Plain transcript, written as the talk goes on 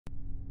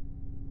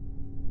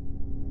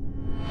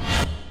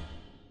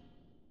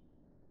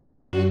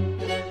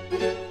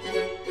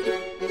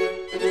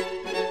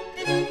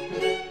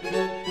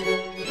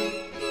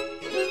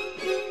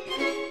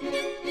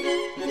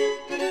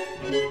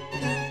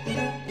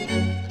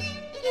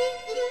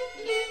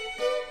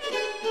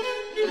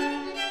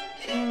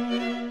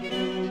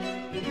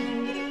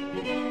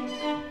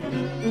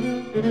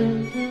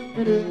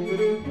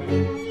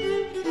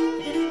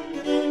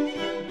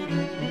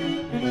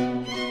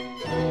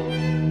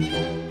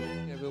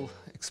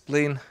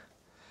explain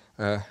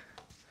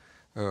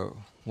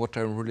what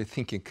I'm really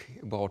thinking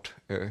about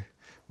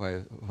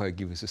why I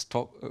give this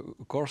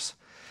course.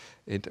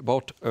 It's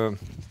about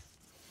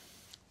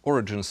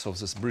origins of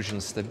this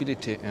Bridgeland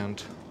stability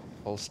and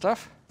all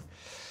stuff.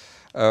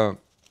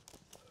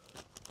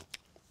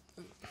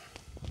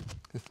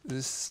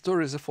 This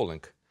story is the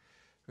following.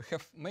 We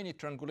have many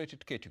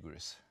triangulated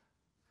categories.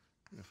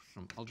 We have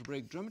some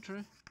algebraic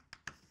geometry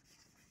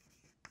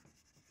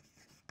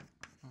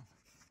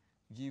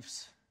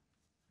gives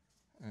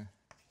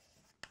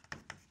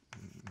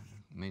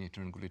many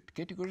triangulated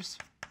categories.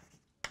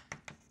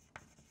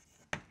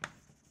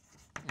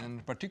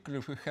 And particularly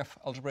if we have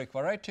algebraic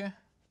variety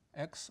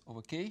x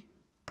over k,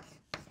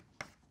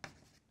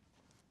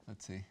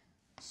 let's say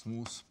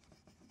smooth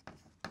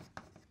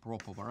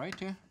proper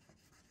variety.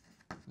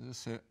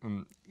 This is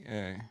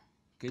a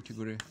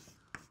category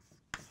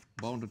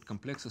bounded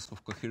complexes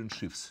of coherent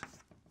sheaves.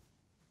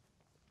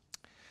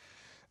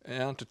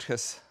 And it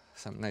has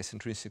some nice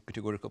intrinsic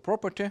categorical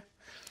property.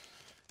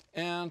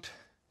 And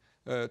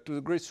to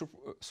the great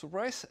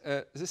surprise,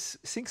 these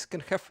things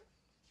can have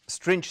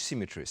strange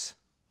symmetries.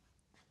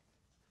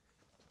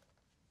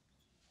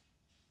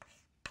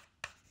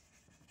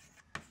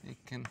 They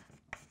can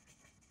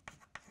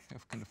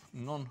have kind of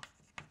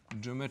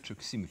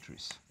non-geometric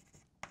symmetries.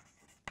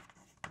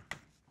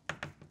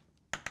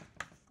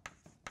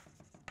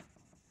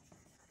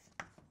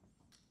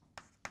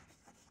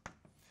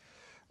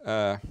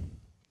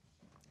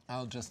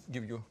 I'll just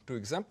give you two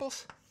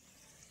examples.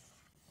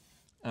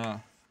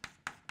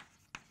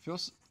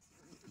 First,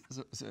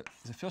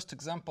 the first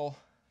example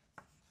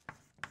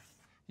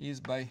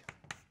is by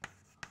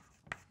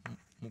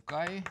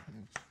Fukaya,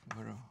 a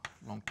very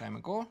long time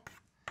ago.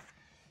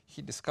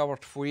 He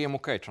discovered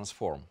Fourier-Mukai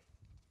transform.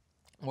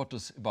 What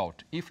is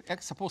about? If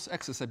x, suppose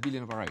x is a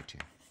abelian variety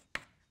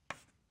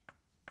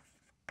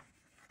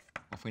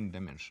of any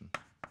dimension,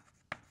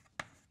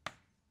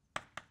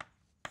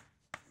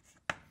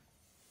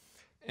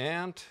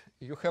 and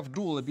you have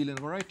dual abelian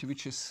variety,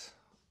 which is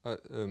a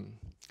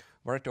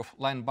variety of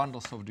line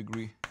bundles of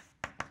degree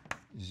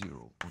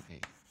 0 on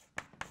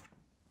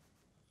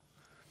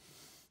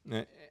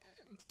A.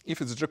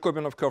 If it's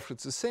Jacobian of curve,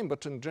 it's the same,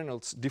 but in general,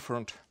 it's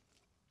different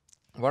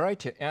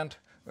variety. And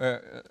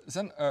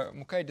then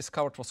Mukai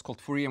discovered what's called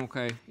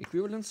Fourier-Mukai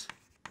equivalence.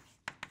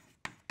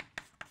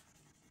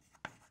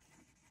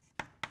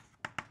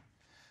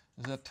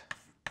 That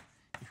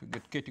if you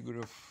get category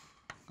of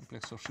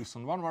complex of sheaves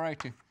on one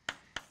variety,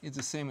 it's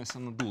the same as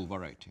on a dual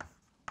variety.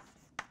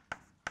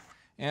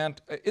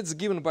 And it's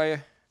given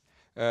by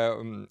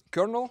a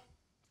kernel,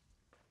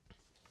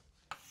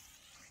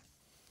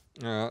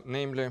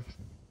 namely,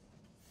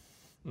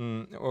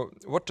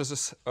 what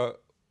is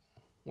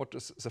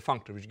the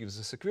functor which gives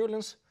this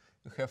equivalence?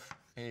 You have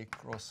A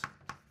cross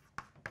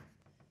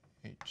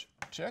H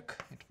check.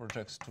 It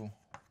projects to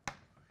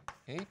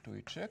A to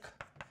A check.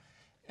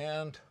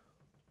 And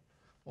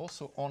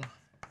also on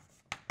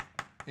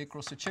A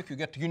cross A check, you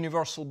get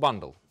universal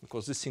bundle,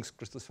 because these things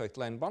crystallify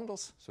line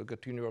bundles. So you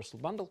get universal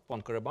bundle,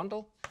 Poincare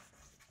bundle.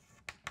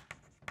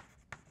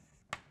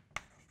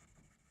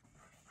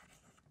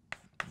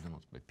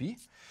 Denoted by P.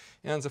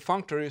 And the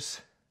functor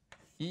is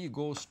E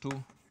goes to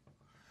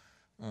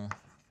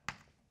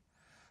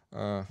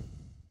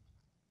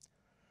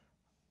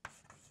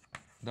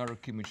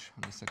direct image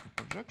on the second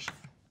projection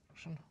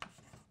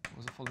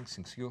with the following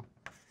things. You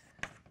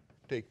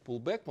take pull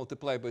back,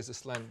 multiply by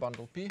this line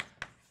bundle P,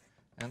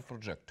 and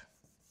project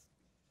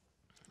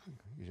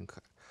using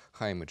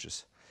high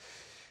images.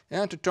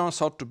 And it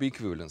turns out to be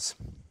equivalence.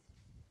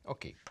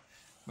 Okay.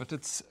 But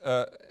it's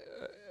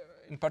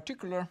in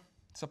particular,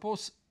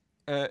 suppose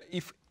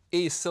if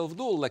A is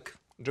self-dual, like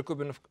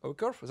Jacobian of a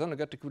curve, then I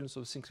get equivalence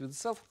of things with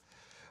itself.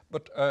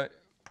 But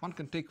one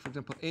can take, for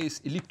example, A is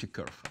elliptic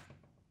curve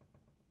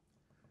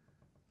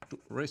to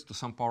raise to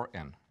some power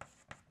n.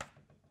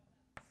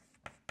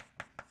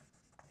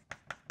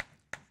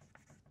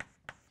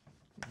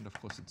 And of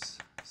course, it's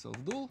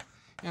self-dual.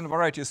 And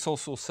variety is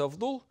also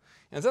self-dual.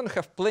 And then I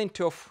have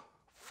plenty of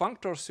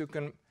functors you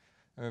can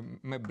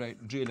map by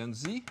J and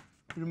Z,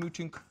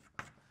 permuting,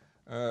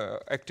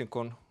 acting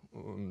on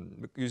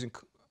using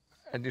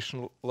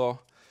additional law.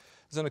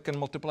 Then I can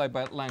multiply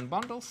by line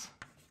bundles.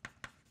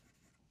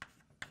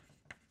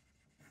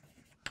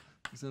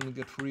 Then we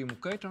get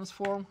Fourier-Mukai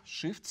transform,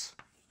 shifts,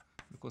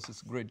 because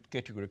it's great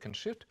category can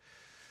shift.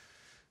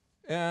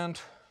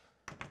 And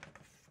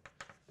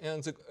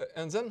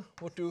then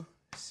what you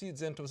see at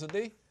the end of the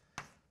day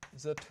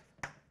is that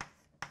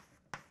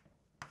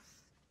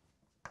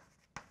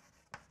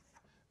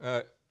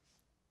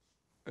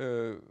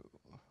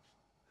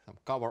some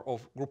cover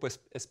of group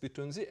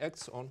SP2Z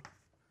acts on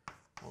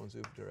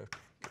the derived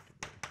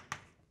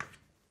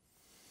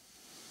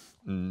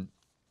category.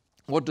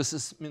 What does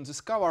this mean,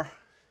 this cover?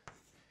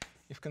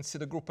 If you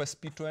consider group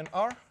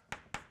SP2NR,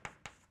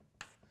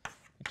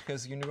 it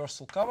has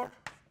universal cover.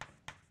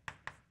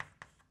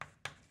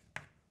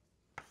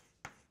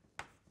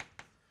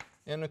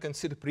 And we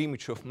consider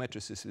preimage of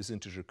matrices with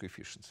integer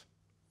coefficients.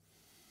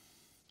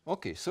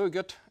 Okay, so you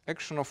get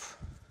action of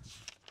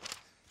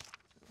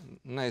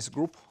nice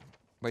group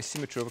by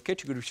symmetry of a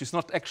category, which is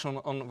not action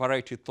on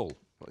variety at all,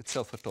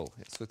 itself at all.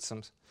 Yeah, so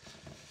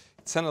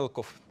it's analog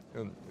of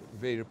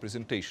Weil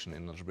representation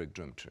in algebraic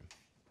geometry.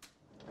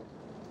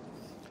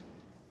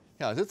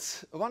 Yeah,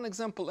 that's one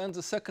example, and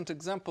the second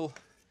example,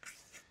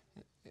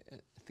 I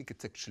think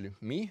it's actually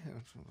me,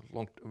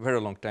 very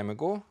long time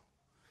ago,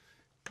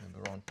 maybe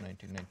around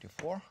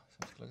 1994,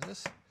 something like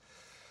this.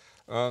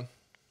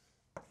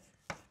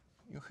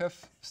 You have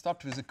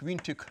start with a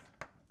quintic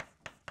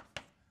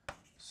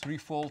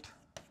threefold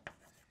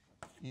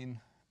in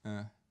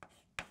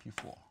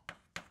P4.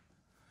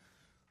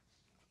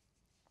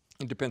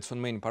 It depends on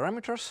main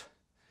parameters,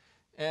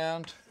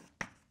 and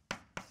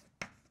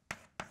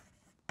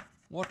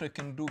what I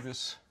can do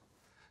with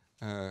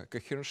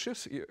coherent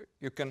sheaves,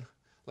 you can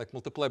like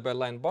multiply by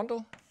line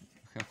bundle.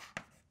 You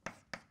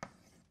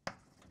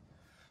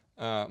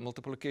have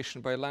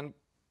multiplication by line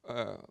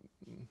kind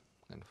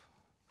of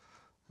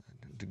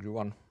degree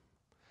 1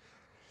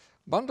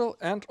 bundle,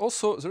 and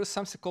also there is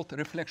something called a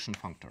reflection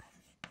functor.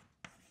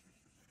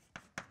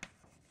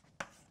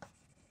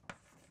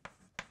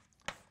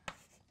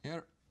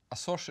 Here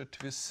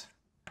associated with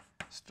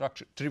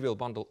structure trivial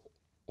bundle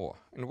O.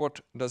 And what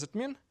does it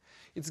mean?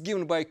 It's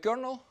given by a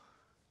kernel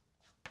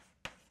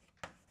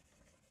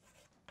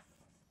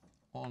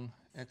on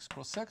x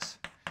cross x.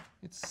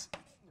 It's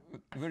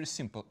very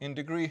simple. In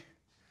degree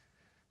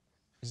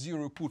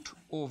 0, put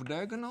O of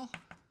diagonal,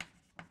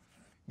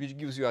 which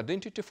gives you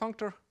identity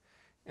functor,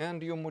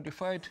 and you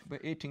modify it by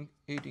adding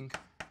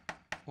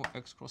O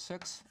x cross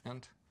x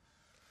and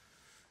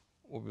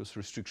obvious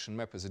restriction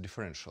map as a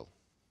differential.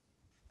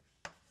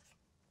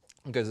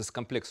 You get this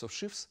complex of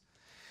sheaves,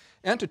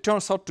 and it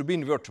turns out to be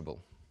invertible.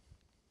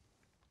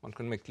 One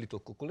can make little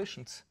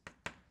calculations.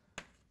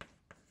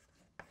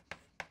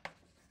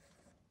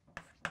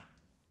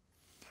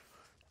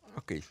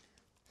 Okay,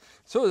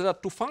 so there are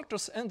two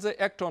functors, and they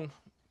act on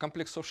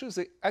complex of sheaves.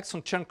 They act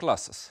on chain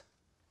classes.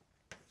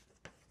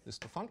 These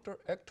two functors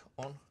act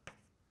on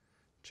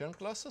chain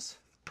classes,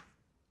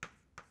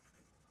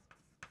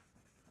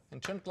 and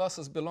chain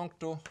classes belong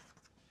to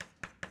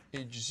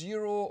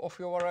H0 of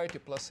your variety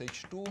plus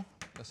H2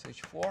 plus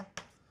H4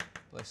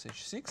 plus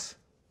H6.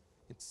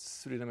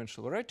 It's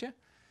three-dimensional variety.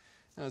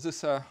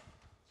 These are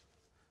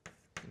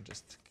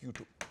just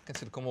Q2,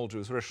 consider cohomology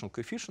with rational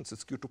coefficients.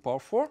 It's Q to power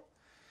 4.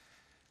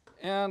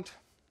 And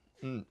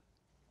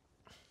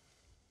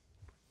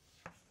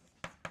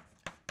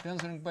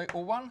answering by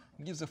O1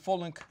 gives the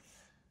following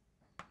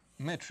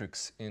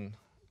matrix in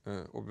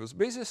obvious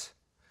basis.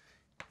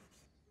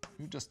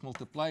 You just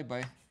multiply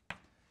by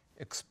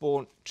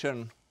expo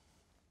chain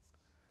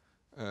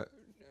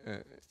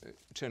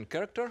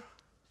character,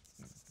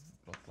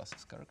 plot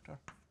classes character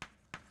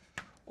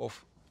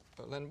of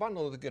line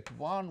bundle. You get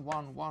 1,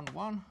 1, 1,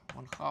 1,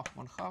 1 half,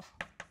 1 half,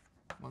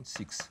 1,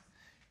 6.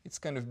 It's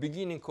kind of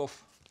beginning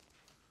of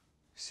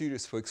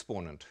series for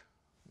exponent.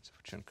 It's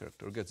for chain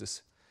character. You get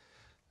this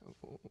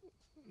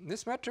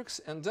matrix,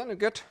 and then you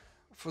get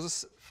for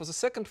the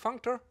second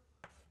functor,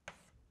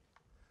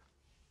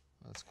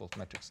 that's called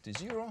matrix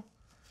T0,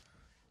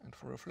 and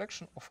for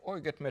reflection of O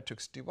you get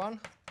matrix T1,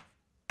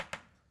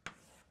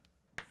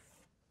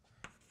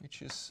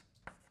 which is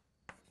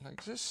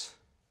like this.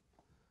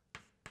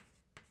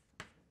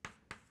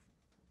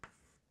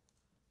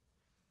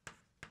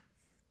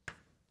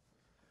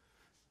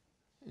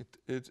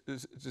 It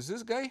is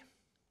this guy.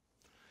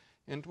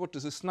 And what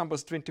is this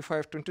numbers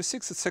 25,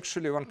 26? It's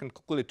actually one can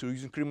calculate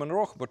using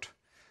Riemann-Roch, but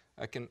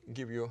I can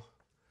give you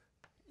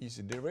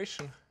easy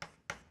derivation.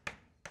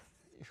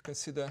 If you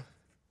consider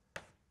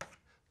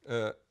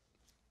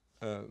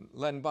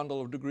line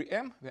bundle of degree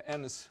m, where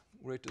n is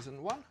greater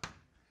than 1,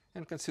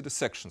 and consider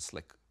sections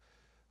like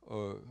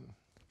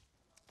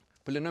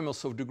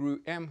polynomials of degree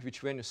m,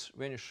 which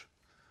vanish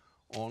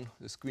on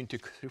this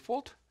quintic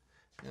threefold.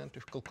 And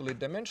if you calculate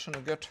dimension,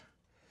 you get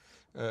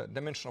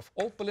dimension of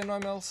all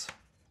polynomials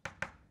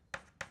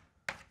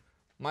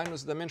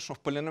minus dimension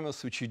of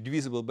polynomials which are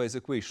divisible by the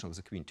equation of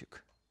the quintic,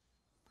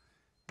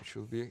 which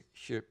will be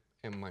here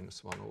m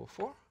minus 1 over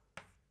 4,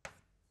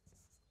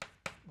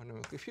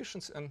 polynomial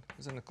coefficients, and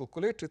then I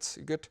calculate it,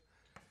 you get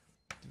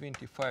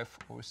 25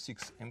 over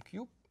 6 m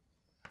cubed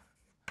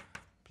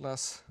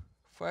plus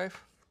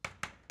 5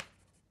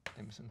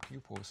 m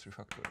cubed over 3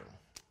 factorial,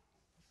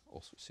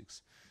 also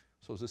 6.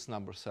 So these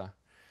numbers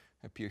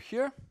appear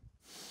here.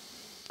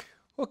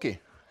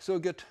 Okay, so you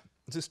get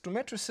these two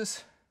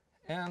matrices,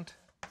 and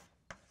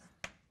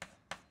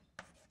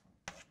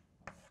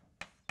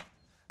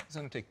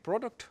then take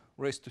product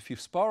raised to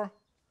 5th power,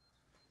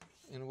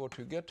 and what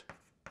you get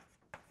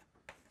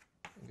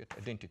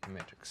identity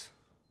matrix.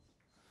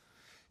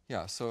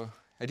 Yeah, so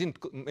I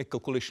didn't make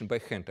calculation by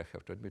hand, I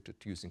have to admit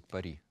it, using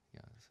Paris.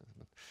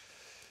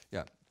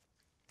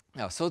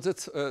 Yeah, so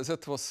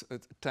that was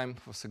time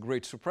was a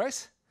great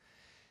surprise.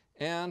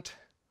 And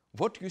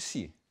what you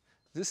see,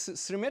 these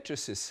three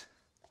matrices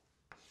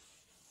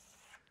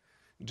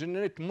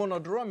generate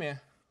monodromy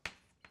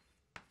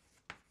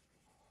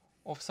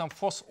of some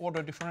fourth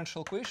order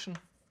differential equation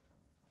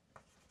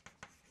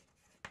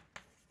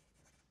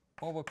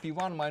over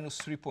P1 minus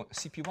 3 points,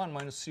 CP1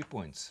 minus 3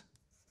 points.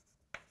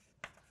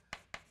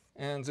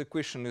 And the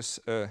equation is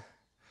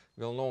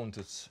well known.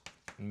 It's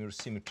in mirror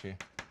symmetry.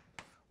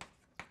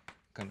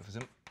 Kind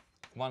of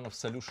one of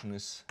solution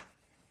is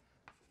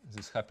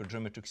this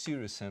hypergeometric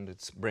series and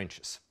its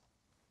branches.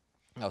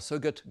 Now, so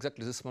you get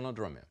exactly this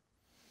monodromia.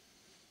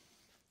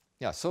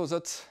 Yeah, so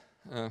that's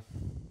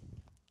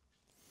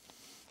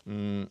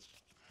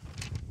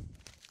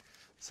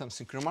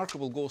something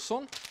remarkable goes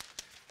on.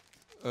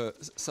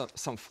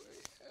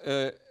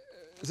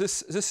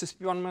 This is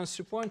P1 minus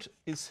 3 point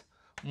is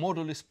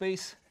moduli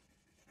space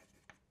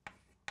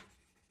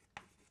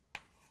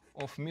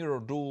of mirror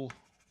dual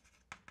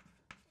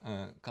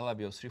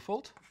Calabi-Yau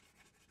threefold,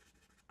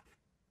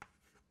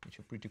 which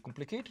are pretty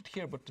complicated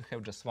here, but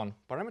have just one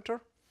parameter.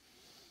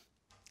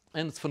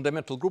 And its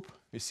fundamental group,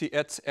 you see,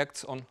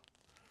 acts on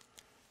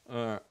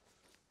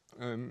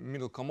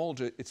middle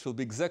cohomology. It will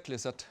be exactly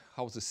that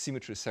how the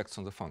symmetry acts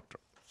on the functor,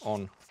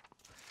 on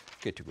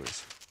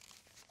categories.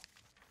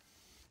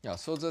 Yeah,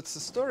 so that's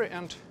the story,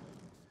 and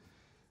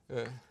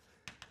it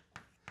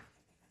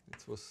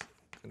was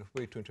kind of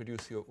way to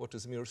introduce you what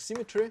is mirror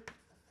symmetry.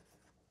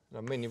 There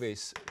are many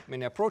ways,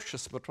 many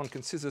approaches, but one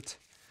can see that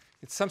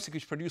it's something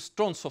which produces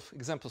tons of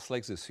examples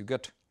like this. You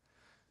get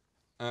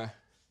P1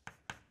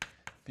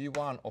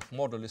 of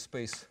moduli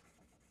space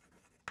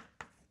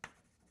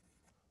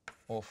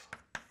of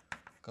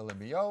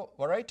Calabi-Yau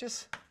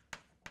varieties,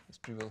 these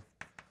trivial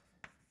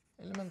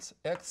elements,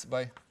 acts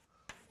by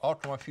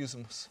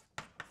automorphisms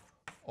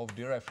of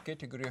derived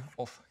category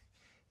of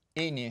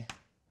any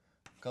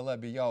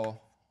Calabi-Yau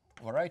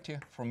variety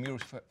from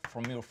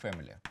mirror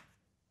family.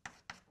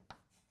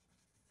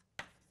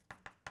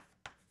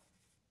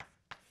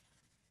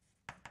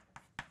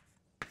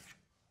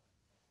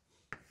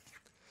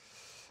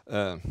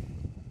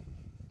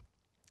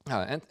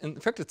 And in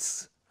fact,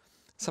 it's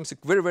something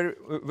very, very,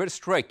 very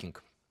striking.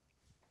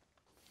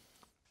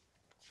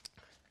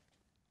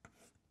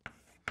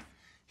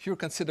 Here,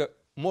 consider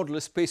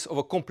modular space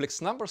over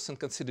complex numbers and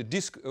consider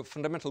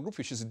fundamental group,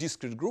 which is a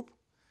discrete group.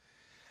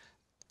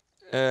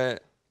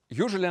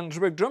 Usually in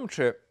algebraic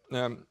geometry,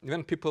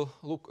 when people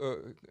look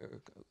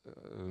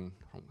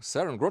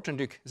Serre and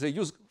Grothendieck, they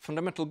use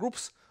fundamental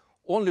groups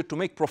only to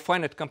make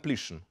profinite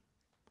completion.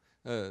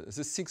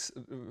 The six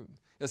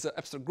as an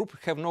abstract group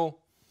have no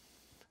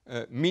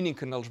meaning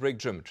in algebraic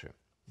geometry.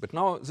 But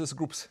now these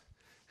groups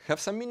have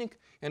some meaning,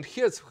 and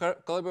here it's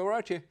Calabi-Yau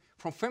variety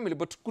from family,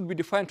 but could be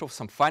defined of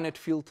some finite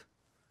field.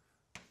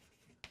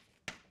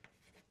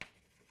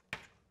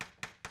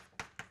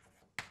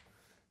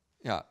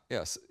 Yeah,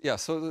 yes, yeah.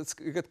 So it's,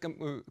 you get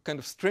kind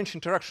of strange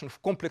interaction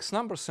of complex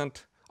numbers and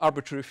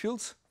arbitrary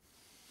fields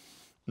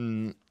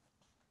in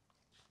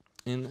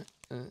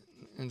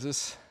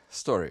this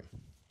story.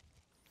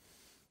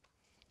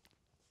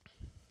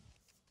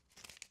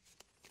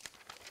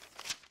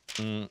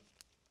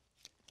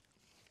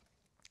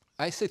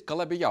 I said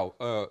Calabi-Yau.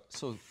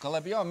 So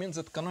Calabi-Yau means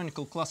that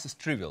canonical class is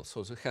trivial.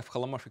 So they have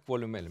holomorphic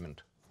volume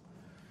element.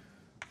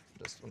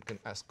 Just one can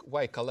ask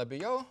why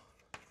Calabi-Yau.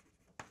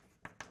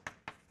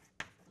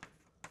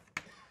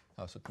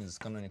 So it means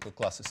canonical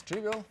class is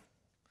trivial.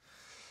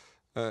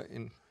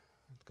 In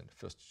kind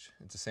of it's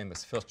the same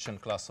as first chain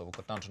class of a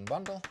cotangent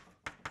bundle.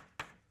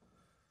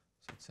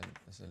 So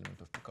it's an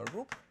element of Picard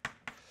group.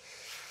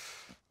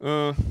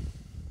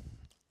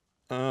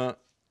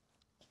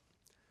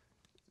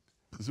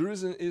 The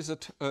reason is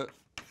that a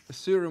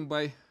theorem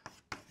by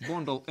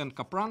Bondal and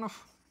Kapranov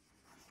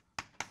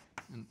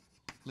in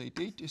late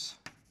 80s,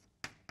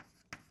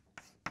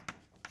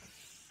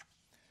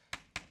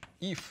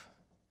 if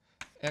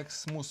X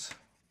smooth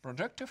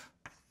projective,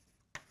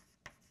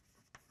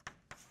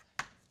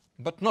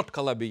 but not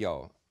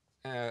Calabi-Yau.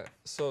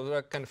 So there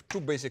are kind of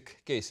two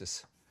basic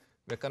cases.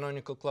 The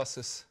canonical class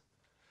is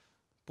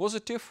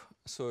positive,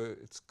 so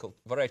it's called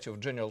variety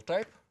of general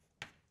type.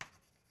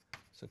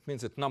 So it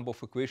means that number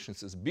of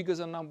equations is bigger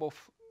than number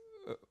of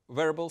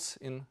variables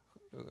in,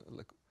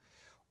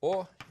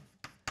 or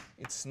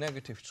it's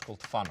negative, it's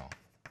called Fano.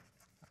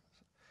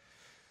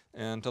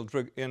 And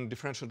in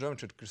differential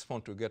geometry, it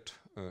corresponds to get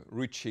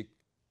Ricci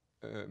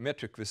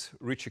metric with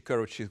Ricci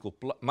curve which is equal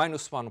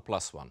 -1 or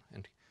 +1,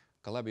 and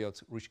Calabi-Yau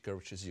Ricci curve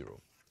which is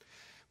 0.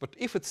 But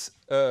if it's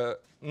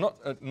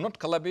not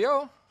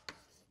Calabi-Yau,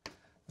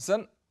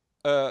 then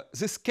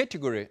this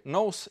category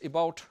knows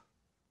about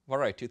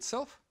variety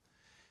itself,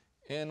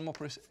 and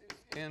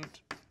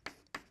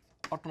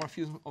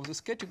automorphism of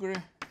this category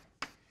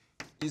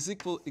is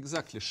equal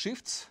exactly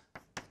shifts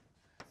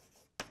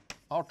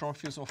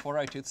automorphism of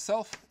variety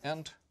itself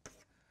and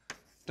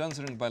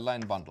tensoring by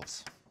line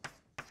bundles.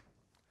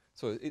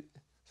 So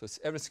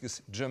everything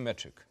is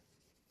geometric.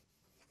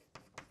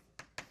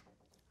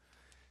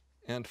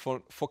 And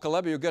for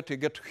Calabi, you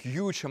get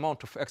huge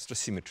amount of extra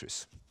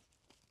symmetries.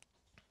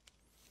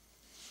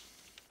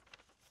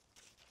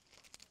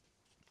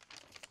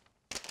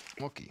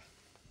 Okay.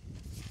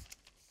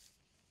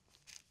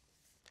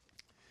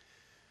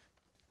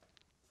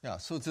 Yeah,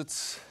 so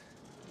that's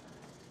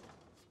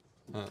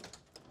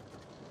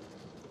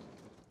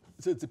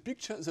the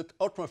picture that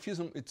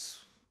automorphism,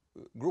 its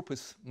group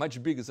is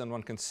much bigger than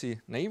one can see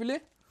naively.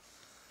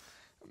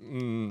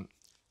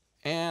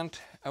 And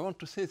I want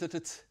to say that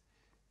it's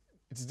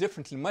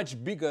definitely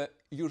much bigger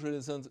usually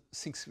than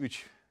things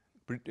which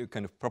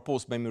kind of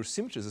proposed by mirror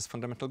symmetry, this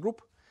fundamental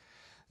group.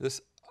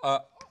 This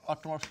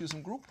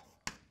automorphism group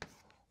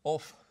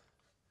of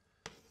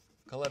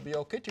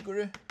Calabi-Yau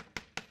category.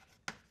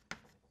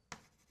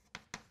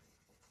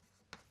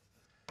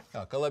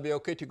 Calabi-Yau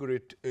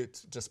category,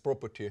 it's just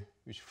property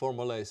which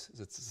formalizes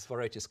that this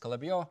variety is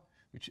Calabi-Yau,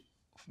 which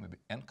of maybe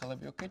n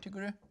Calabi-Yau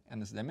category,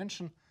 and this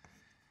dimension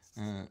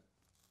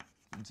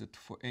that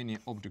for any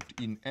object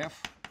in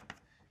F,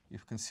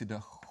 if you consider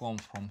home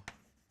from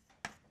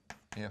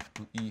F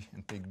to E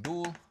and take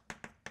dual,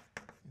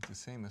 it's the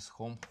same as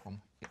home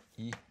from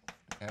E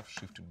to F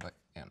shifted by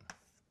n.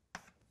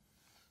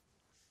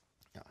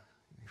 Yeah,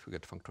 if we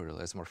get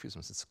functorial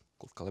isomorphisms, it's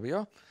called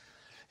Calabi-Yau.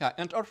 Yeah,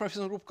 and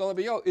automorphism group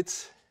Calabi-Yau,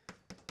 it's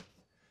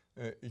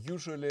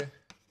usually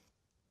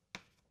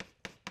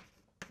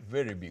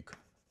very big.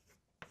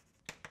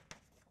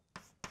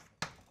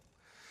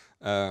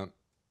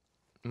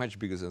 Much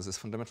bigger than this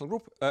fundamental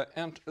group.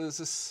 And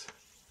this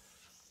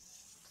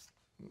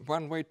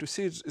one way to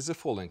see it is the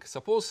following.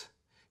 Suppose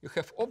you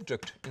have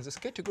object in this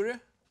category,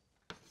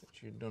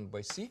 which you done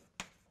by C.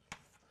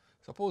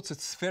 Suppose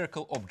it's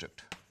spherical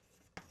object.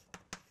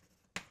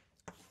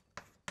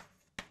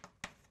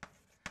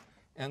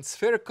 And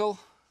spherical,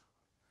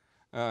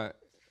 yeah,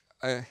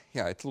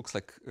 it looks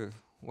like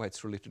why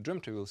it's related to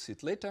geometry. We'll see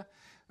it later.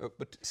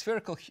 But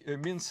spherical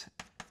means,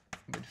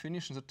 by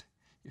definition, that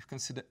if you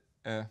consider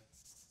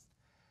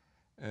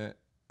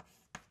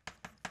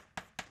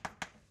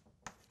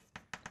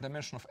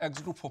dimension of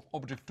X group of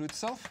object to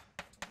itself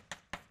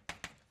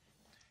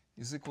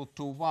is equal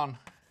to 1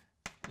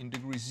 in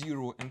degree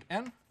 0 and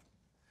n.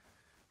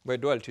 By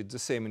duality, it's the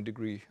same in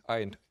degree I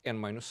and n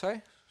minus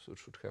I. So it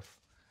should have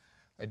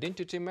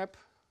identity map,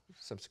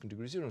 something in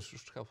degree 0, and it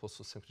should have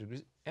also something in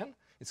degree n.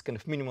 It's kind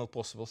of minimal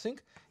possible thing,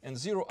 and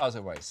 0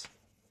 otherwise.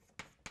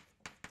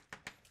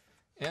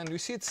 And you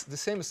see it's the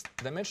same as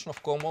dimension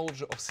of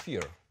cohomology of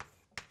sphere.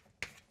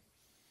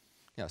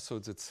 Yeah, so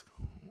that's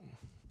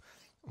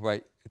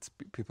why it's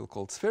people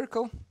called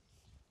spherical.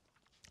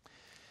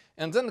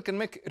 And then I can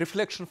make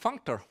reflection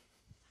functor.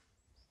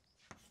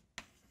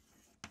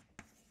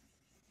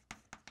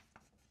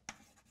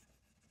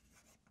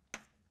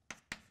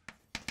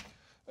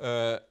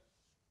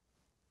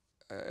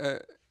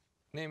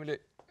 Namely,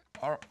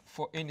 R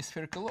for any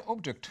spherical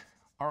object,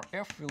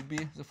 Rf will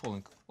be the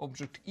following.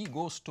 Object E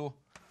goes to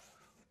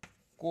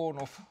cone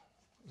of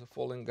the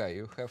following guy.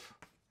 You have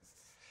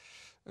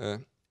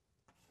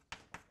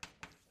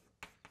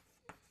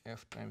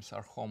F times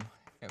R home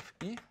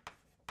Fe.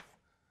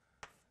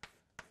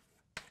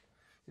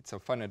 It's a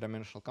finite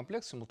dimensional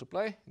complex. You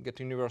multiply, get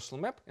a universal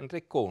map, and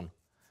take cone.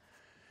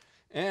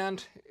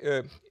 And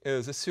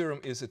the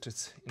theorem is that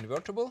it's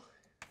invertible,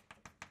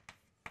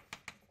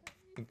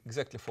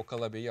 exactly for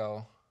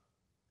Calabi-Yau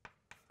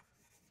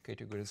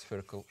category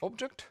spherical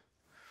object.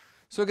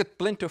 So I get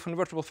plenty of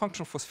invertible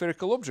function for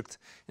spherical objects.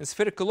 And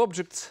spherical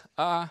objects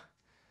are,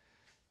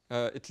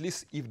 at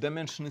least if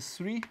dimension is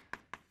 3,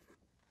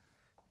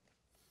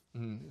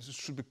 there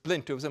should be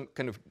plenty of them.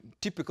 Kind of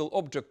typical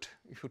object,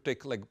 if you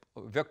take like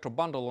a vector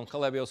bundle on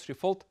Calabi-Yau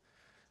threefold,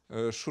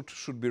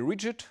 should be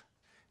rigid,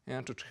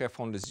 and it have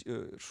only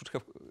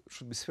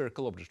should be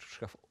spherical object. It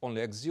should have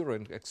only x0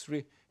 and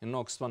x3 and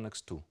no x1,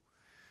 x2.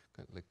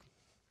 Kind of like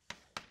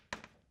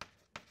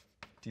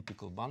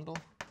typical bundle.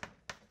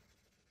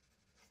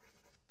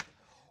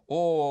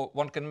 Or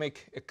one can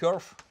make a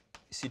curve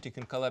sitting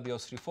in Calabi-Yau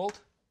threefold,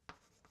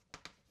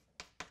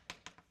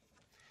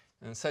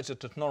 and such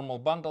that a normal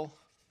bundle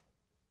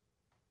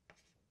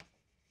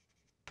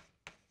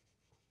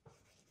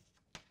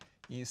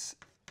it's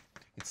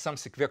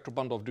something vector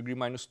bundle of degree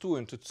 -2,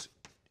 and it's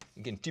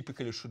again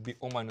typically should be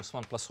O minus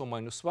 1 plus O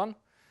minus 1,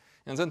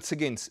 and then it's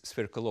again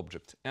spherical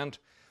object. And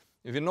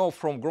we know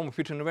from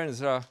Gromov-Witten invariance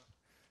there are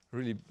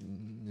really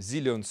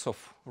zillions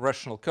of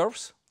rational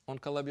curves on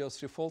Calabi-Yau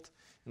threefold,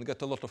 and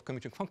get a lot of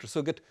commuting functions.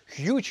 So get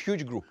huge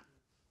group.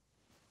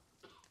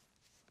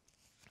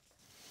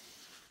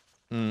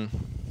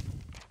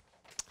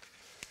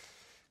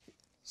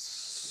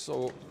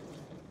 So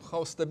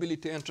how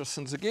stability enters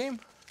in the game?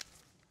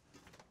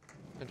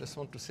 I just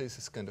want to say this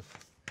is kind of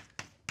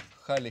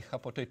highly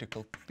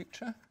hypothetical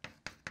picture.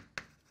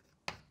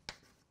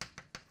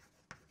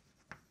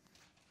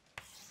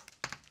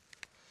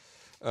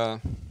 I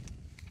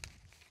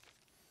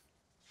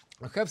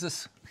have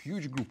this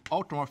huge group,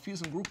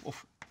 automorphism group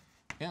of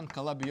n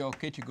Calabi-Yau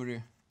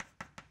category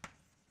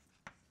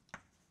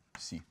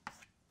C,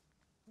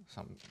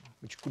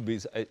 which could be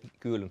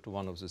equivalent to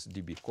one of this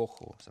dB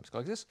Koch or something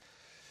like this.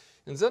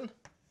 And then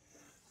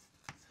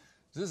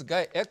this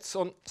guy acts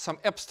on some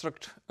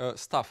abstract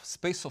stuff,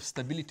 space of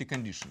stability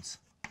conditions.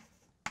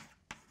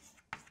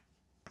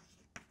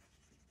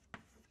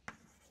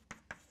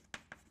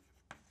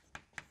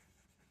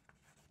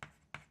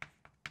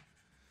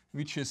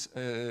 which is,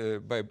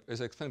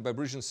 as I explained, by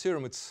Bridgeland's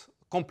theorem, it's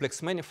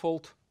complex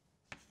manifold,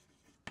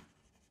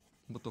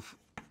 but of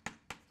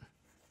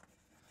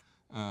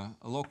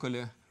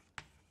locally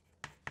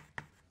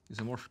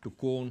isomorphic to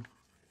cone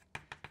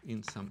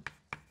in some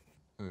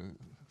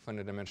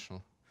finite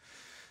dimensional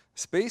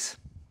space.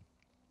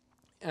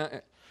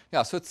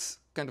 Yeah, so it's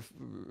kind of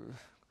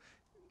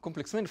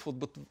complex manifold,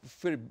 but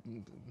very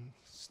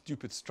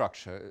stupid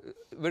structure,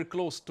 very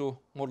close to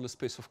modular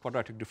space of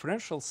quadratic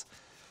differentials,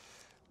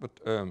 but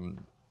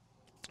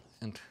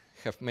and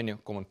have many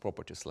common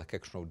properties like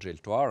action of JL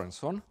to R and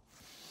so on.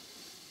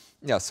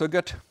 Yeah, so I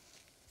get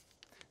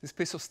the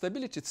space of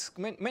stability. It's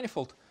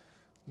manifold,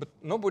 but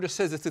nobody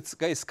says that its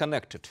guy is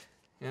connected.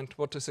 And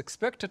what is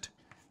expected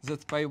is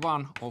that by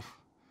one of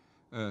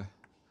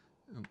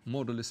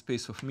modular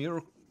space of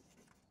mirror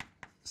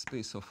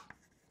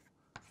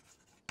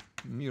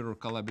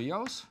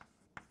Calabi-Yaus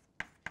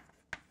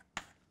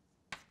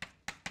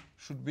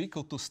should be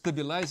equal to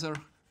stabilizer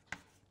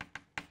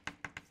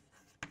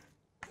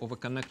of a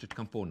connected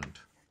component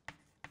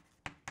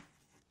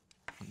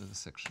under the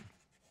section.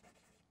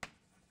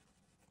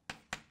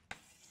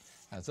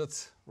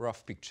 That's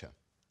rough picture.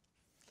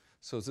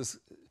 So this,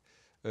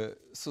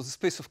 so the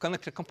space of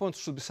connected components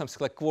should be something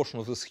like quotient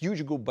of this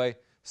huge group by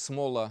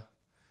smaller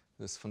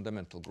this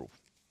fundamental group.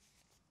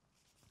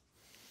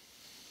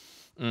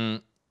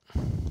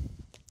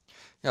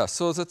 Yeah,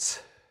 so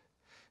that's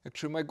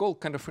actually my goal,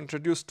 kind of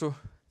introduced to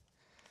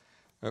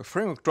a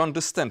framework to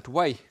understand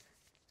why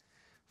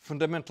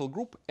fundamental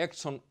group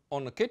acts on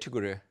a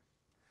category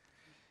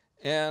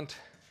and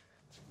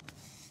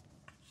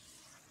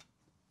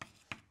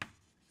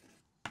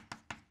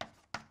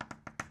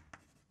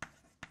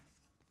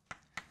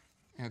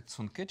acts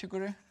on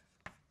category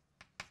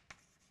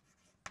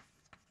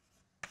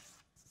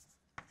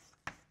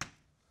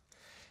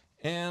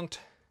and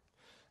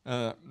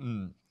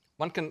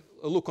one can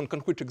look on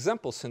concrete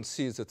examples and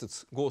see that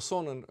it goes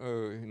on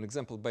in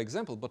example by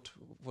example, but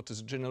what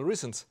is general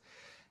reasons?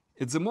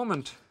 At the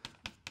moment,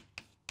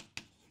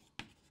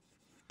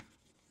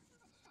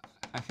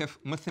 I have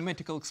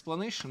mathematical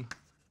explanation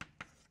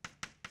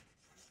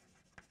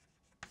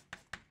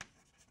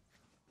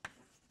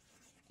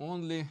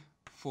only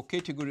for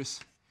categories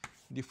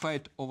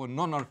defined over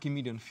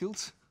non-Archimedean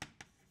fields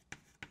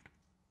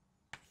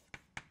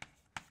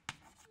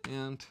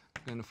and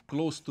kind of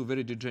close to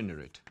very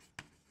degenerate.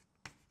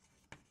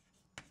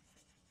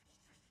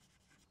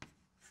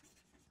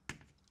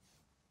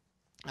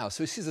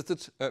 So you see that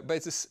it, by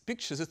this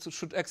picture that it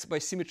should act by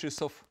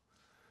symmetries of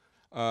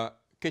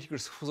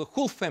categories for the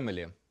whole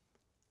family.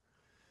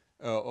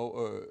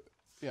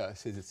 Yeah, I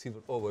say it's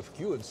over of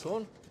Q and so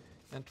on.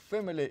 And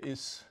family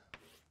is,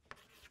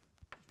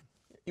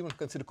 even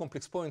consider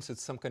complex points,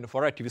 it's some kind of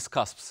variety with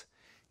cusps.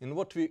 In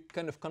what we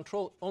kind of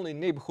control only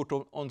neighborhood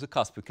on the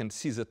cusp. We can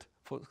see that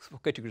for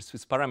categories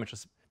with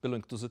parameters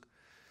belonging to the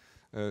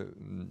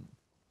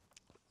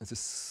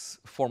this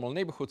formal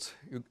neighborhoods,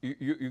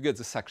 you get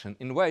this action.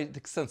 In why it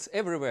extends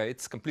everywhere,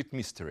 it's complete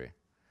mystery.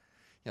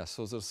 Yeah,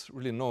 so there's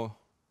really no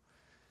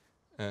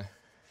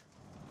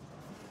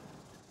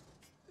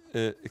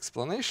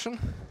explanation.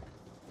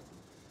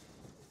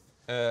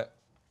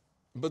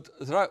 But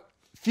there are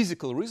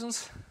physical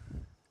reasons.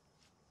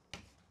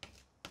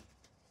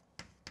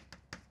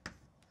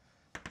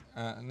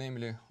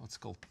 Namely, what's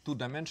called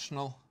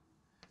two-dimensional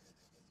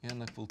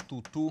n equal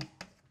to 2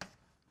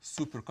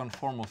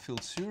 superconformal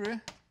field theory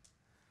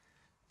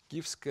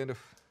gives kind of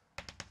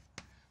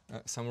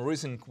some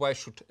reason why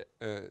should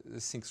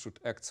these things should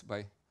act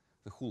by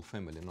the whole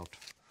family, not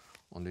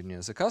only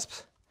near the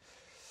cusps.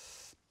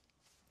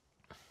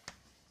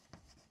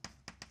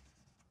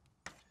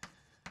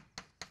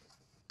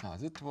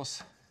 That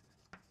was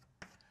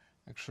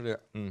actually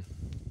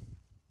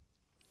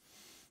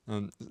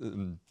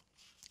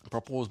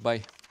proposed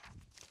by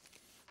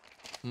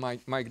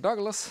Mike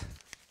Douglas.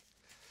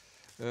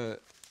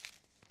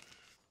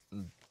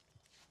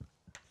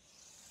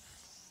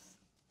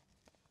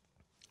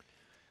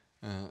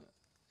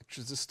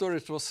 Actually, the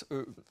story was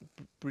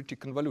pretty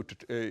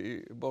convoluted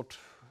about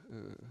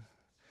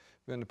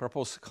when they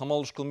proposed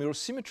homological mirror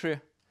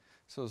symmetry.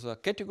 So the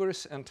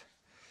categories and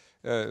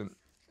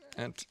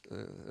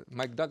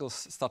Mike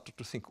Douglas started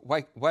to think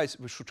why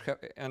we should have,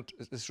 and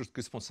this should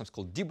correspond to something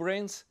called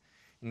D-branes,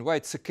 and why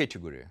it's a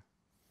category.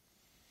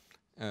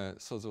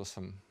 So there was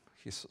some,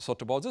 he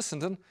thought about this,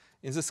 and then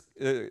in this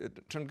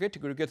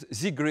category you get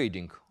Z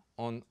grading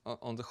on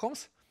the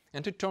homes,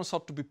 and it turns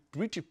out to be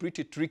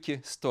pretty tricky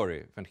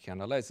story when he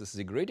analyzes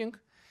Z grading,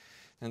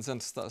 and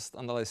then starts to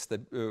analyze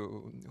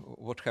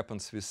what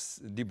happens with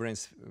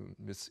D-branes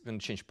when you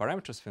change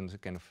parameters, when they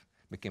kind of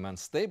became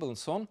unstable and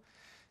so on,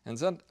 and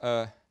then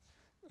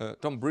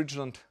Tom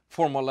Bridgeland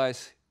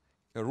formalized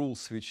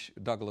rules which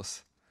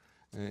Douglas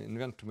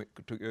invented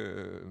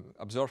to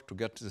observe to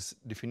get this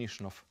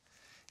definition of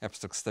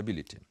abstract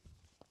stability.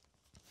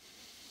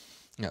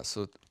 Yeah,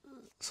 so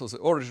the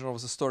origin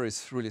of the story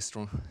is really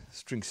strong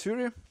string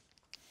theory.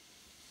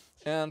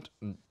 And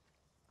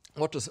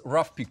what is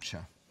rough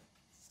picture?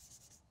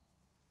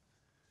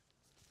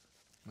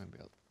 maybe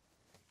I'll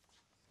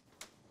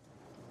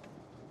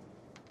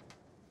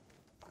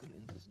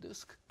clean this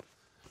disk.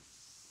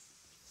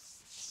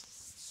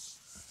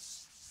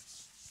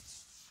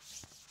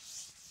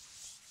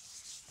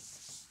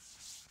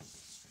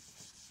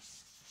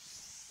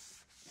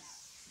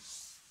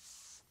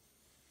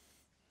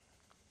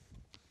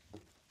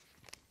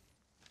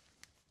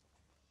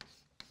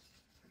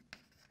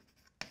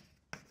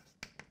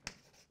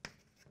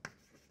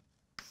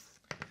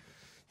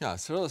 Yeah,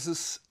 so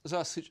there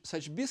are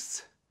such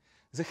beasts.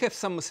 They have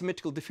some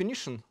mathematical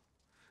definition,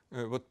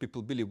 what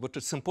people believe, but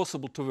it's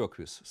impossible to work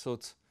with. So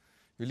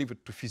you leave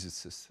it to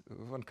physicists.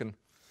 One can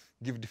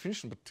give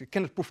definition, but you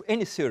cannot prove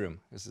any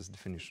theorem with this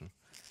definition.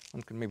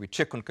 One can maybe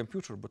check on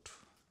computer, but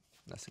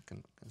nothing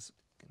can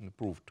be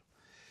proved.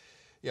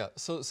 Yeah,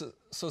 so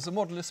the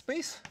modular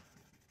space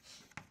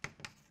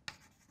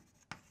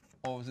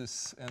of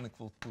this n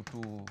equal to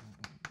 2 blah,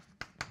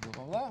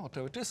 blah, blah,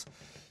 whatever it is,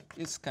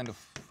 it's kind of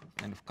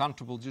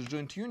countable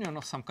disjoint union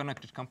of some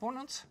connected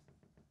components.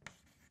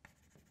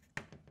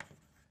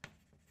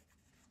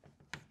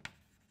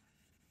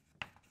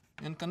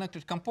 And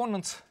connected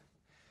components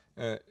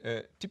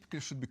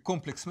typically should be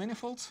complex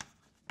manifolds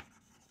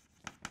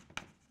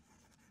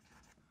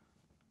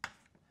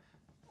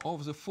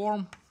of the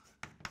form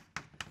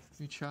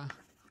which are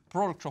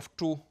product of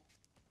two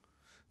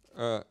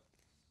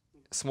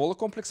smaller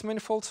complex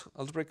manifolds,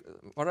 algebraic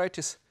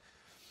varieties.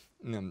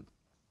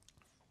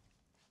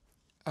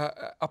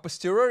 A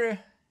posteriori,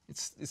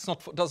 it's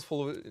not doesn't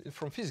follow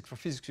from physics. From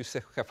physics,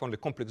 you have only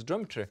complex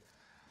geometry.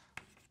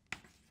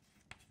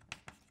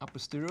 A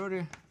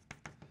posteriori,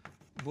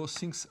 both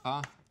things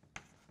are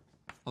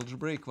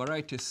algebraic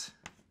varieties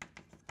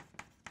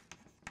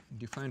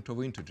defined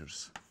over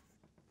integers.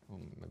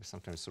 Maybe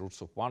sometimes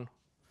roots of 1,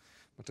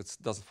 but it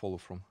doesn't follow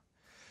from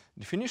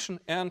definition.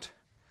 And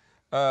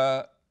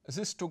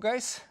these two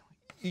guys,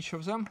 each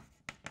of them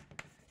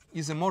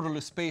is a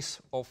modular space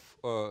of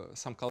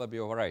some Calabi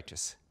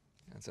varieties.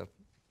 And that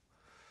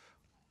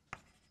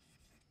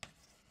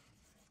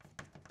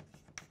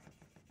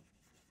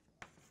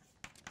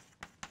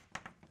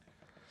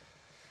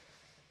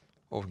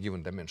of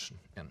given dimension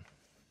n.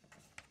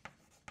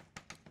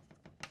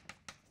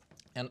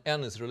 And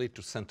n is related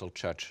to central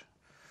charge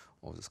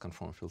of this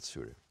conformal field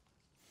theory.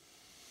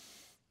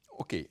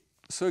 Okay,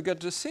 so you get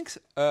these things,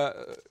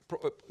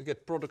 you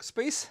get product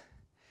space,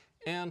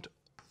 and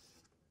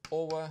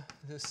over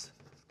this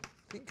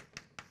thing,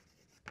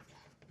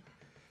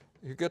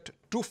 you get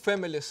two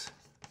families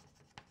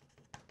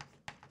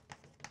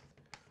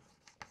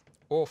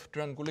of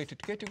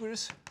triangulated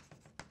categories,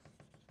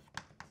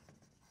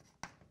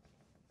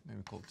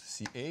 maybe called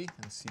CA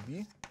and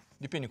CB,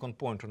 depending on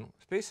point on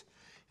space,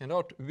 and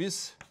out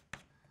with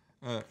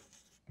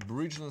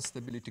Bridgeland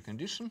stability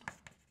condition.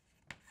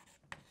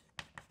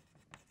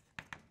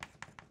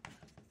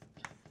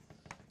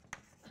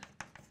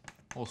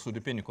 Also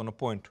depending on a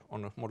point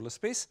on a modular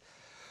space.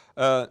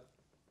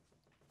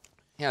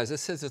 Yeah, as I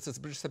said, that this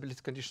Bridge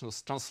stability condition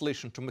was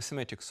translation to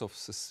mathematics of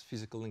this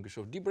physical language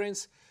of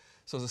D-branes.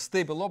 So the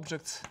stable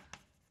objects,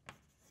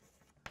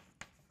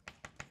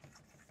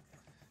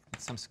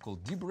 it's something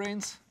called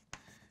D-branes,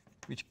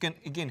 which can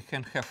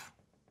have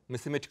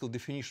mathematical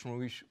definition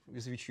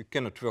with which you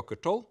cannot work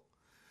at all.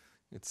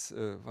 It's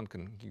one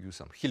can give you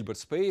some Hilbert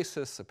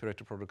spaces,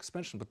 operator product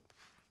expansion, but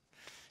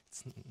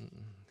it's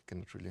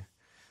cannot really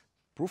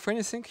prove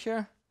anything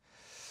here.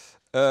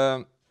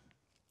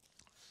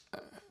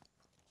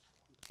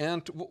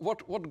 And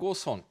what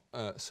goes on?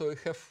 So you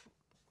have,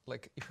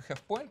 like, if you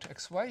have point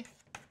xy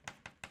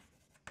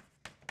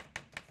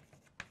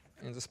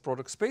in this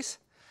product space,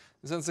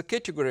 then the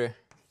category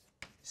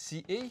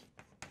CA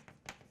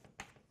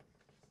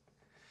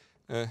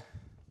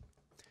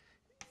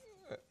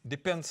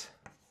depends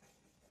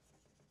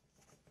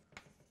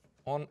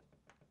on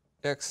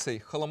x, say,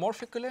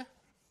 holomorphically,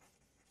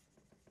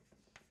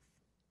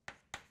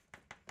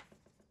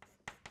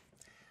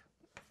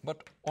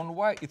 but on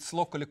y it's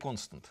locally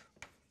constant.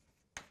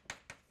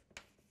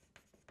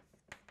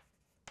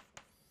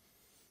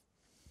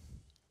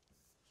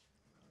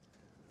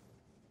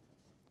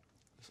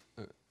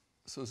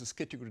 So this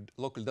category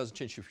locally doesn't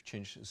change if you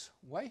change this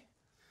y.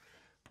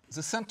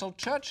 The central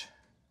charge,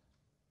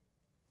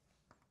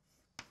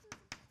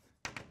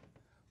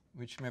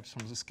 which maps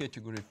from this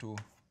category to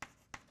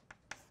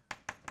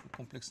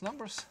complex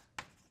numbers,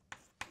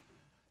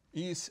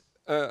 is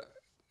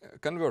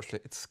conversely,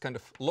 it's kind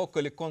of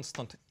locally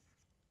constant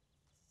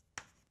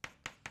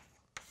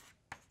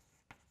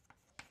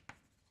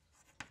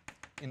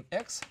in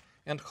x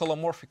and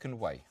holomorphic in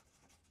y.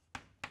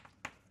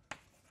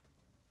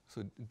 So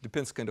it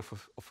depends kind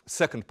of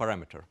second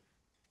parameter.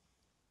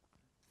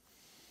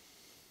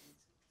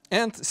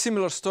 And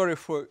similar story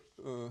for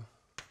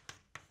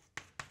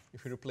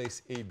if you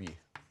replace AB,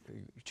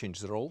 you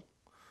change the role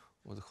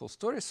of the whole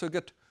story. So you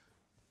get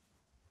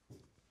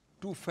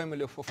two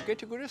family of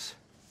categories.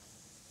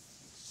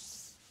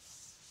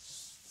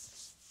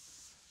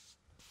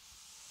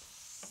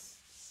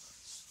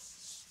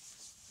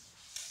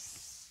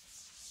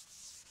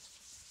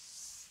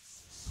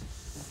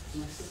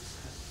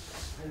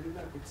 I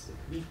remember it's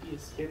BPS,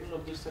 stable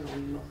objects are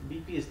only not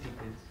BPS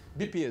depends.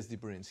 BPS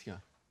depends, yeah.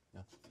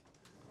 Yeah.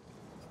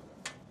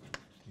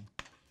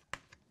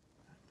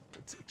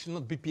 It's actually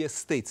not BPS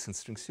states in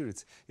string theory.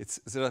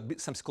 There are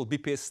something called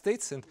BPS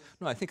states, and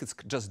no, I think it's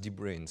just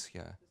d-branes,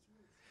 yeah.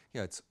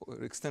 Yeah, it's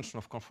an extension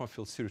of conformal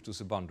field theory to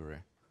the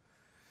boundary.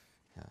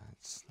 Yeah,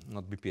 it's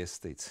not BPS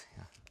states,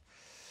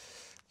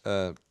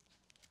 yeah.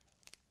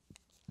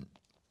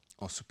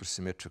 Or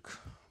supersymmetric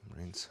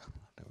branes,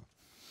 whatever.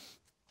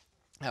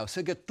 Now,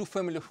 so I get two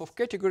families of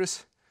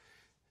categories,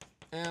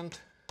 and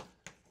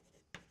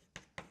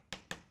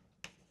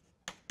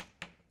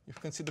if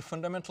you consider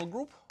fundamental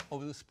group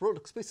of this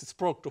product space, it's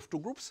product of two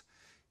groups.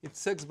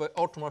 It's X by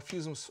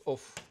automorphisms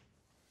of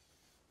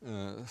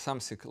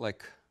something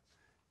like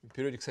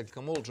periodic cyclic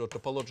homology or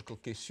topological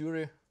case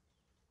theory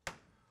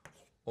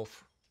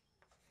of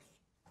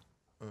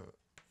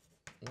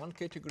one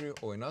category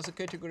or another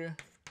category.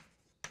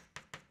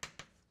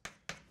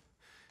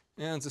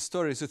 And the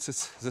story is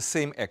it's the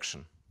same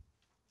action.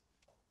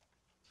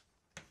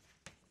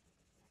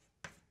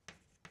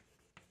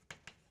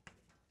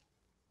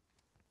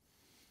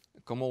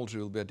 Homology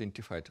will be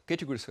identified.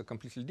 Categories are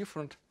completely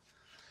different.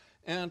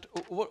 And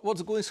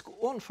what's going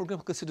on, for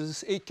example, consider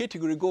this A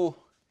category go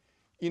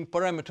in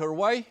parameter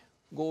Y,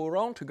 go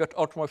around, you got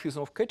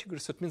automorphism of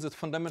categories. That means that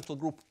fundamental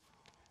group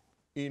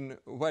in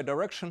Y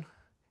direction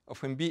of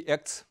MB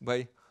acts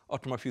by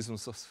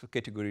automorphisms of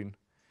category in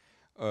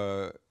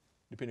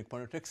depending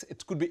parameter X.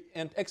 It could be,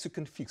 and X you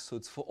can fix. So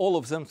it's for all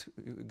of them,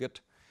 you get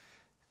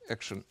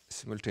action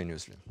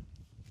simultaneously.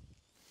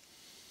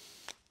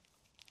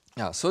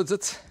 Yeah, so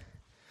that's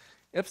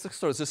abstract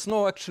story. There's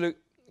no actually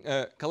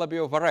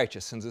Calabi-Yau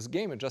varieties in this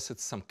game.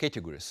 It's some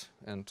categories,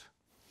 and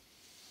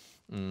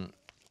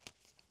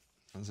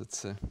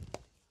that's a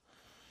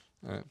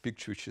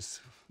picture which is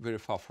very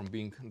far from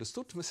being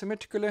understood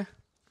mathematically.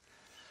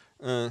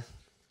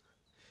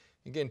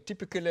 Again,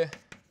 typically,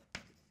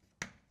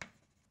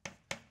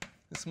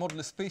 these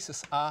modular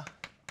spaces are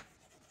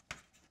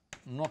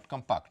not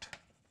compact.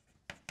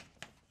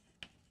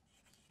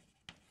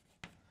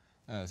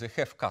 They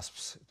have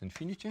cusps at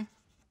infinity.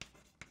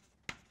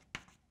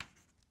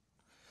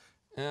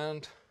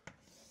 And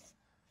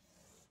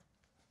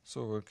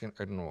so we can,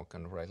 I don't know,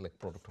 can write like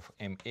product of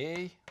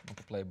MA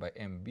multiplied by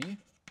MB.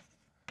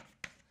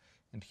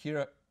 And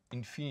here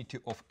infinity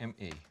of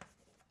MA.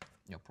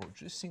 You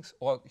approach these things,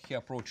 or here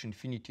approach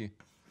infinity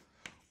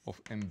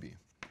of MB.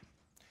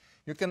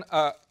 You can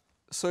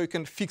so you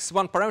can fix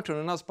one parameter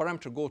and another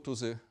parameter go to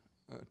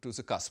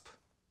the cusp.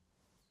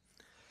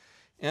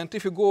 And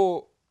if you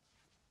go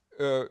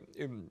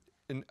in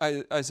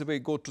either way,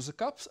 go to the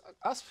cusp,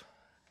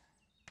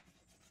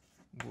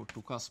 go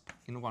to cusp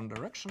in one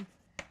direction,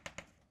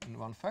 in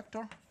one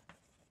factor,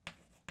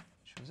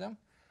 choose them.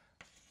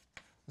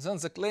 Then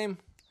the claim,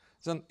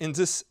 then in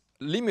this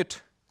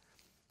limit,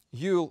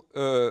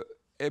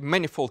 a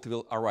manifold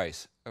will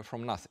arise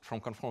from nothing,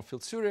 from conformal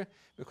field theory,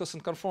 because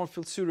in conformal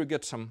field theory you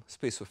get some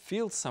space of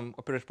fields, some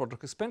operator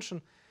product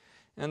expansion,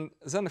 and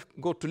then if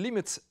you go to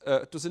limits,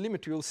 to the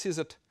limit, you will see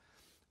that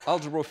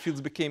algebra of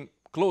fields became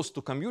close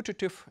to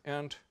commutative,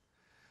 and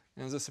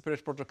this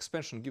operator product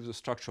expansion gives a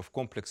structure of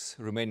complex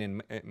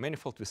Riemannian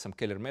manifold with some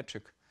Kaehler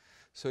metric.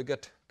 So you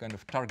get kind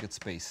of target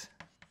space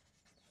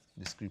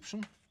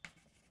description.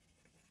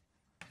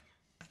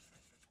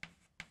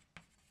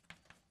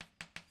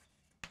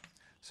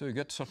 So you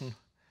get certain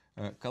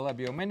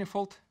Calabi-Yau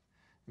manifold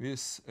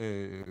with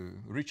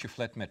Ricci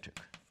flat metric.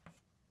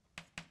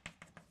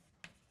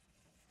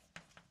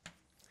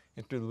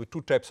 It will be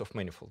two types of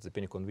manifolds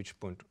depending on which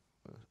point.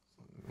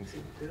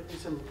 There will be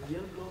some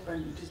real block,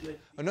 and it is like.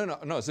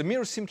 No. The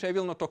mirror symmetry, I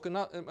will not talk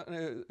about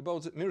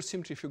the mirror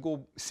symmetry. If you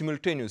go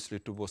simultaneously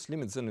to both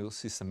limits, then you'll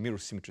see some mirror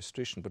symmetry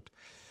situation. But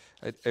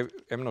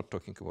I'm not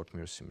talking about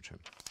mirror symmetry.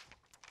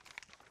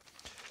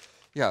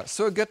 Yeah,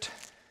 so you get.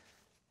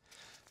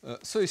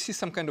 So you see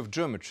some kind of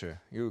geometry.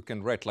 You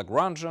can write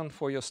Lagrangian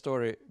for your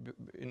story.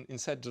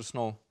 Inside there's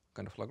no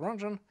kind of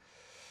Lagrangian.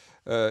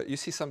 You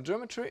see some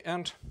geometry,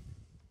 and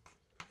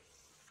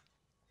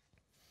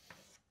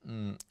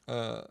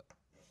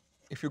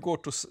if you go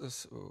to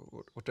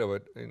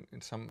whatever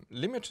in some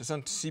limit,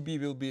 then CB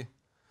will be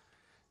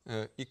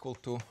equal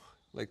to,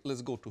 like,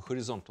 let's go to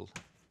horizontal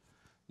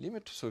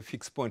limit. So a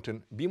fixed point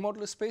in B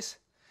modular space,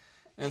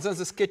 and then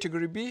this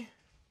category B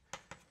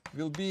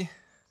will be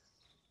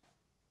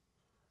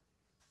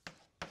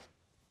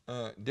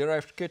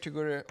derived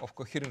category of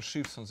coherent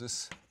sheaves on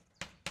this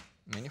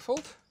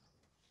manifold.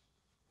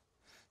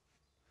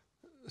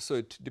 So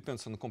it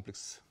depends on the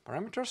complex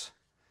parameters.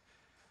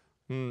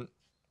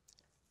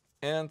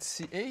 And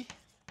CA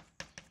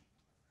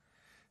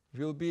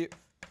will be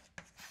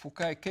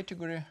Fukaya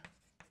category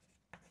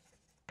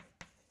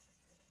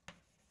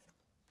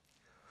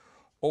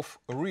of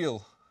a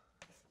real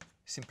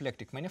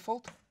symplectic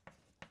manifold,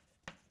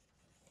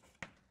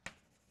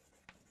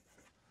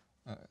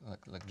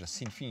 like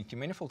just infinity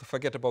manifold.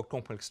 Forget about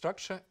complex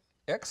structure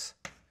X,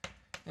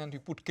 and you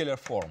put Kaehler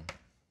form.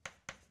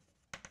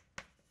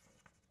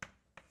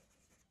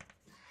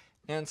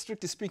 And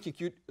strictly speaking,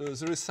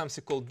 there is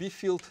something called B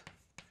field,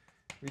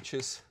 which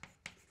is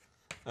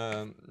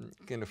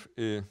kind of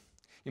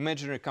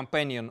imaginary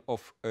companion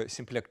of a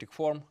symplectic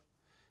form.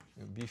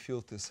 B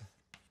field is a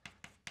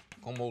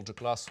cohomology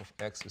class of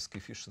X with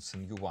coefficients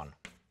in U1.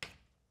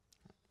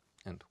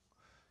 And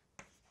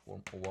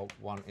form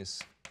over1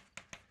 is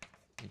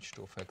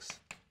H2 of X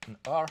in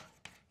R.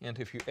 And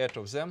if you add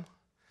of them,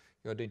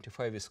 you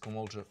identify with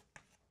cohomology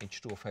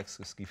H2 of X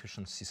with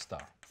coefficient C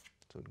star.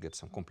 So it gets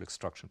some complex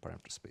structure in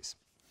parameter space.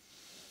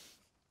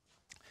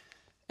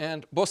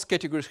 And both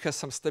categories have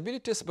some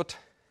stabilities, but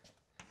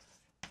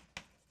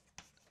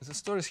the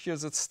story is here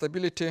that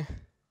stability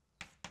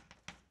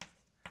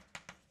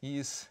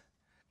is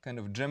kind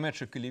of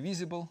geometrically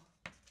visible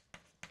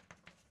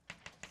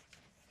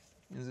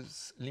in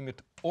this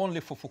limit only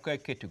for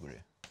Fukaya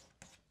category.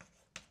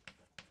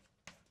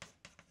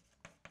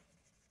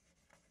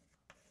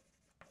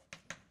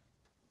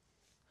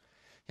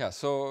 Yeah,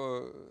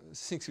 so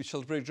things which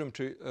algebraic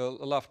geometry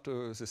love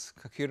to this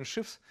coherent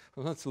sheaves,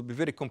 it will be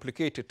very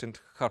complicated and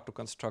hard to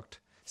construct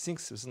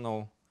things. There's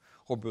no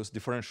obvious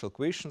differential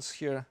equations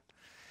here.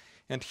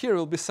 And here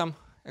will be some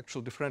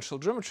actual differential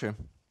geometry.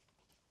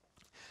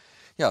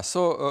 Yeah,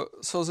 so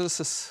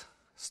this is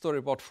story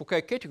about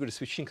Fukaya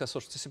categories which think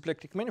associated to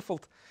symplectic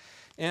manifold.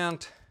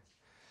 And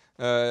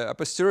a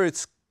posteriori,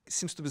 it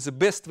seems to be the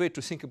best way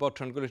to think about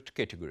triangulated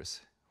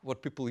categories.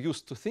 What people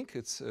used to think,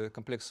 it's a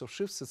complex of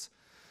sheaves, it's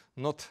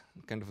not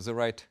kind of the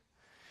right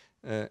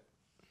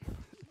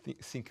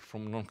think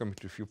from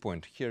non-commutative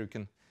viewpoint. Here you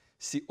can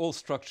see all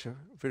structure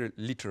very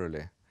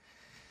literally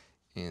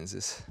in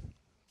this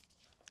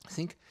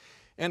thing.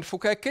 And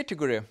Fukaya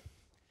category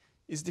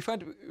is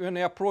defined when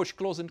I approach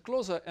closer and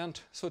closer, and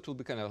so it will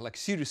be kind of like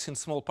series in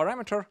small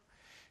parameter.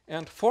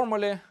 And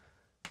formally,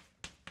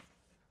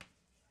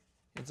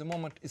 at the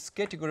moment, it's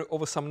category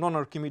over some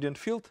non-Archimedean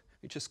field,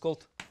 which is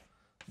called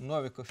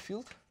Novikov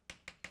field,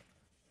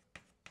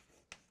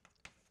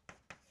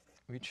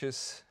 which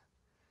is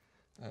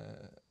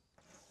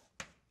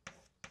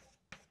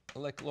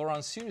like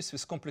Laurent series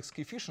with complex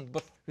coefficient,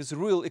 but with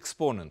real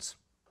exponents.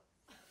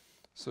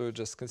 So you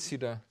just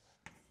consider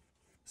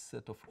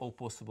set of all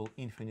possible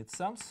infinite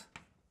sums.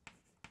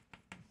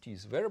 T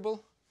is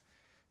variable.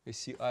 We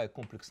see I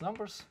complex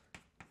numbers.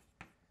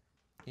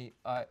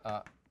 I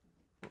are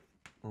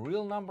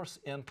real numbers,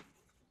 and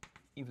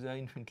if they are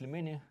infinitely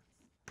many,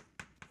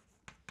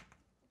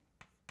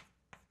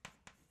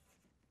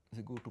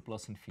 they go to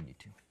plus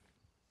infinity.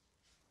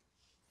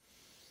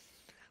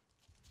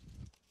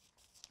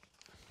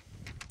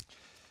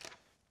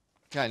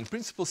 Yeah, in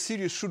principle,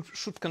 series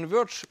should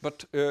converge,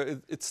 but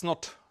it's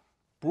not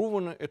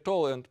proven at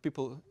all, and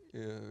people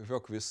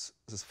work with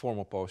this form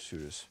of power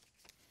series.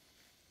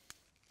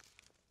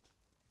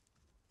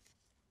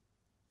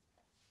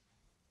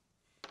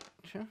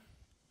 Sure.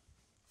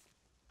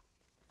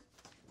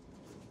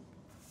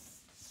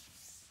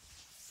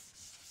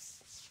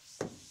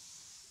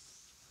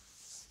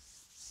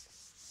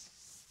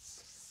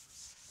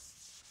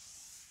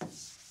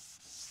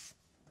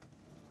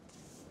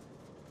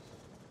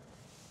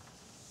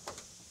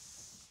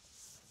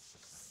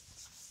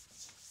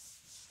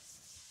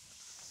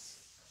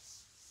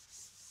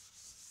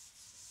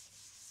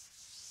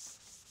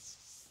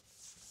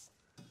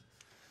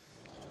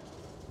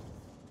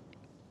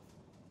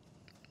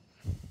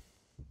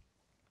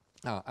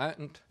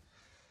 And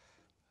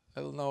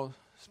I will now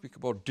speak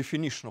about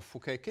definition of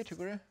Fukaya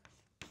category.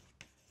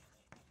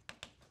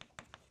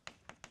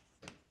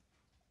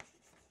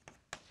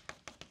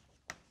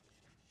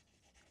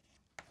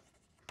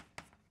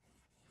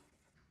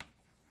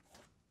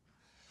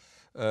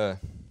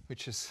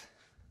 Which is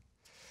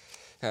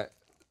the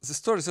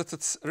story is that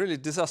it's really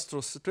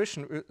disastrous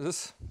situation.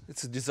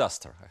 It's a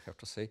disaster, I have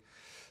to say.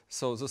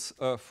 So this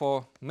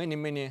for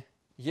many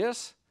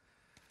years,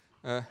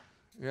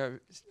 we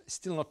are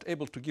still not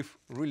able to give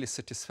really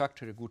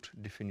satisfactory good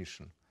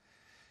definition.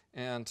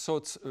 And so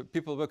it's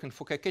people working in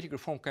Fukaya category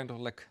form kind of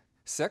like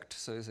sect,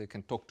 so they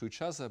can talk to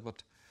each other,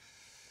 but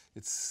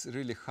it's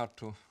really hard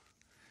to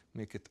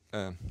make it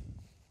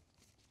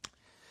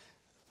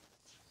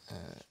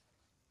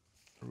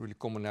really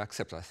commonly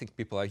accepted. I think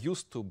people are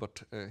used to,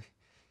 but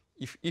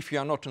if you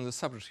are not in the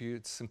subject,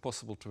 it's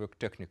impossible to work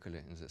technically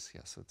in this.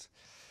 Yeah, so it's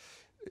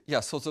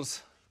so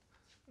there's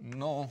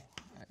no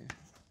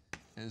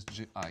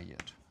SGI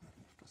yet, I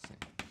have to say.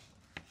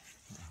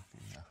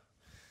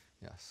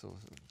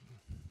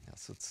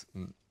 So it's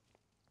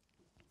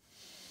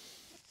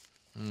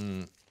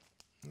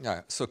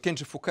so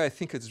Kenji Fukaya, I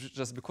think it's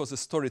just because the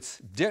story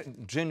is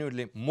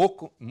genuinely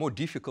more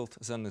difficult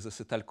than the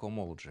Cital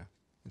cohomology.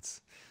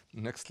 It's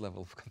next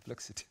level of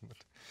complexity,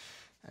 but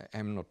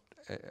I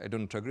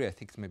don't agree. I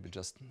think maybe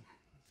just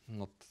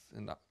not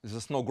enough.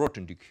 There's no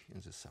Grothendieck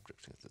in this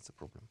subject. That's a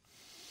problem.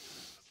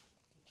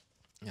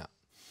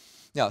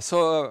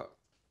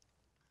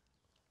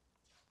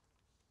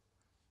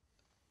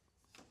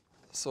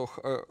 So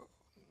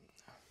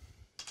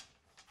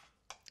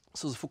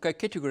the Fukaya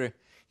category,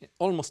 in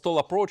almost all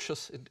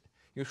approaches,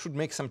 you should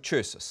make some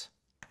choices.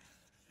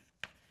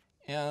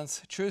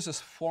 and choices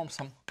form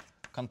some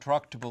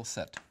contractible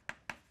set.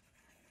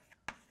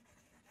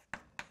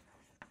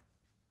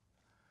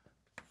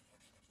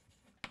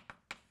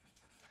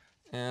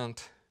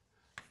 And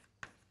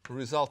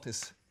result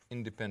is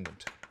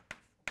independent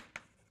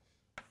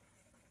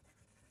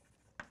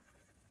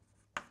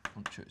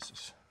on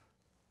choices.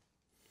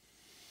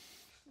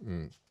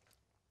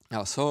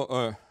 Now,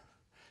 so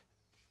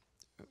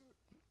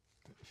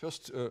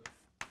first,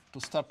 to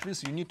start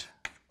with, you need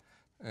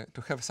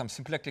to have some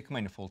symplectic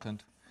manifold.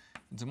 And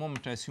at the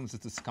moment, I assume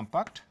that it's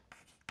compact.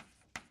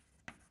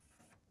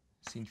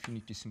 It's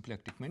infinity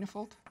symplectic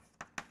manifold.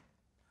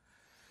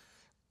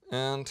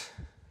 And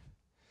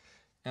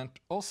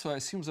also, I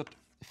assume that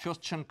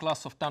first chain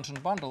class of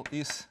tangent bundle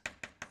is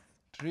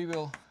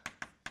trivial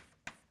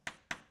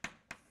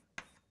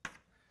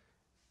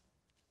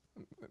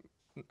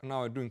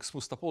now I'm doing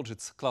smooth topology.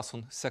 It's class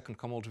on second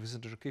cohomology with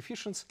integer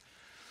coefficients.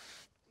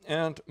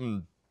 And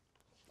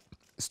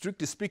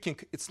strictly speaking,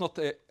 it's not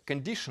a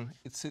condition.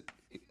 It's a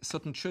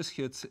certain choice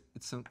here. It's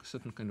a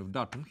certain kind of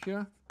datum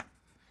here.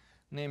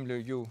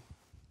 Namely, you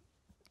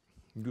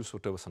use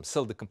whatever, some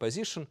cell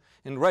decomposition,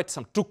 and write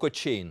some two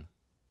cochain.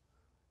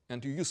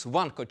 And you use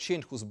one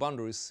cochain whose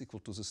boundary is equal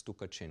to this two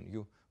cochain.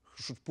 You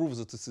should prove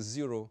that it's a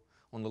zero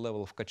on the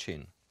level of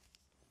cochain.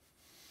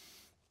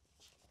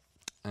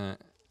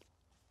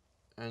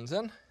 And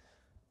then,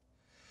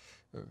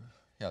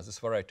 yeah, this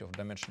variety of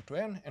dimension to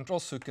n. And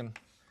also you can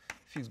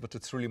fix, but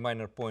it's really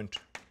minor point,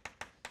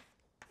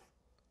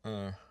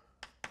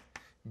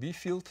 B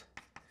field,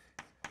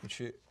 which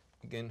you,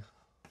 again,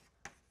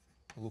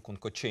 look on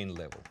cochain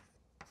level,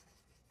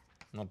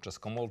 not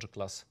just cohomology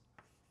class.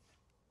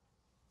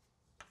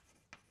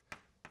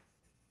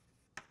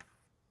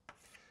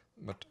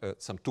 But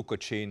some two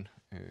cochain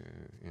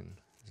in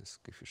this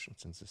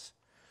coefficients in this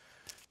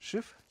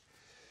sheaf.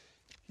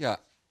 Yeah,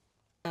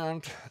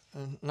 and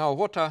now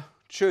what are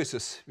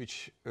choices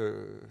which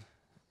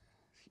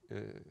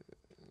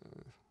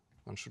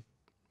one should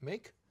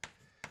make?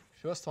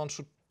 First, one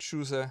should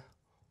choose a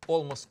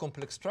almost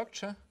complex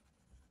structure.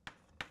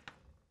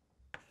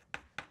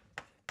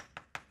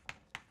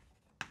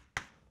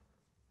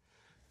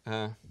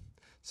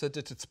 So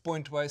that it's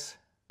pointwise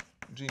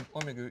G in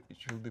omega, it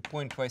will be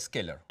pointwise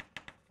Kaehler.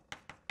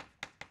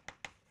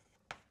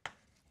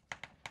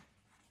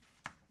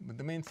 But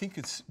the main thing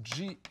is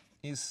G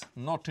is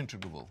not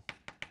integrable.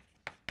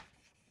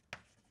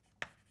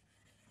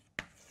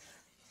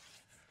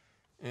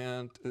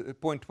 And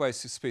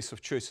pointwise space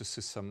of choices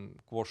is some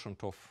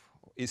quotient of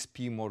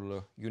SP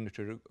modular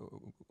unitary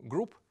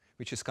group,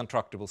 which is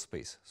contractible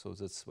space. So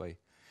that's why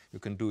you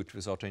can do it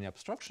without any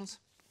abstractions.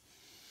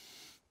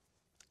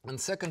 And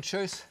second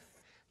choice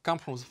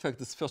comes from the fact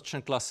that first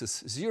chain class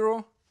is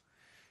 0.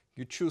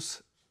 You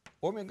choose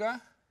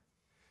omega,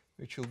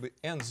 which will be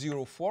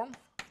N0 form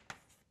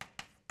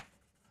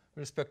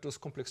with respect to this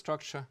complex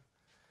structure,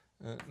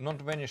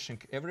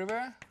 non-vanishing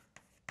everywhere,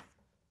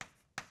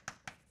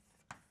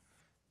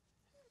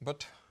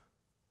 but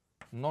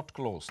not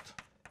closed.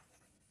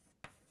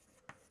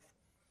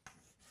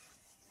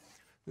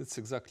 This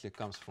exactly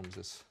comes from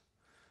this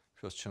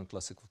first chain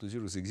class equal to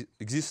 0, the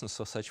existence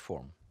of such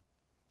form.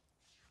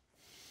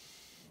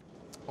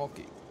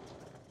 Okay.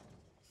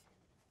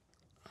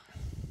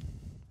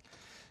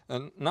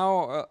 And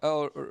now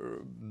I'll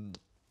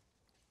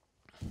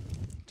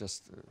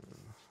just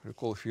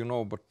recall, if you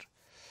know, but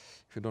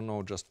if you don't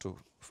know, just to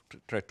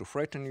try to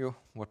frighten you,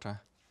 what are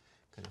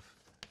kind of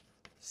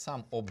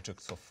some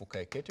objects of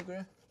Fukaya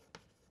category.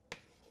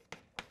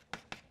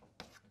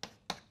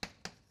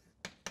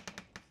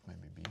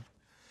 Maybe B.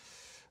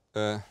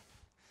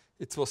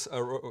 It was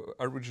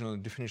original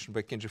definition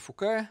by Kenji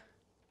Fukaya.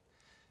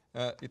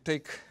 You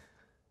take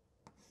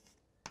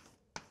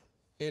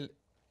L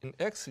in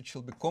X, which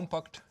will be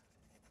compact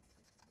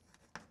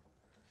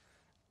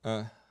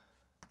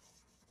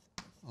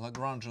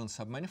Lagrangian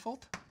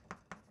submanifold.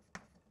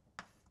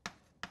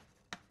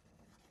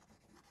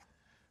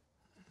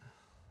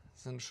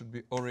 Then it should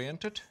be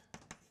oriented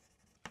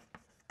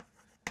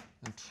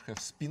and have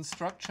spin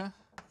structure.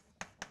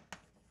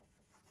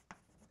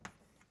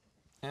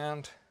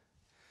 And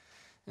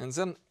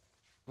then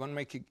one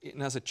make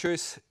another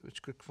choice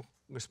which could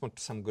correspond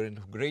to some kind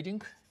of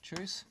grading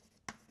choice.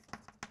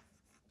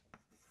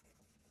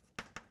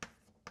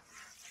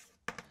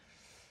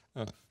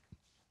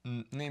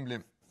 Namely,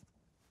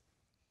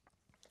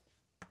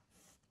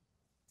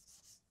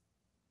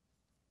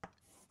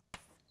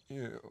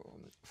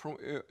 from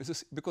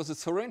this, because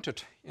it's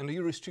oriented and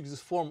you restrict this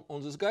form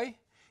on this guy,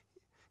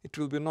 it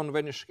will be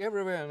non-vanishing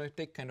everywhere, and I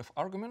take kind of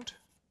argument.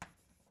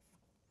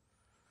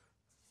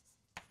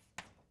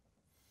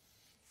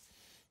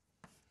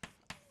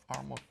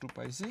 R mod 2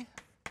 pi z.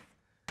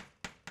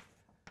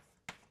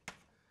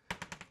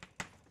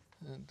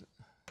 And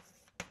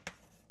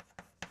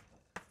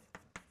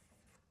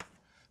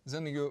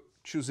then you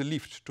choose a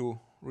lift to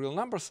real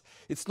numbers.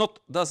 It's not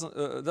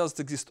doesn't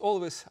exist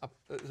always.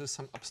 There's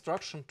some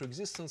abstraction to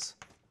existence.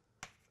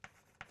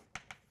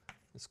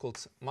 It's called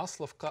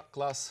Maslov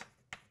class.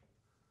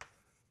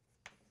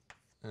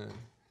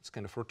 it's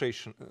kind of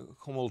rotation,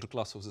 homology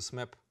class of this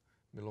map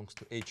belongs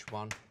to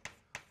H1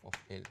 of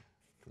L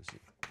to Z.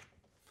 It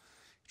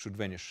should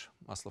vanish,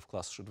 Maslov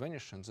class should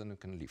vanish, and then you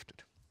can lift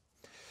it.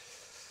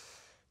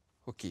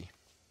 Okay.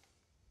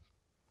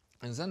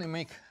 And then I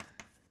make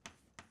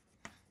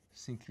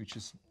thing which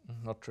is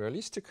not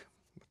realistic,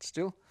 but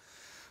still.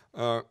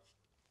 I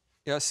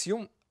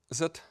assume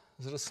that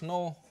there is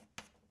no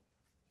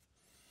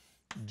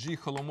G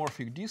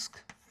holomorphic disk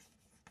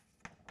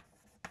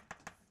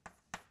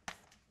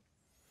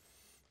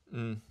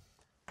in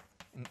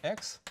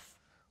X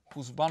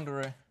whose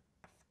boundary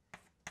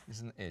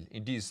is in L.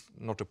 It is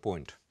not a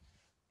point.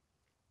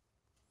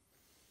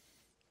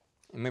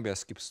 Maybe I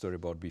skip story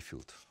about B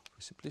field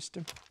for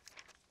simplicity.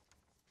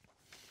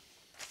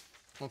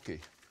 Okay.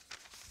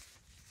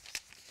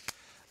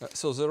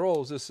 So the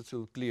role of this it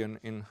will clear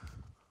in a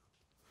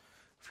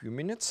few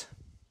minutes.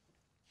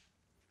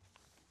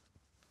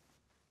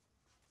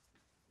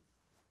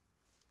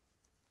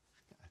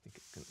 I think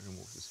I can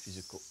remove this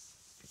physical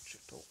picture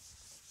at all.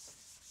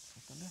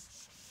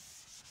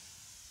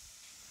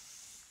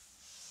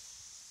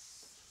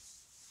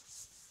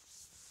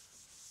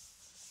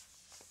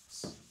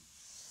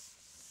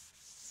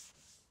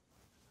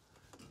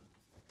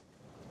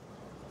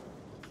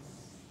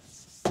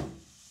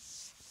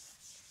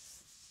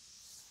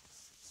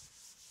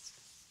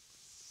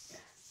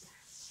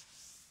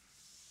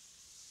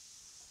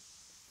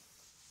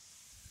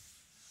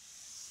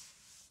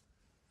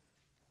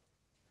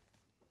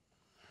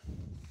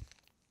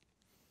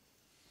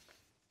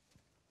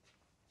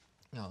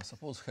 Now,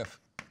 suppose get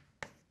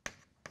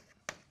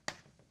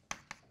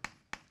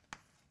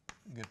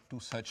two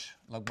such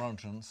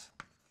Lagrangian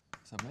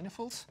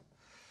submanifolds,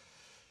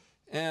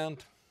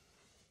 and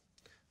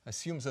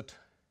assume that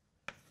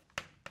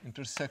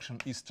intersection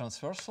is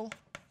transversal.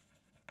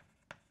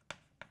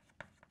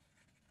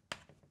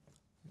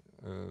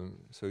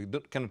 So you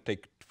cannot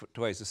take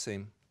twice the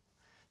same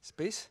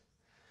space.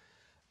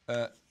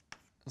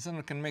 Then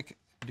we can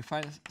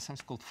define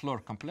something called Floer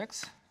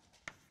complex.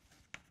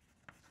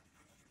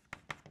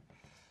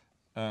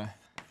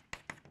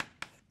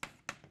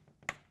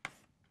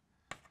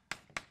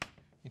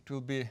 It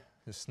will be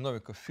this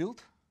Novikov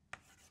field.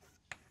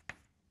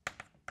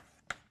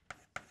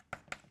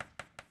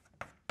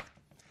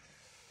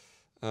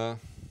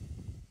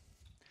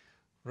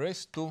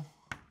 Raised to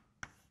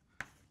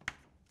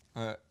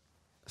a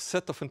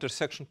set of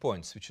intersection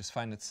points, which is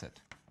finite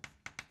set.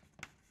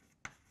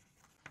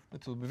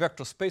 It will be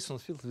vector space on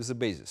the field with a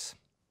basis.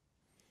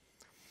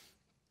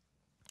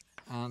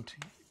 And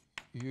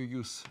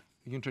you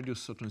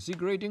introduce certain Z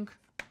grading.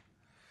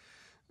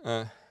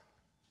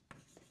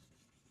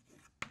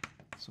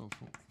 So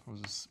for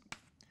this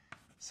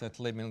set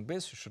labeling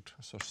base, you should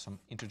assert some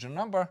integer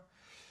number.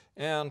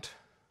 And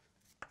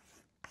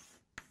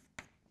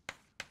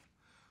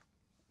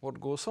what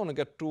goes on, you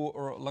get two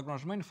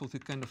Lagrange manifold, you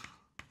kind of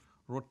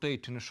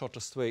rotate in the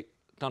shortest way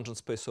tangent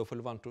space of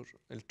L1 to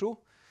L2,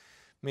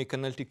 make an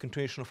analytic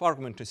continuation of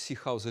argument, and see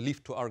how the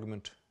lift to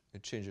argument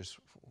it changes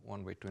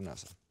one way to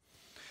another.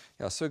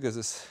 Yeah, so you get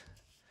this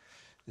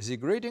Z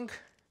grading,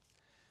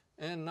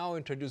 and now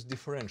introduce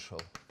differential.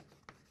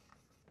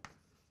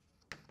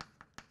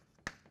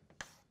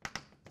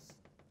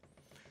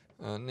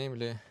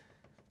 Namely,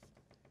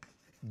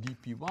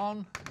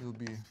 dp1 will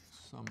be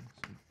some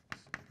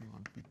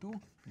p1,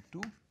 p2,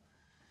 p2,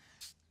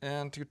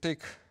 and you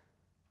take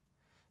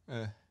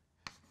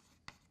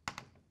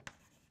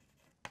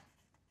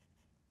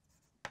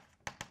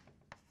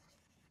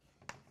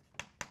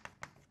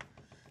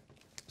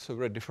so we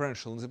write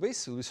differential in the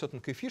base with certain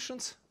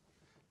coefficients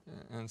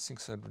and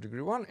things at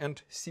degree 1,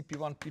 and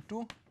cp1,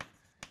 p2,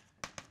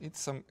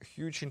 it's some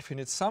huge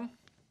infinite sum.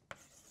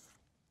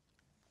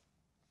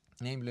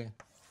 Namely,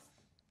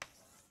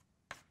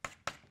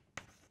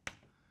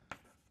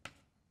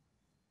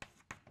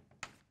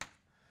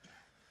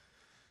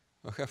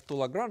 I have two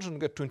Lagrangian,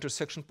 get two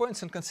intersection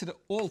points, and consider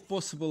all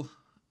possible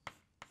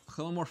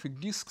holomorphic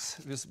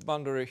disks with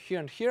boundary here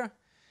and here.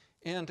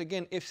 And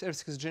again, if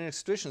everything is generic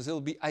situations, they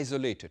will be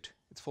isolated.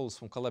 It follows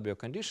from Calabi-Yau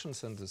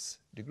conditions and this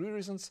degree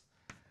reasons,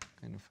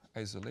 kind of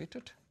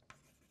isolated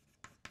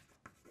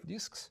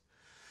disks.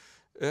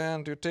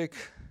 And you take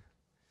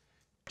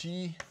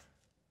t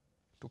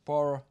to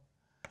power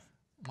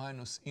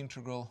minus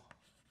integral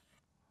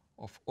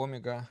of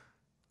omega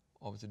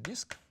of the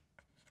disk,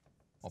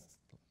 of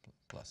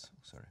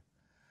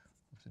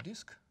the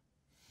disk.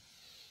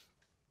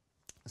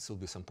 This will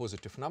be some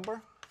positive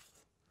number.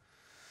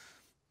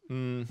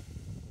 Yeah,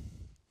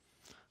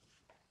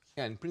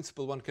 in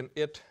principle, one can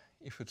add,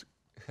 if it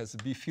has a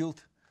B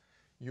field,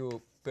 you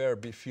pair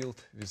B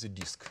field with a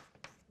disk,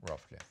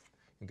 roughly.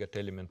 You get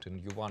element in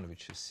U1,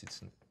 which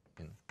sits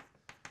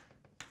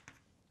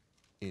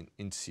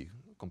in C.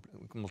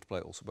 Multiply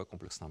also by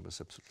complex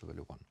numbers, absolute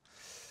value 1.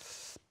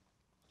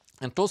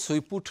 And also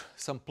you put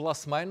some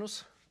plus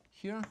minus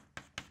here.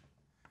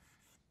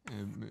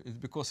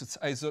 Because it's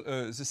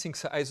the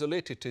things are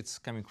isolated, it's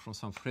coming from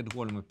some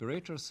Fred-Wollem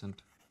operators and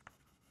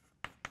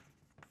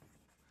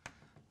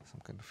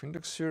some kind of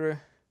index theory.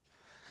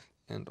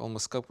 and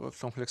almost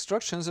complex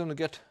structures, and we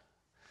get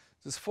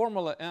this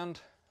formula, and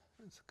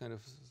it's a kind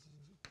of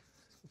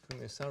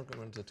famous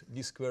argument that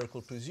d square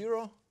equal to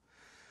 0.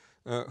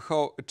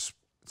 How it's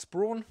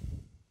proven?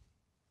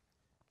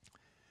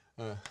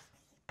 Kind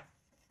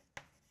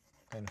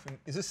of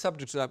in this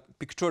subject are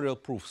pictorial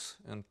proofs,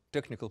 and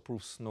technical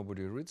proofs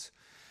nobody reads.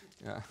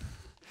 Yeah,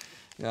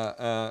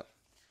 yeah.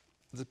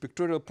 The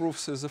pictorial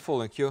proofs is the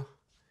following. You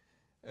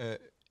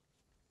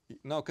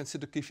now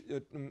consider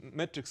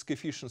matrix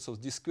coefficients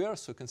of d square.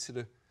 So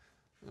consider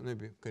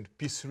maybe kind of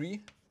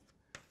p3,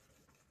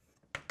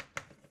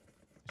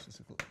 which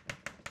is equal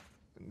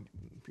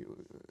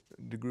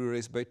degree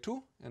raised by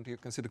 2, and you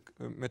consider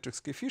matrix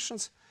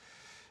coefficients,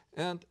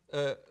 and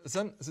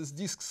then these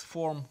disks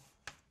form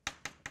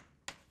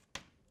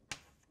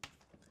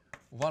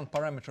one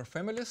parameter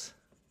families,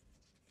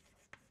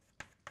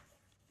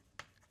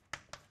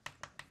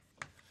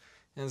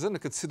 and then you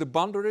consider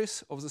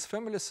boundaries of these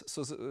families.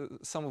 So the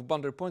sum of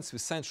boundary points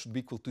with signs should be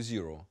equal to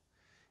 0.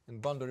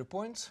 And boundary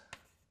points,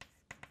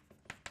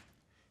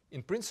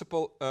 in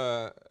principle,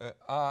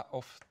 are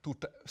of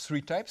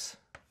three types.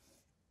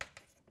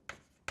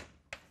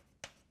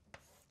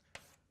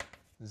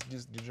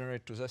 This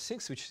degenerate to the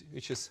things,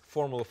 which is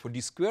formula for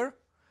d square.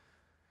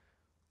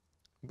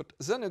 But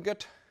then you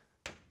get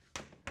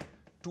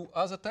two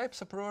other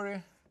types a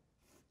priori.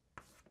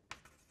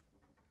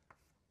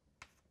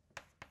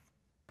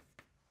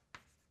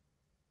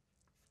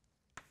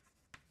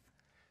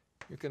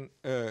 You can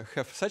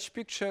have such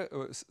picture,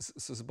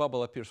 so the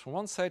bubble appears from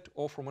one side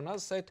or from another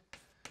side.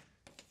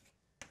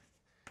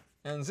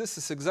 And this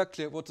is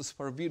exactly what is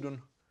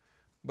forbidden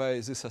by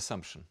this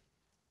assumption,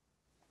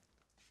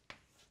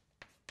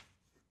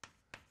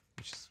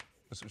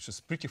 which is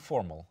pretty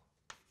formal.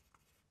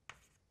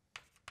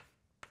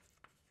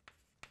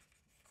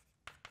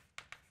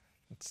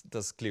 It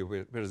does clear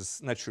where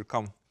this naturally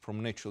come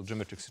from natural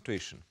geometric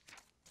situation.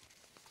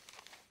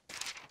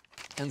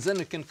 And then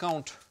you can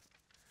count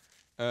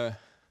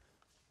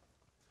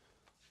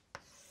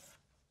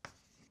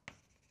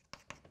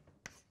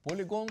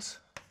polygons,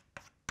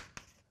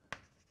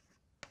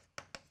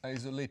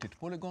 isolated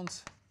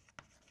polygons,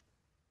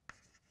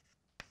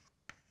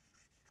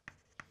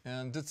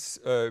 and this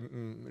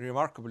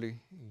remarkably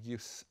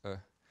gives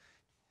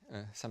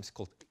something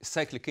called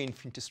cyclic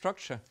infinity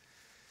structure.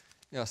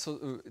 Yeah,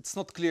 so it's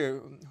not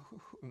clear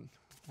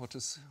what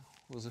was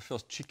the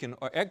first chicken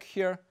or egg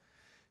here.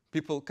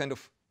 People kind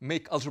of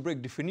make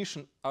algebraic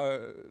definition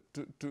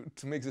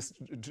to make this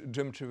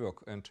geometry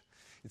work, and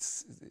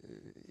it's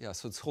yeah.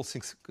 So this whole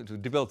thing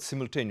developed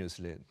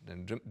simultaneously,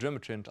 then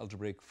geometry and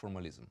algebraic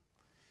formalism,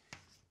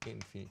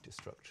 infinity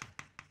structure.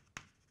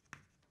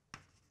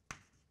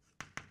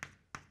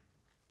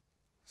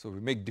 So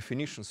we make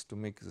definitions to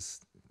make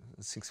these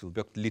things will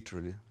work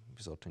literally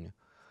without any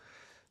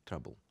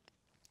trouble.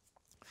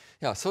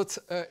 Yeah, so it's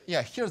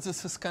yeah. Here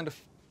this is kind of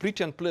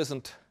pretty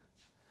unpleasant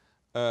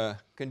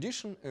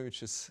condition,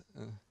 which is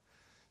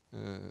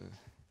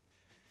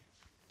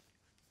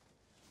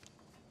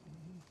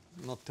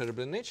not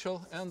terribly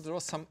natural, and there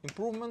are some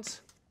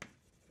improvements.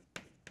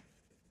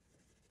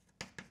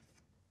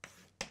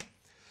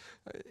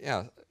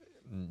 Yeah,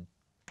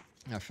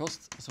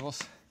 first there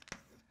was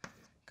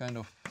kind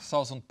of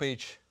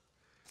 1,000-page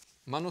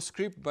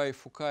manuscript by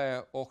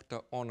Fukaya,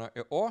 Ohta, Ona,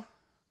 et al.,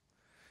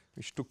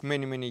 which took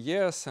many, many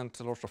years and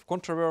a lot of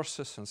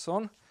controversies and so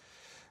on.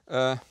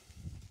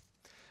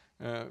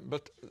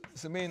 But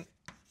the main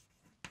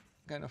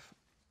kind of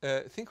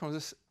thing from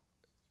this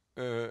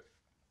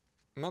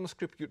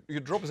manuscript, you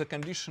drop the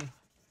condition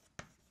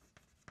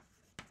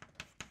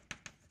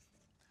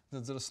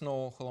that there is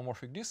no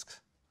holomorphic disks.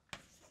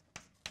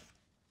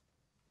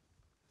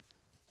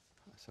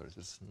 Sorry,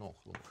 there's no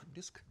holomorphic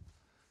disk.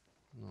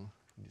 No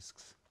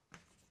disks.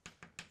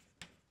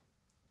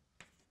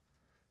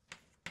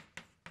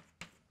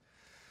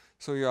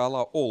 So you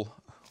allow all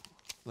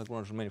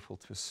Lagrange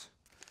manifolds with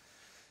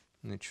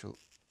natural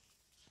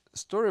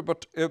story,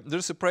 but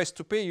there's a price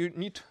to pay. You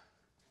need to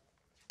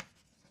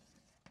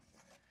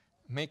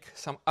make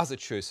some other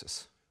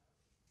choices.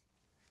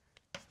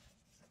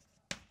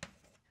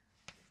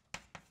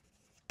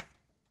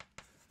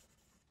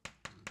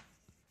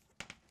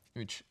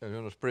 Which were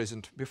not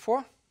present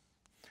before.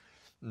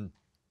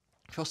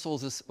 First of all,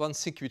 this one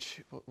thing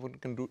which one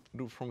can do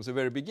from the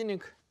very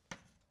beginning.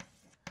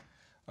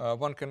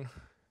 One can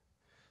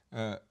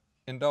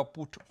endow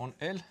put on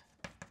L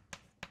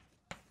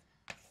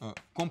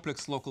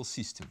complex local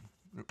system,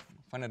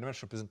 finite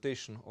dimensional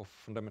representation of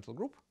fundamental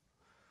group,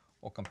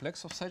 or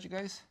complex of such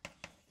guys.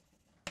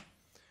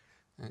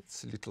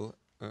 It's a little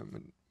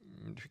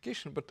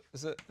modification, but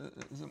the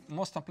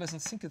most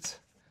unpleasant thing is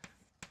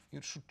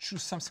you should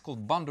choose something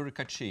called boundary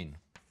chain,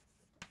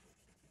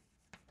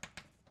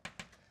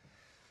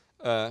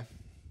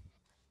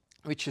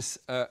 which is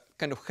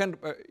kind of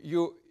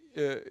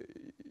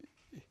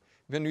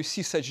when you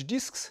see such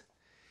disks,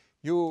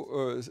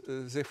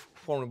 they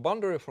form a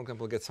boundary. For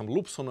example, get some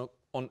loops on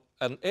an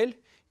L,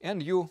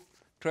 and you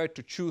try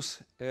to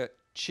choose a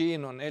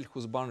chain on L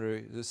whose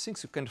boundary the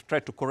things. You kind of try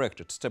to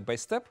correct it step by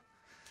step.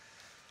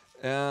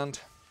 And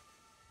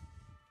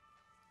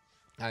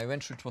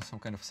eventually it was some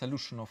kind of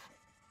solution of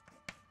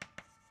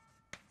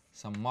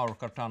some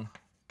Maurer-Cartan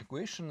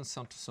equation in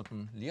some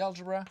certain Lie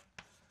algebra.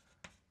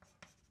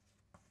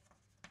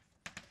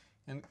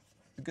 And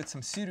you get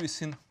some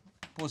series in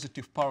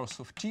positive powers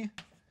of t,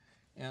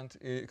 and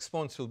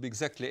exponents will be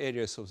exactly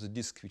areas of the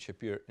disk which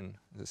appear in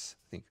this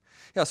thing.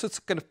 Yeah, so it's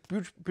kind of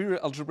pure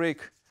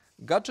algebraic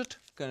gadget,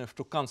 kind of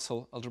to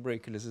cancel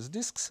algebraically these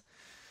disks.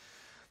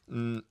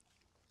 But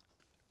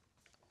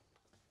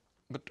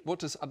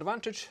what is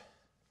advantage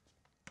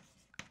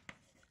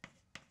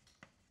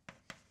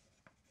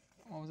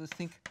of this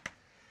thing?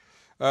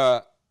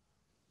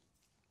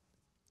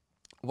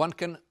 One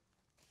can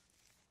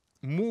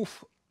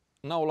move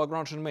now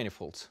Lagrangian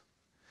manifolds.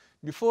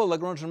 Before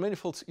Lagrangian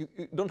manifolds, you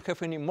don't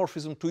have any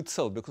morphism to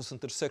itself because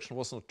intersection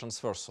was not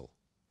transversal.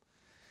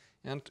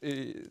 And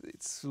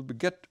it will be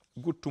good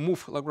to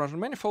move Lagrangian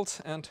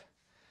manifolds, and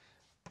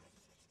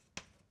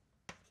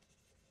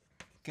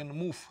can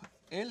move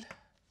L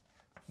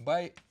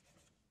by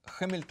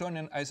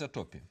Hamiltonian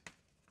isotopy.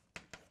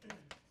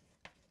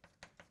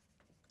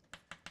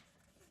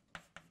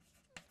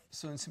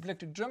 So in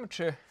symplectic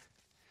geometry,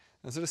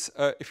 there is,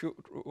 if you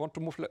want to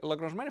move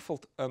Lagrange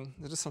manifold, there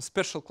is some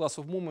special class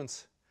of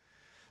moments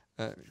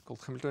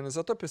called Hamiltonian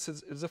isotopies.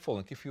 It's the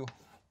following: if you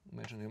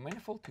imagine a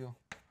manifold, you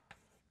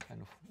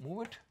kind of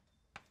move it,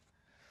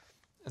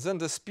 and then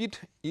the speed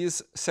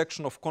is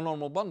section of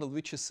conormal bundle,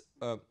 which is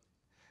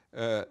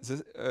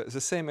the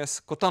same as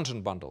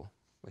cotangent bundle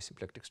by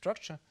symplectic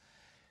structure.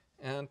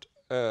 And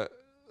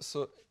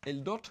so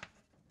L dot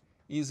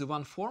is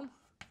one form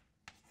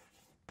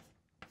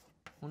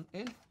on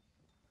L.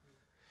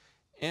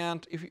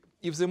 And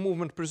if the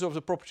movement preserves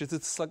the properties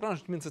it's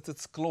Lagrange, it means that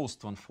it's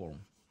closed one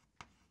form.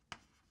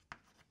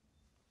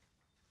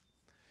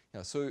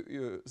 Yeah, so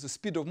the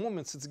speed of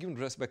movements is given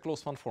just by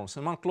closed one forms.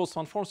 And among closed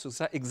one forms, it's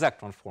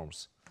exact one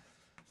forms.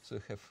 So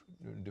you have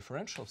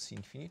differential C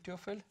infinity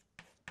of L.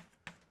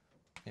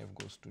 F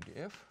goes to the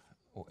F,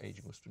 or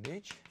H goes to the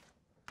H.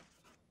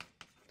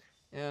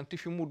 And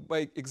if you move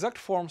by exact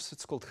forms,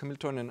 it's called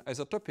Hamiltonian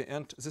isotopy.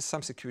 And this is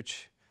something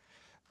which,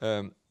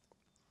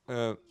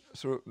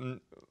 so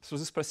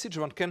this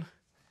procedure one can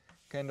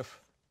kind of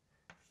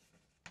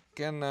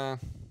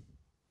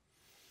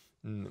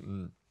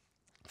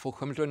for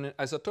Hamiltonian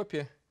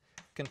isotopy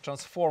can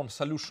transform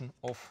solution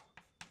of,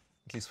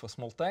 at least for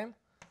small time,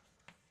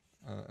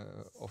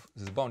 of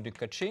this bounding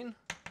chain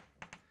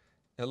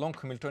along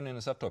Hamiltonian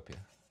isotopy.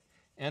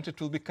 And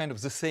it will be kind of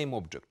the same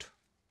object.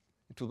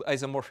 It will be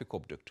isomorphic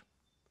object.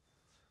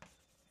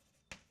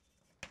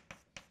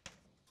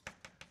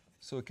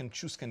 So we can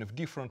choose kind of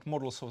different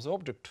models of the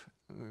object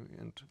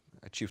and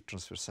achieve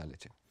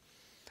transversality.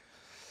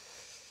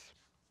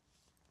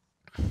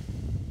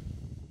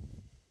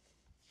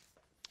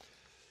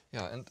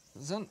 Yeah, and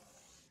then,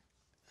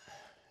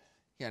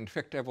 yeah, in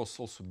fact, I was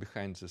also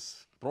behind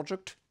this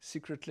project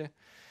secretly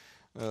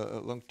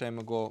a long time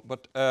ago.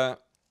 But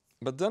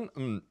then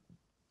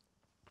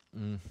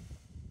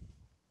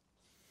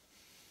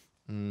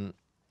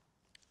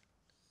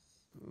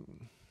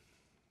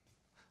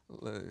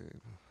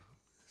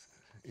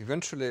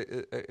eventually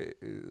there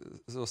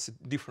was a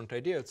different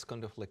idea. It's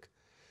kind of like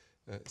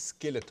a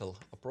skeletal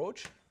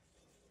approach.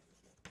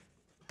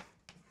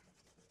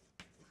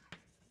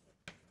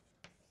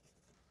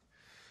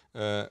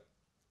 And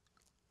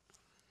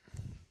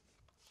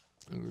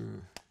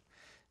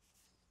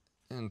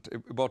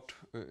about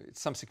it's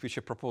something which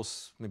I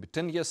proposed maybe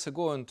 10 years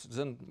ago, and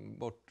then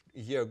about a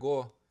year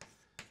ago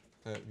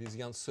with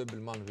Jan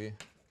Söbelman we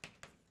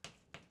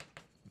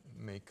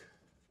make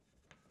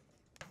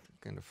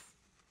kind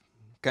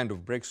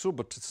of breakthrough,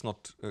 but it's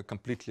not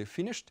completely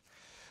finished.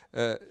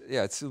 Yeah,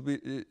 it will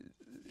be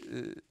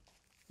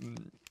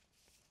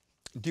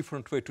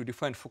different way to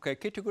define Fukaya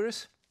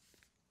categories.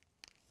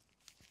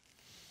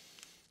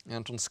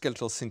 And on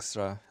skeletal things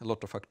there are a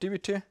lot of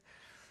activity.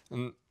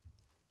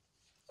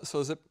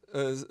 So the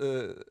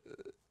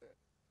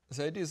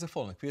idea is the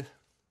following.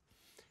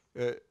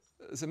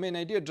 The main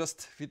idea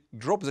just we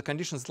drop the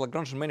conditions that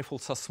Lagrangian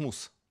manifolds are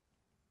smooth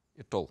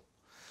at all.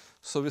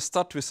 So we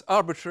start with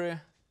arbitrary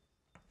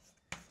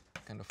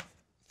kind of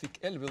thick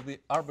L will be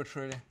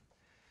arbitrarily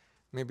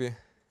maybe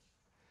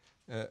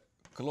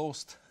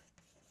closed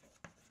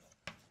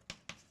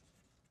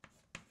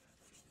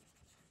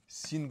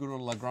singular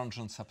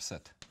Lagrangian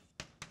subset.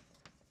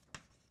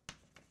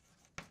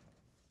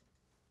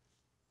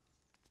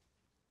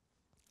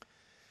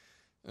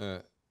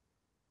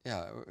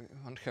 Yeah,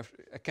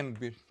 I cannot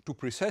be too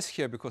precise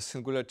here because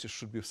singularity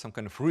should be some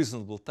kind of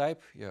reasonable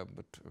type. Yeah,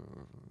 but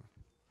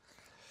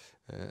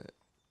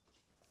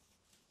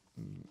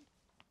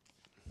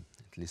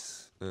at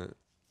least kind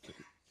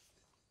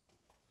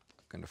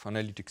of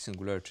analytic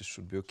singularities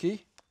should be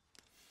okay.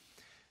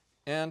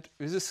 And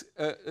with this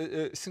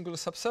singular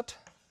subset,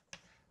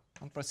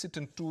 one proceed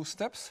in two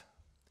steps.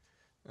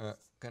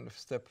 Kind of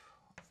step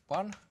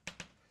one,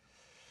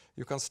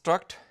 you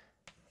construct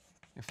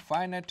a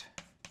finite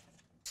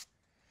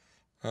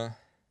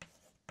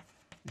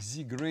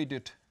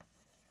Z-graded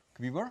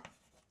quiver,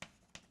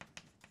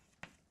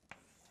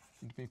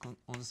 depending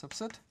on the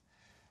subset,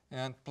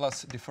 and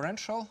plus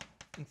differential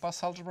in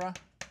path algebra.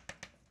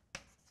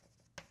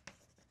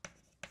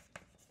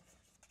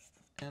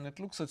 And it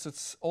looks as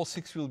it's all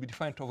 6 will be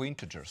defined over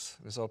integers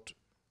without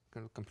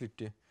kind of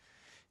completely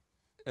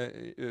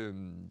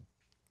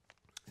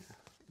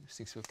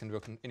 6 can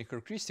work on any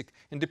characteristic,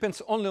 and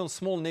depends only on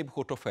small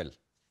neighborhood of L.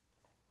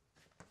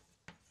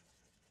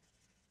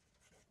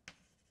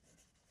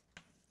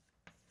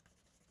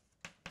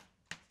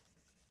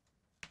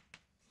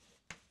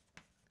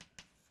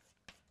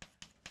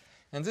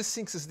 And this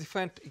thing is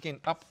defined again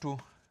up to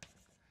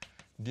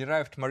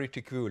derived Marit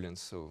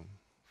equivalence. So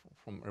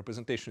from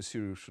representation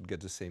theory, you should get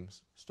the same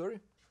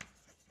story.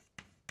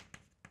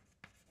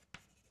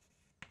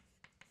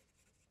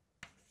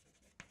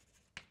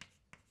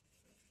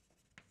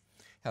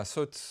 Yeah,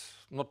 so it's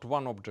not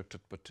one object,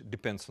 but it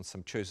depends on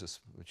some choices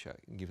which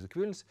give the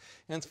equivalence.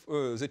 And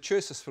the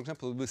choices, for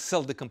example, will be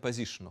cell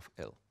decomposition of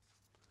L.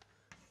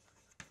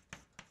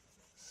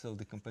 Cell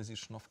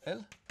decomposition of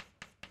L.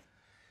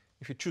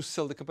 If you choose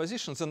cell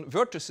decomposition, then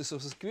vertices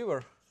of this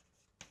quiver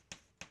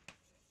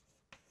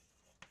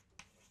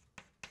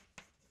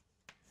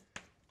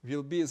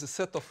will be the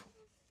set of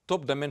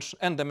top dimension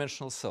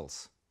n-dimensional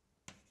cells.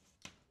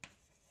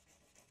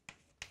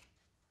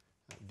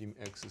 Dim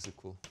x is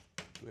equal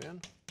to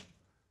n,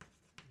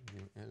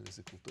 dim L is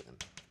equal to n.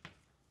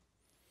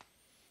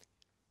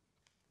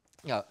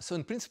 Yeah, so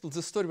in principle,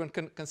 this story one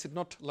can consider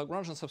not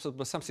Lagrangian subset,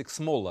 but something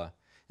smaller,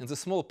 and the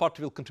small part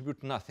will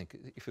contribute nothing.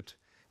 If it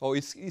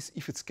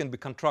if it can be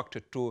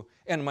contracted to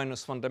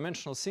n-1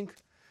 dimensional thing,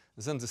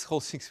 then this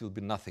whole thing will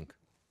be nothing.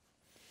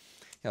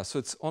 Yeah, so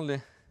it's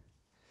only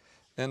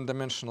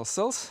n-dimensional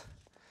cells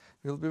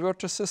will be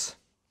vertices,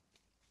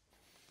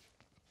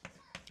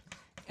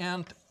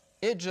 and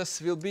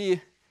edges will be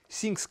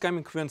things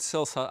coming when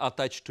cells are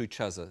attached to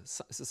each other,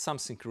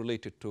 something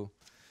related to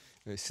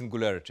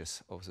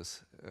singularities of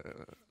this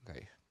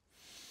guy.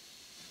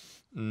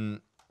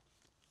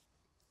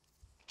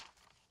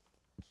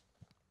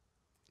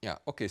 Yeah,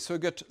 okay, so you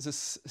get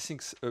these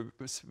things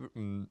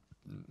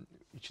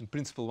which in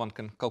principle one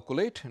can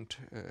calculate, and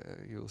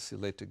you will see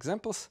later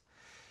examples.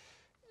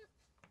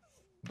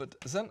 But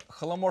then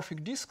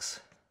holomorphic disks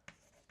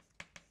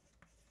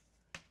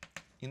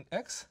in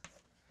X,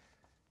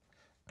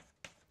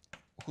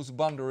 whose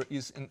boundary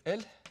is in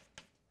L,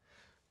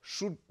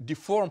 should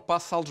deform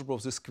path algebra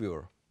of this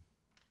quiver.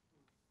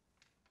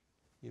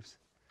 Gives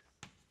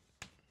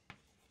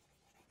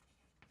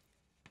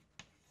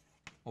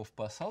of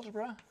path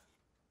algebra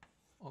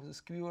of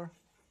this quiver,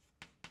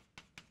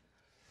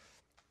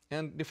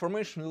 and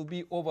deformation will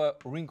be over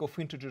a ring of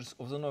integers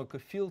of the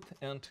Novikov field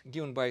and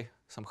given by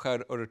some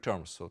higher order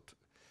terms, so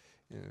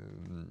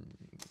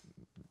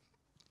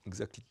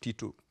exactly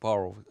T2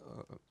 power of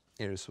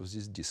areas of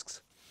these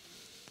disks.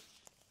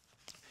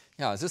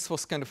 Yeah, this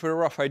was kind of a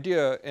rough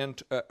idea,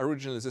 and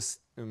originally this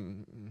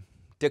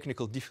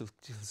technical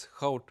difficulties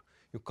how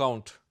you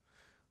count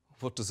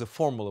what is the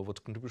formula,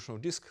 what contribution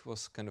of disk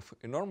was kind of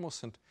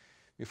enormous, and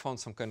we found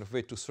some kind of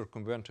way to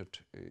circumvent it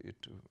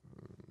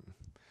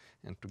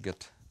and to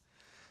get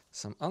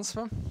some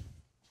answer.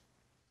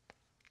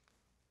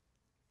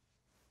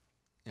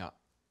 Yeah.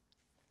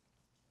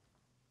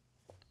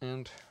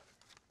 And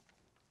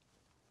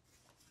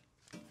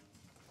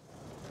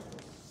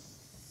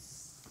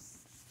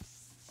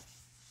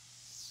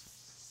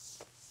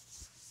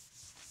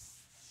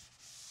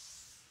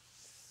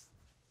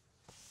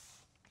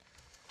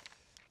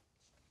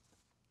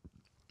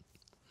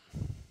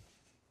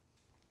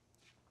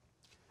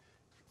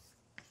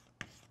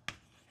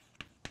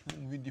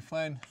we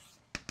define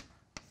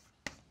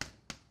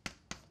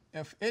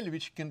FL,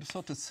 which can be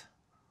thought as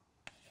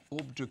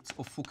objects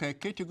of Fukaya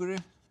category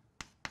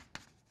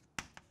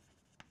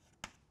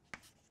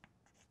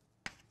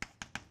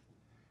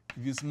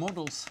with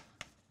models,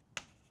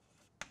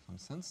 in some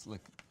sense,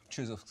 like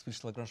choice of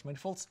special Lagrange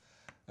manifolds,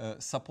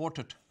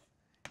 supported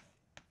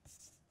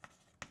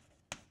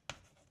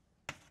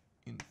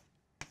in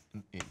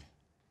L.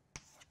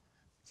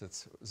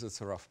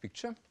 That's a rough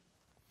picture.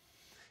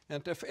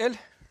 And FL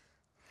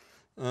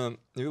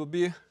will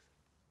be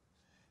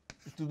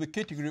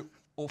category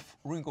of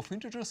ring of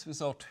integers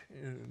without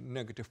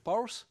negative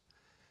powers.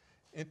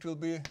 It will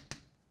be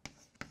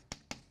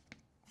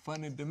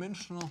finite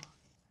dimensional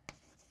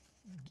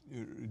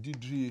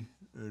DG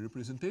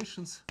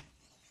representations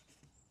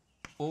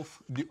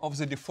of the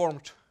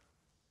deformed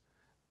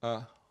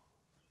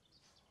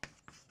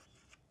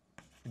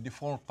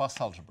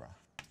path algebra.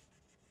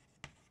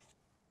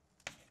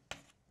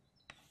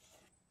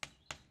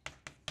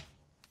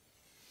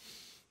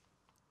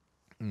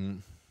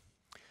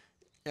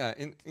 Yeah,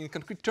 in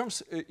concrete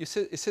terms, you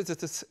said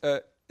that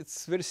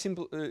it's very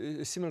simple,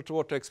 similar to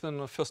what I explained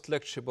in the first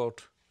lecture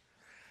about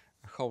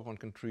how one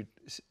can treat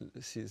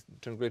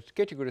triangulated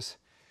categories.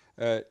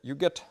 You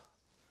get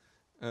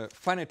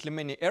finitely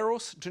many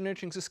arrows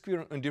generating this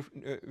quiver,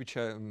 which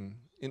are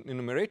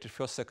enumerated,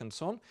 first, second,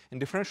 so on, and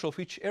differential of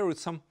each arrow is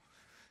some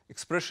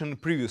expression in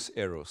previous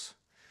arrows.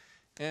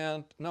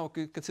 And now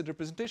consider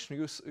representation.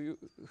 You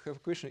have a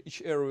equation.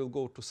 Each arrow will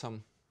go to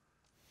some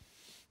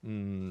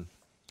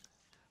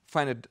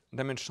finite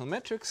dimensional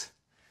matrix,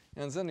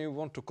 and then you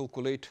want to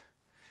calculate,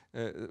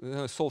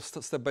 solve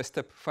step by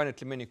step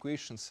finitely many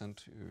equations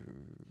and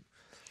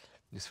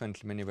these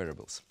finitely many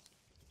variables.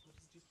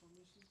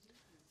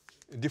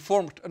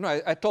 Deformed.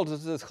 No, I told you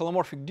that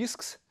holomorphic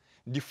disks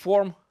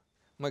deform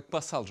my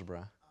class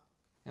algebra,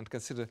 and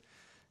consider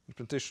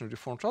implementation of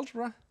deformed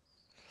algebra.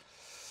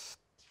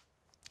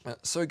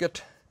 So you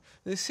get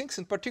these things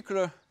in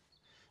particular,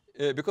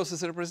 because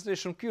it's a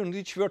representation of Q, in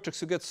each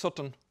vertex you get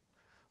certain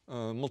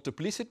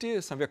multiplicity,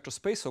 some vector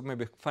space, or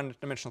maybe finite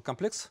dimensional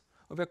complex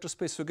of vector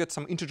space. So you get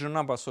some integer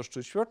number associated to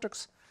each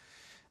vertex.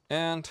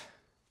 And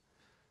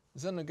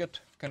then you get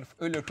kind of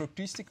Euler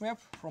characteristic map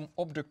from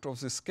object of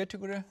this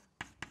category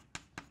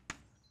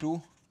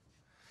to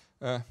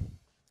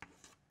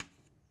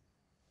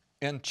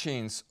n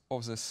chains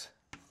of this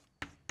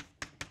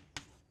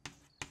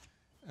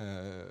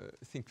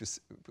thing with,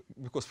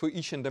 because for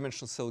each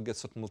n-dimensional cell you get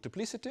certain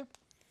multiplicity.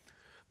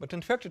 But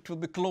in fact it will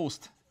be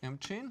closed M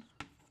chain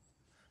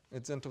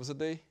at the end of the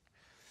day.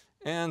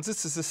 And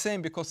this is the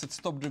same because its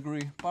top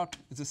degree part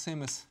is the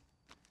same as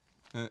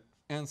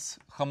nth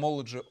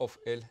homology of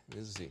L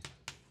with Z.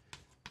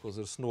 Because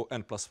there's no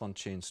n+1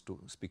 chains to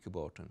speak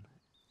about in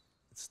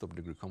its top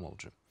degree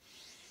homology.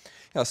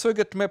 Yeah, so you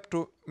get mapped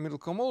to middle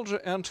homology,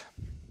 and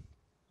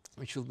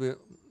which will be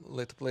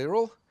later play a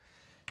role.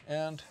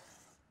 And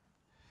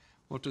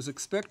what is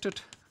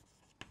expected?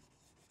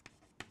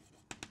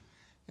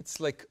 It's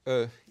like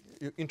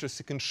you're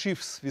interested in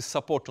sheaves with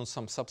support on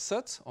some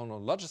subsets, on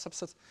larger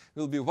subsets.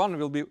 One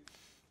will be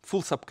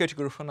full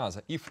subcategory of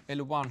another. If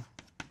L1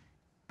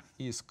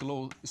 is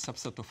closed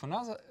subset of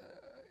another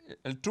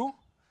L2,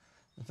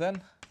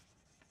 then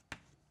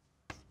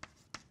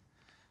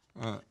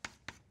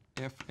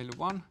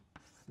FL1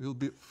 will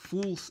be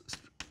full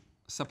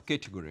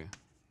subcategory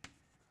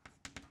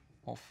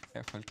of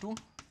FL2.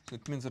 So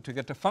it means that you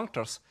get the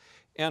functors,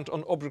 and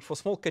on object for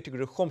small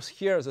category, homes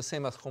here are the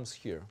same as homes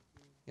here.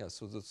 Yeah,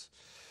 so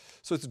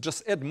it's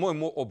just add more and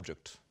more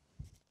object.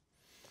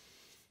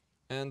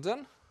 And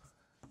then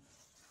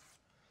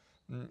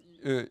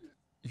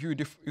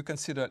you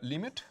consider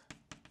limit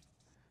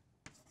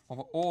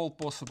over all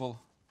possible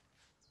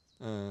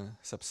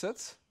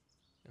subsets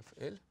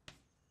FL.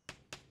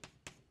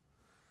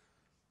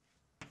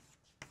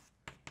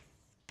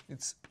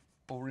 It's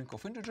over ring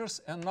of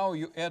integers, and now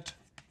you add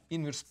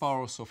inverse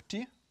powers of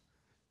t,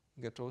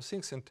 get all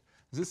things, and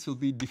this will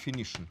be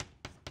definition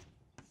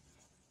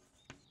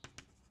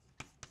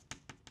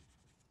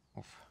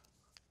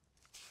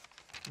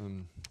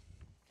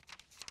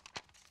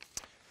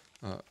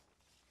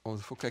of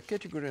the Fukaya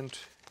category. And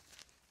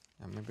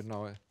maybe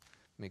now I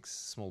make a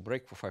small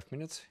break for 5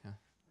 minutes. Yeah.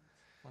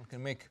 One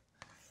can make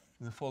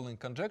the following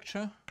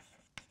conjecture.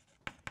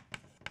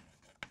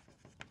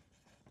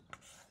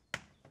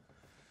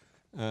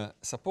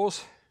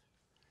 Suppose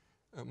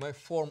my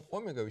form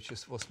omega, which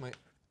was my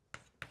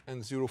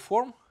n0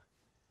 form,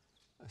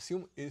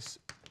 assume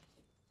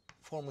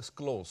form is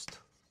closed.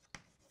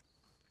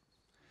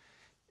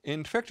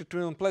 In fact, it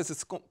will imply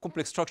that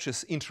complex structure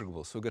is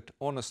integrable. So you get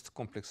honest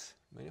complex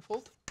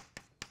manifold.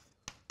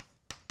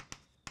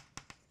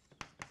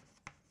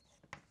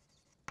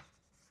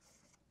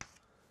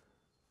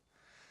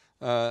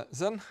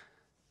 Then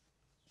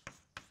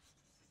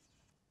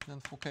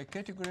Fukaya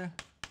category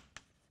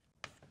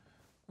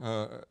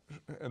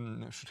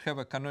should have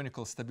a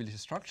canonical stability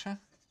structure.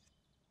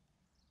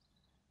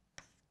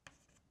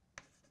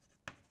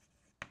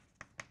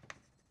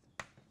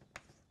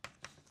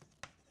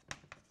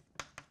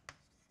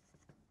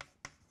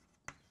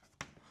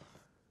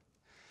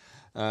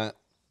 I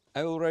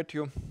will write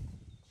you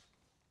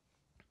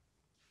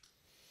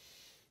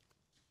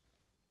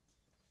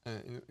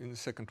in a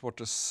second what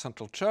is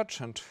central charge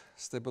and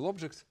stable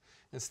object.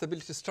 And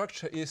stability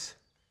structure is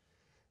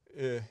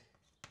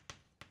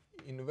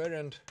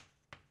invariant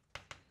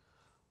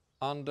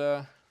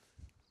under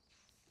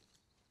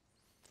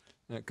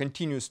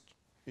continuous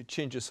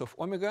changes of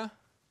omega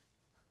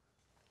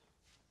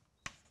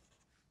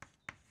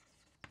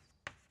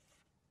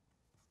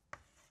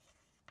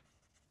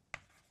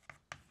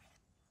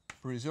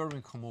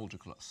preserving homology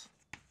class.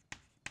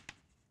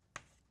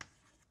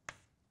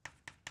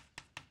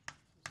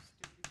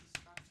 Stability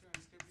structure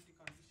and stability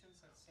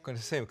conditions are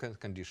Same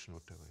condition,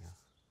 whatever, yeah.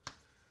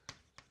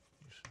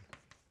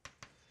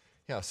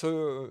 Yeah,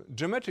 so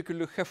geometrically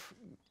you have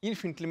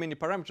infinitely many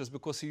parameters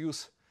because you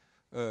use,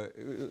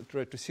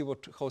 try to see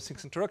how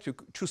things interact. You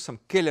choose some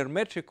Kaehler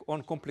metric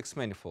on complex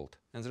manifold,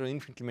 and there are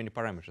infinitely many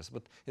parameters.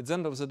 But at the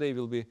end of the day,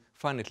 will be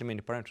finitely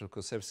many parameters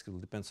because everything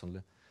will depend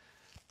only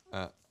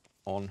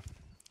on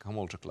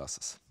homology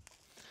classes.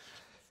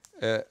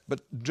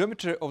 But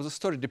geometry of the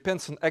story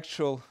depends on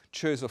actual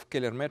choice of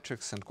Kaehler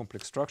metrics and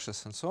complex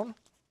structures and so on.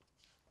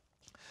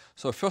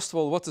 So first of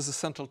all, what is the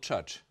central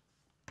charge?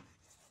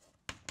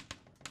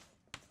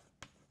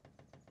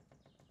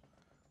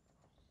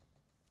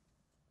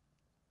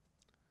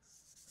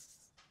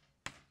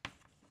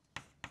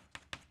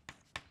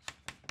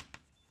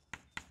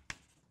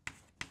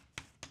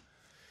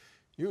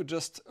 you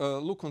just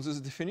look on this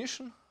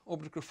definition.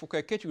 Object of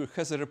Fukaya category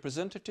has a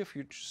representative,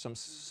 which is some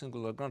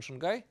single Lagrangian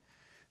guy,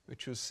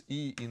 which is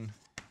E in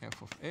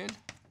f of L.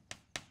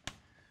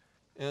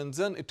 And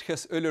then it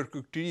has Euler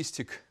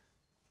characteristic,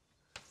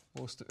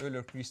 was the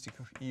Euler characteristic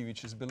of E,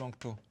 which is belong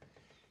to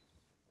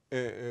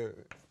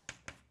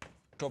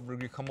top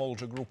degree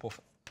homology group of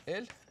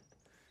L,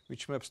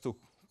 which maps to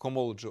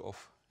homology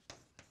of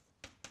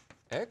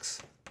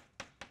X.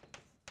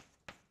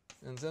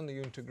 And then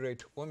you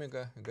integrate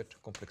omega, you get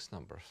complex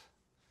numbers.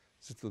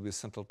 This will be a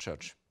central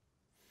charge.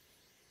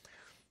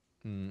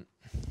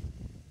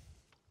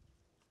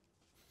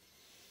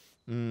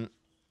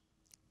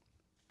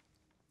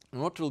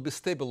 What will be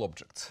stable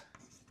objects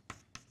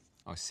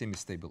or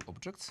semi-stable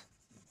objects?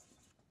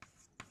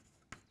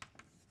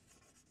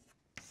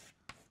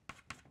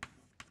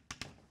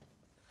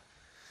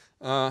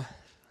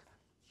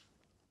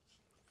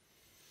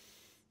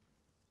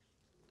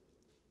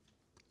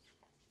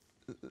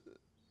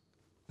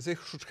 They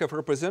should have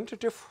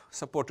representative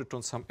supported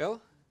on some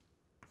L.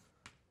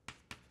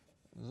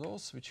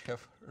 Those which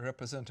have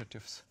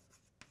representatives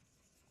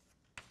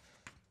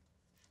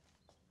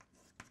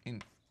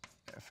in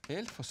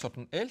FL for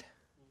certain L.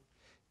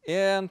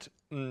 And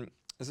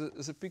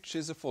the picture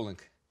is the following.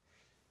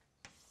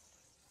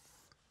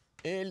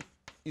 L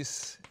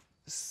is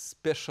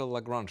special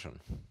Lagrangian.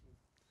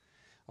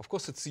 Of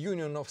course, it's a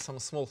union of some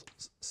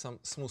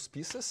smooth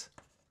pieces,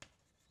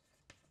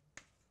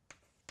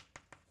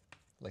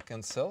 like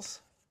n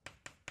cells.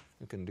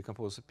 You can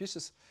decompose the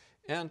pieces.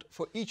 And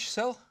for each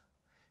cell,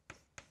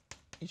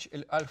 each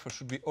L alpha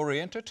should be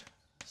oriented,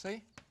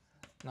 say.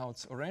 Now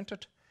it's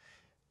oriented.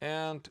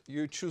 And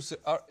you choose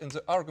in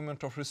the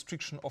argument of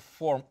restriction of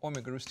form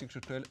omega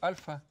restricted to L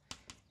alpha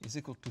is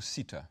equal to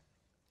theta,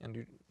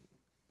 and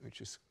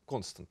which is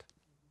constant.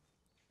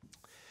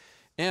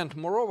 And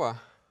moreover,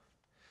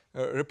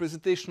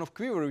 representation of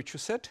quiver, which you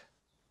set,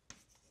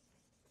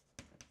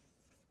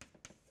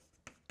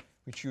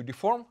 which you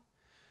deform,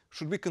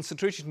 should be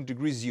concentrated in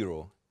degree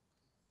 0.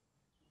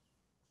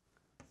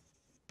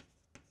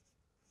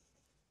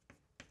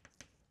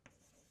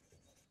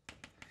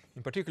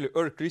 In particular,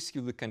 Euler characteristic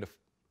will be kind of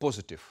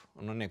positive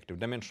or non-negative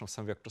dimension of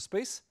some vector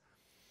space.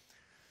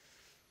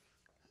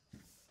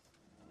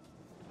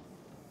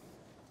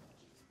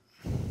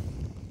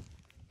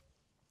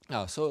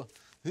 Now, so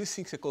these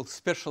things are called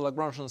special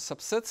Lagrangian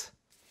subsets.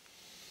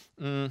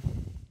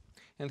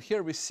 And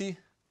here we see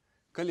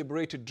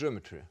calibrated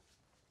geometry.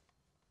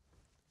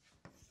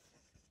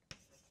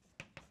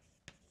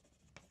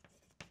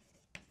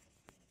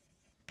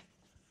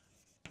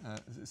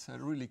 These are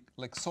really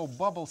like so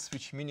bubbles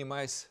which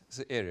minimize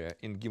the area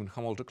in given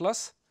homology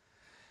class.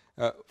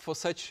 For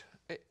such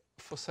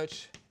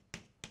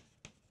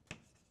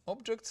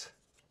objects,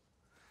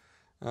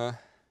 if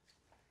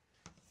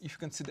you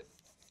consider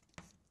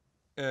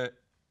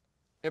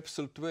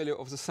absolute value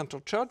of the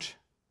central charge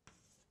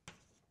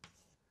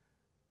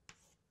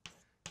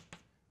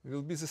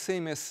will be the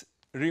same as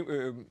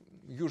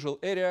usual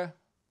area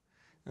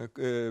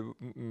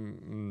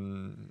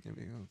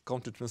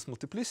counted with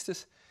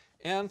multiplicities,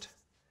 and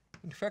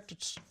in fact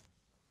it's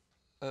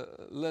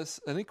less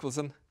than equal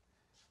than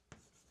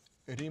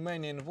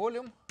Riemannian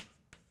volume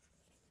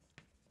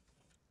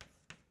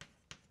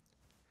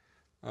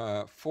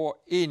for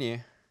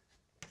any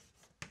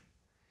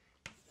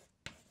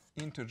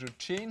integer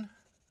chain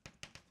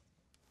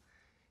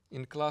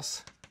in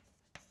class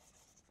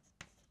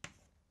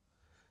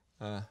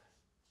kind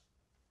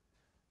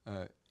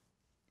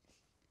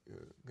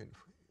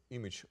of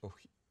image of,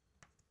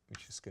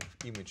 which is kind of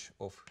image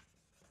of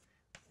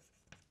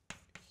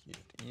here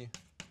at E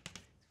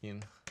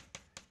in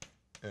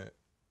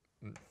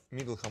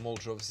middle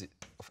homology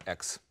of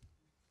X.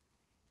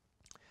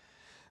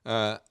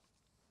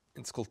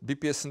 It's called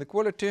BPS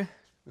inequality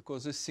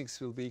because these things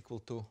will be equal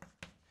to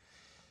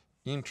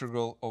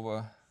integral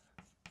over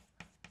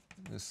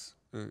this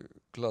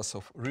class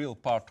of real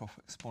part of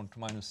exponent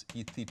minus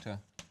E theta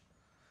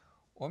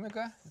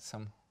omega. It's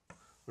some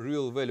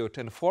real value at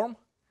n form.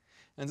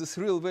 And this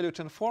real value at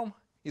n form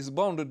is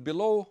bounded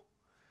below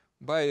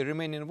by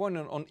Riemannian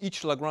volume on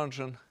each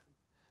Lagrangian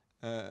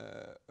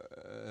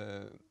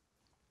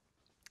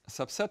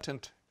subset,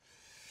 and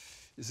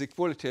the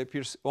equality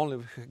appears only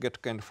if we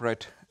get kind of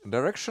right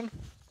direction.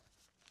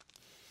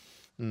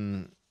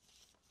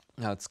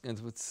 Now it's kind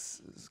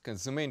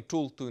of the main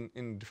tool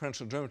in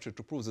differential geometry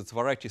to prove that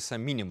varieties are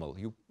minimal.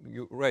 You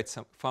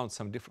found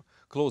some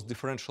closed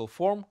differential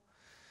form,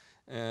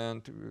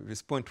 and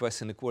with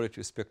pointwise inequality with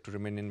respect to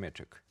Riemannian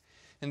metric.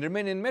 And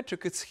Riemannian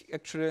metric, it's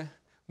actually,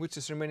 which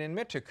is Riemannian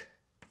metric?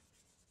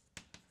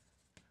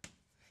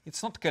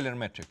 It's not Kaehler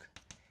metric.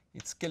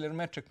 It's Kaehler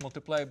metric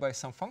multiplied by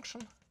some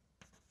function,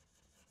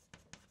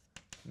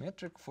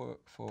 metric for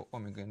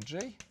omega and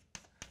j,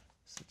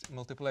 so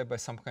multiplied by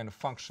some kind of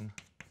function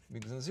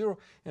bigger than 0,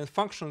 and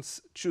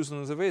functions chosen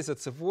in the way that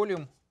the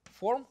volume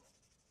form,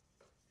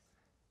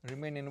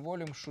 Riemannian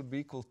volume, should be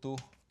equal to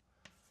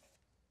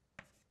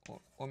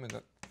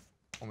omega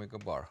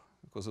bar,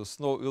 because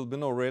there will be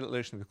no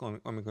relation between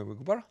omega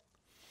bar.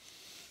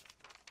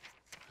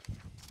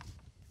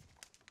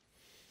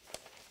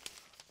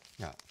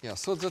 Yeah.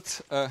 So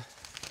that's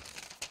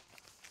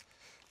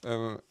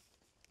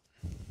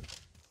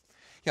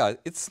yeah.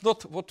 It's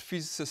not what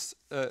physicists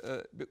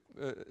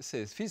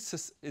say.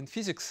 Physicists in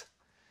physics,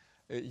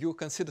 you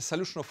consider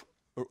solution of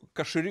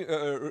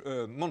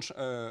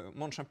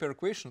Monch-Ampere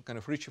equation, kind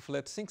of Ricci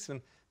flat things,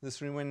 when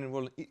this remaining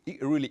volume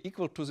really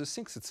equal to the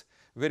things. It's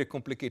very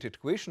complicated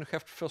equation you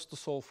have first to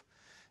solve,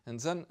 and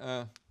then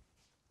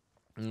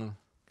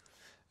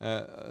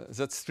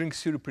that string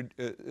theory,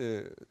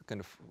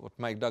 kind of what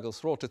Mike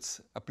Douglas wrote,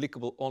 it's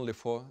applicable only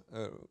for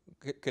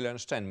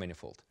Kaehler-Einstein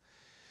manifold.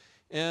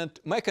 And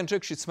my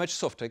conjecture is much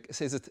softer. I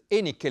say that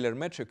any Kaehler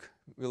metric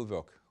will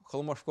work.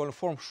 Holomorphic volume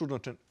form should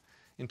not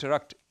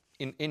interact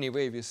in any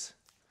way with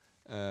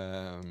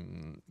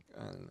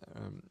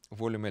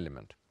volume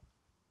element.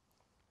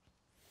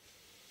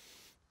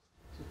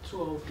 So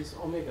throughout this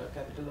omega,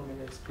 capital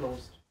omega is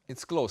closed.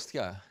 It's closed,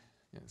 yeah.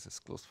 Yes, it's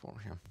closed form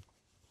here.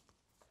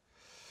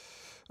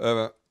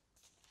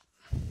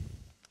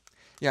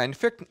 Yeah, in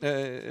fact,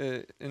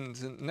 in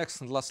the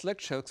next and last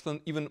lecture, I'll explain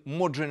even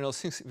more general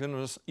things. When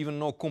there's even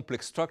no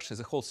complex structure,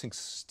 the whole thing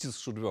still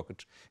should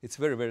work. It's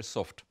very, very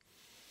soft.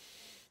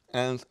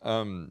 And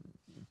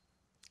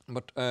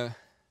but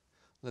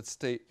let's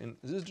stay in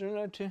this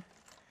generality.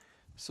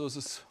 So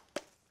this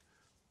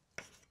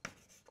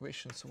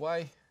equations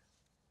y,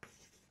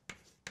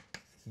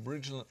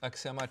 Bridgeland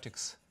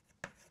axiomatics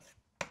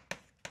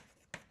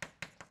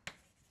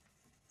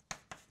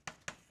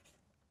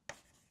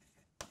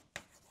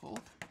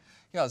hold.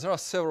 Yeah, there are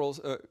several.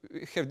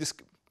 We have this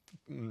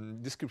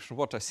description of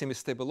what are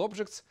semi-stable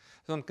objects.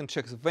 One can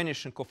check the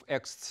vanishing of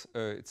X.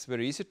 It's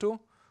very easy to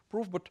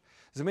prove, but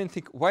the main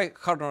thing, why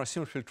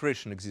Harder-Narasimhan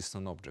filtration exists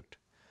on an object.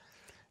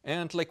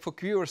 And like for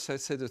quivers, I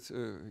said that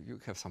you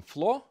have some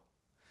flow.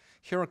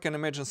 Here I can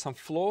imagine some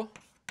flow,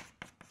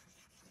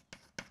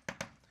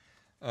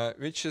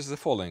 which is the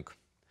following.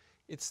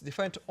 It's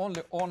defined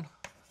only on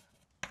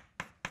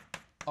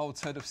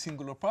outside of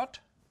singular part.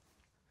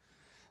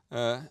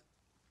 So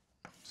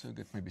you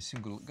get maybe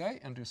single guy,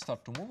 and you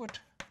start to move it.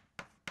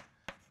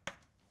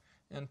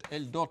 And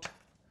L dot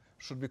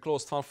should be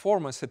closed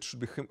form. I said should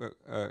be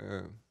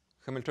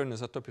Hamiltonian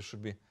isotopy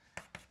should be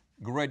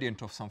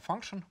gradient of some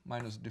function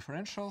minus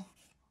differential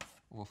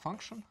of a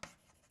function.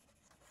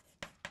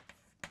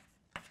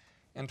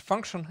 And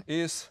function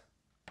is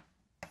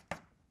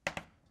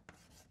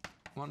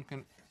one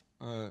can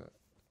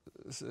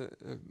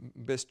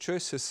best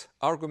choice is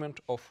argument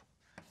of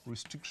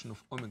restriction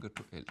of omega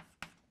to L,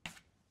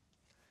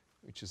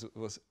 which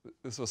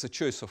this was a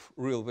choice of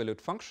real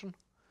valued function.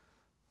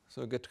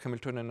 So I get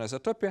Hamiltonian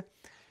isotopy,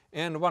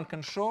 and one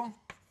can show,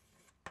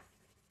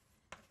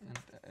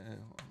 and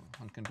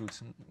one can do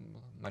it in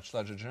much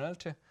larger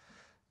generality,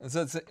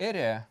 that the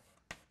area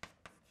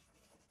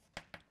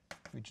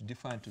which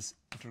defined as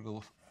integral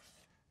of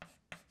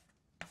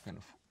kind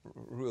of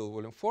real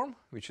volume form,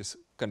 which is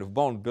kind of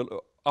bound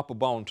upper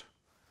bound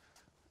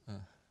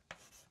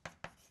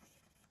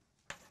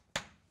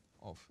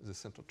of the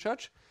central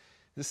charge,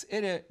 this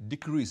area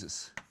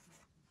decreases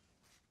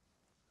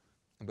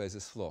by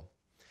this flow.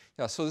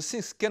 Yeah, so the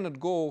things cannot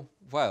go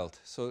wild.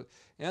 So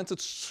and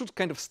it should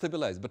kind of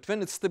stabilize. But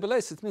when it's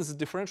stabilized, it means the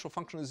differential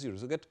function is zero.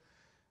 So you get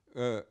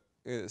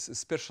a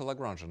special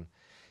Lagrangian.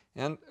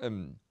 And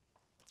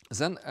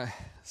then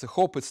the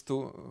hope is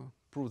to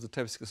prove the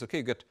type is okay.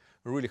 You get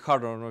really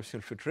hard on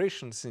Narasimhan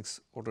filtration.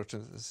 Things order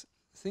to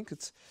think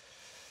it's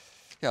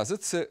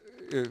that's a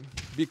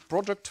big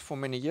project for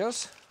many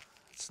years.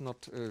 It's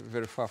not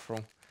very far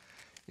from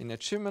in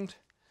achievement,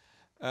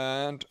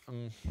 and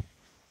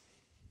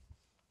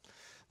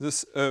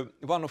this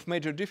one of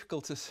major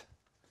difficulties.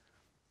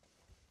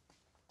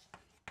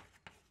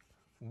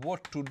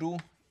 What to do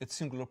at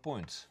singular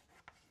points?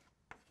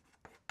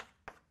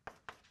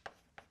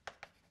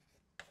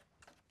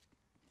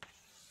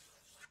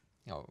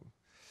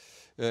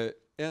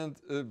 And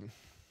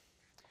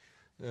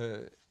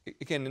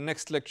again, in the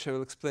next lecture, I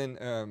will explain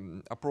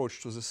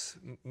approach to this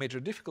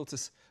major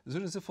difficulties.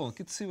 There is the following.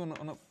 It's even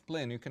on a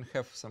plane. You can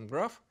have some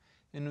graph,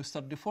 and you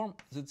start deform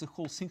that the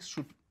whole thing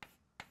should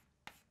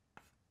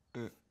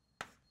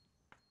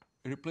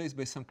replaced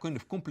by some kind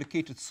of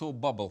complicated saw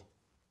bubble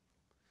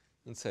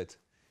inside.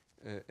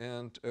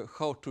 And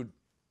how to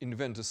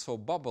invent a saw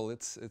bubble,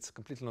 it's a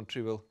completely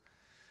non-trivial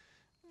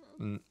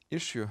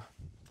issue.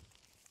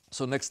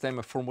 So next time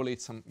I formulate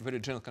some very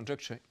general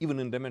conjecture, even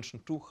in dimension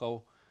 2,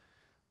 how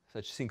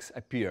such things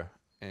appear,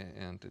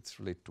 and it's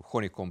related to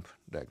honeycomb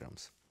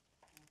diagrams.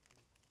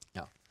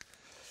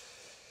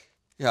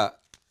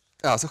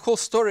 The whole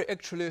story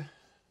actually,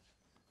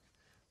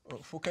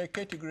 Fukaya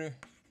category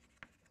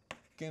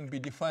can be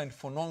defined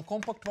for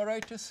non-compact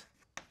varieties.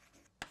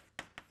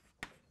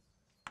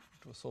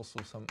 It was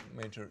also some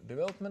major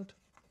development.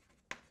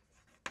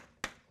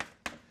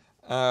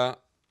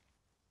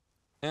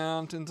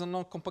 And in the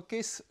non-compact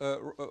case,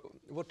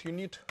 what you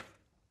need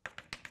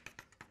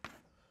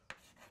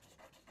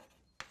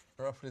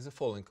roughly is the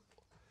following.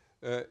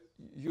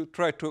 You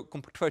try to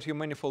compactify your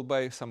manifold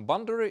by some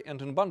boundary,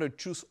 and in boundary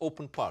choose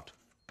open part.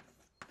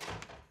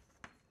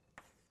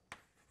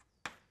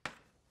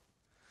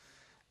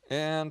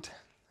 And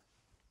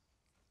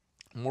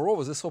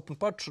moreover, this open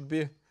part should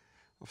be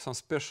of some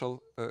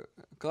special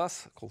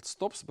class called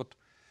stops, but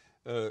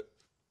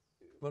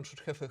one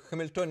should have a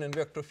Hamiltonian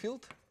vector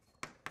field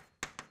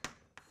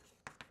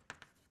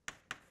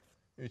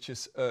which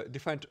is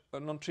defined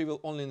non-trivial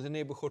only in the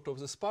neighborhood of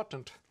this part,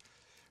 and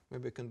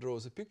maybe I can draw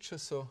the picture.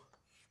 So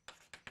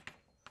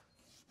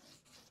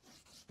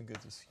you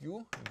get this U,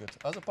 you get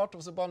the other part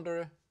of the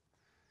boundary,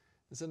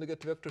 and then you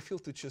get vector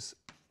field which is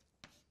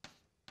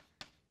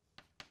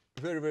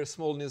very, very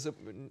small near the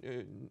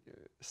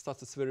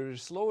starts very, very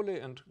slowly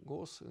and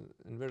goes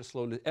and very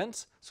slowly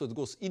ends. So it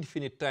goes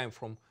infinite time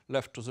from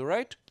left to the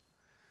right.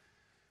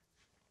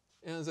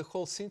 And the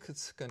whole thing,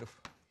 it's kind of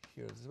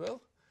here as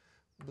well.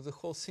 But the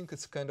whole thing,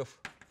 it's kind of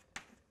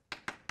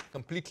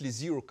completely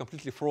zero,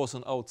 completely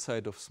frozen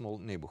outside of small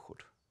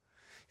neighborhood.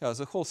 Yeah,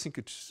 the whole thing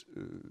it's,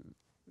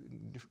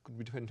 could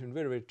be defined in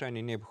very, very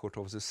tiny neighborhood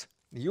of this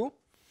U.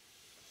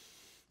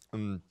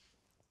 And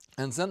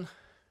then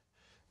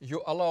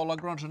you allow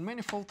Lagrangian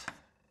manifold,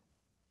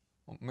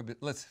 or maybe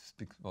let's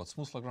speak about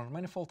smooth Lagrangian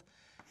manifold,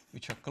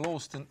 which are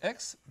closed in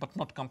X but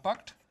not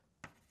compact.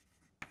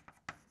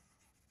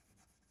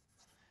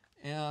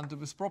 And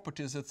with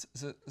properties that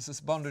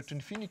this boundary to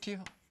infinity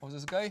of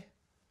this guy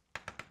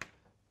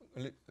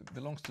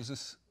belongs to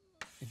this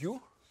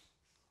U.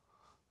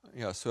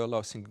 Yeah, so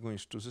allow thing going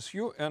to this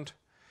U. And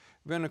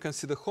when you can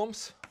see the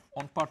homes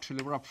on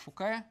partially wrapped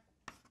Fukaya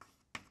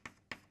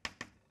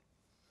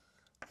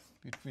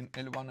between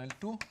L1 and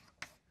L2,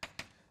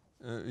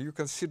 you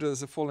consider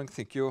the following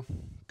thing. You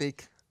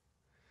take,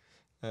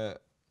 how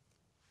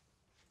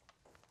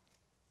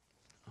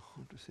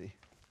to say,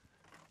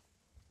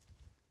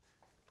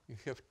 you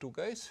have two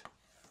guys,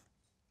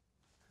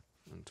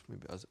 and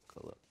maybe other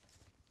color.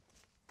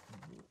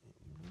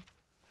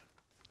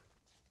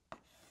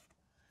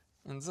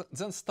 And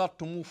then start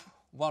to move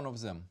one of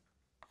them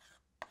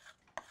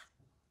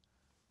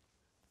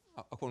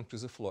according to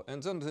the flow.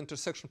 And then the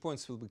intersection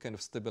points will be kind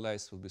of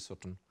stabilized, will be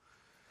certain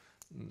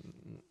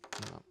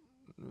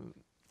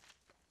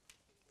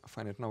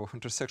finite number of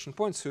intersection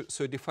points.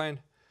 So you define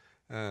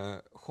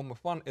home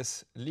of one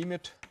as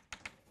limit,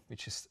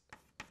 which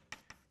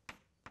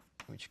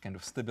kind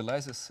of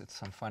stabilizes at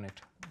some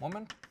finite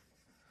moment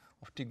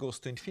of t goes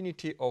to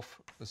infinity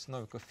of this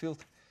Novikov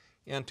field,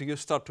 and you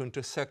start to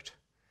intersect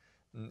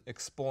an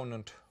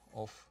exponent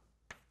of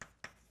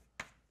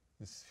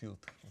this field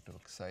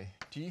psi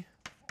t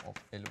of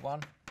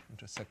L1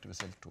 intersect with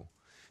L2,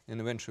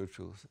 and eventually it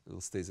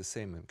will stay the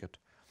same and get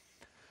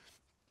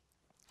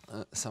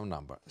some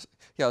number.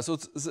 Yeah, so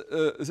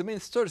the main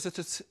story is that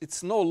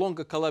it's no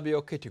longer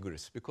Calabi-Yau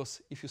categories,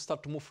 because if you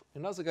start to move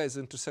another guy,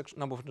 the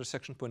number of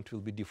intersection points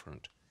will be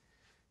different.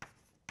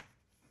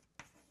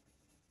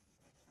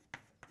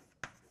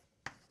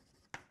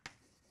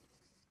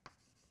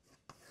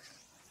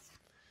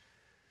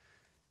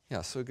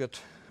 Yeah, so you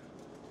get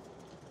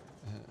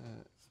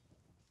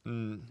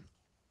in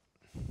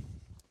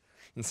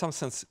some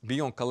sense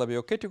beyond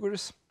Calabi-Yau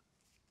categories.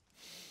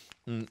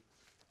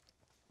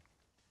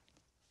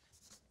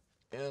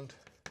 And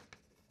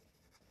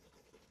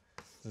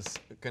this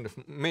kind of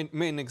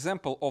main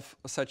example of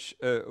such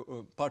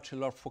partially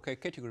large Fukaya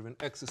category when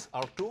X is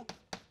R2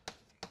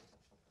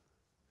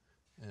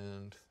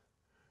 and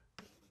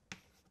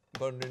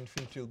boundary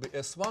infinity will be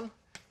S1,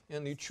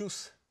 and you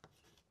choose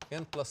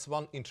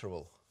n+1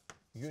 interval,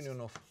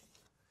 union of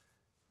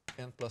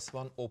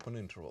n+1 open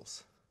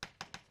intervals.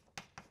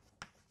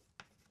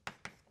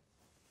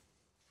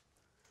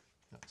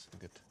 Let's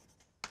get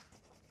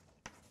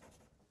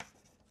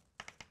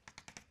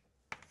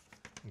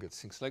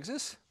things like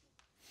this.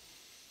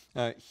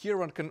 Here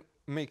one can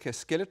make a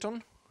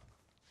skeleton.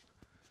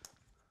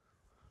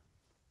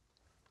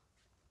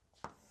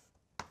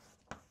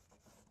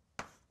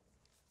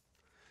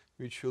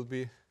 Which will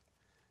be,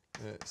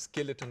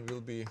 skeleton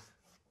will be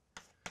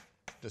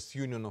this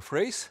union of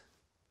rays.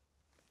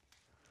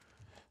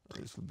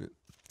 This will be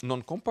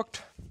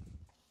non-compact.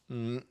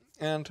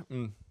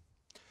 And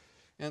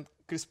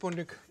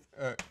corresponding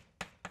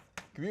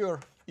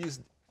quiver is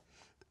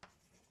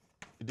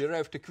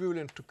derived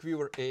equivalent to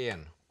quiver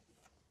AN.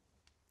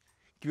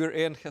 Quiver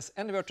AN has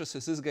n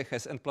vertices, this guy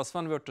has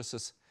n+1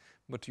 vertices,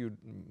 but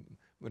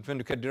when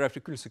you get derived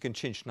equivalence, you can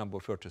change number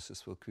of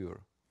vertices for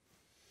quiver.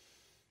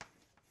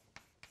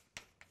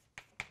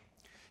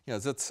 Yeah,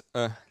 that's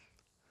a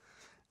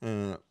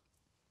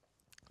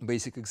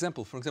basic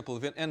example. For example,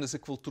 when n is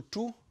equal to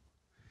 2,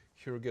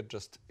 here you get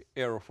just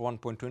error of one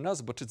point to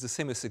another, but it's the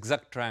same as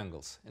exact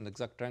triangles. And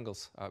exact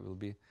triangles will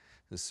be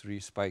the 3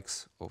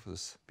 spikes of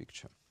this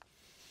picture.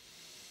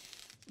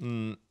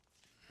 And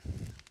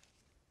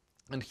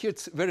here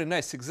it's a very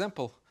nice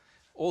example.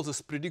 All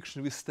this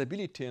prediction with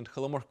stability and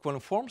holomorphic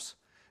quantum forms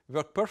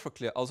work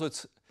perfectly, although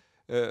it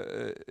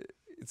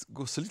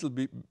goes a little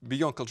bit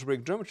beyond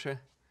algebraic geometry.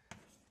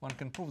 One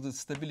can prove the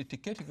stability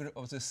category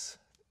of this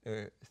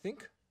thing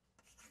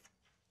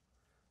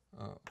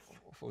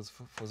for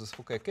this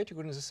Fukaya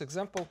category in this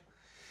example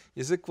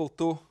is equal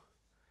to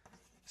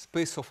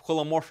space of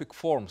holomorphic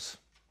forms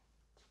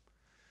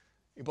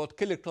About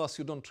Kaehler class,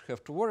 you don't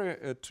have to worry.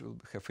 It will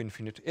have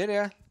infinite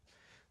area.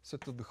 So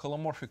it will be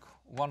holomorphic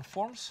one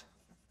forms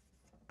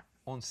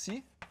on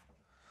C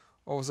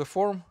of the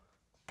form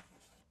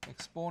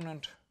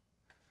exponent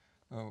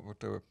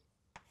whatever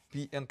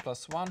Pn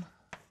plus 1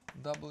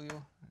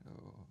 W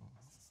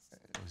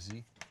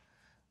Z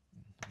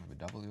maybe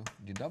W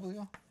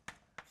dW.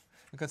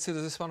 You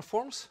consider this one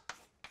forms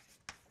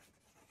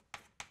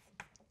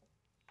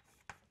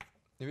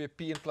where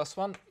Pn plus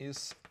 1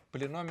 is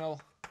polynomial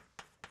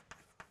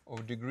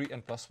of degree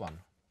n plus 1.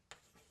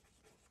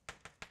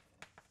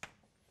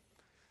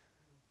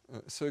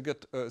 So you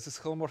get this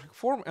holomorphic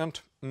form,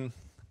 and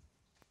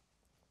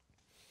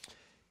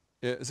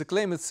the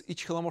claim is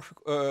each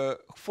holomorphic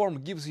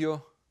form gives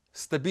you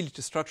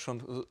stability structure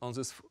on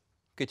this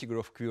category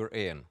of quiver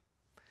AN.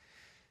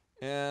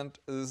 And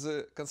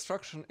the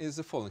construction is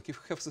the following. If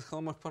you have this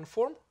holomorphic one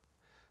form,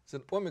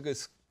 then omega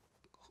is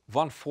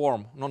one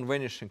form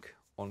non-vanishing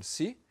on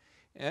C,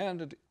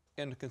 and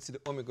consider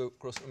omega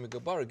cross omega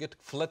bar, you get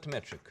flat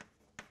metric.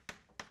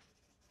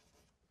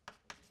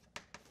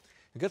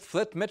 You get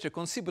flat metric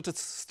on C, but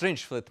it's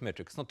strange flat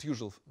metric. It's not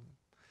usual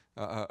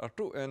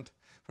R2. And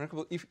for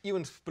example, if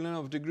even polynomial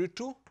of degree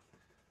 2,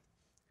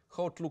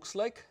 how it looks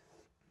like,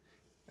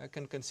 I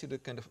can consider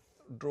kind of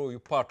draw you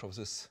part of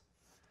this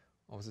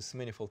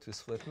manifold with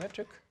flat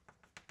metric.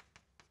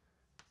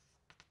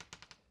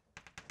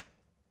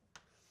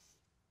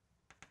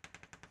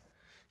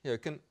 Yeah, you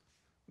can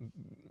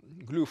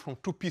glue from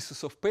two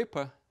pieces of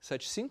paper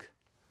such thing,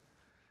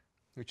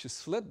 which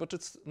is flat, but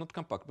it's not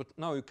compact. But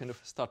now you kind of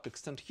start to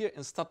extend here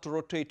and start to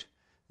rotate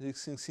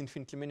these things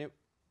infinitely many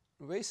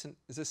ways, and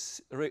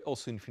this ray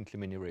also infinitely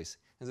many ways,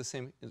 and the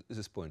same at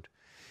this point.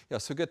 Yeah,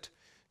 so you get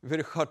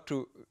very hard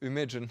to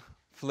imagine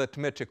flat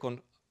metric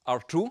on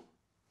R2.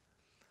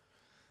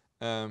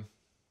 And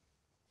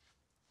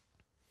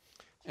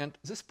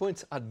these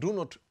points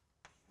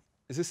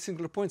these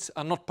singular points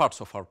are not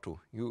parts of R2.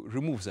 You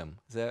remove them.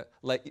 They're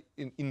like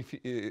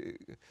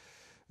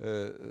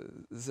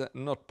they're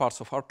not parts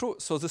of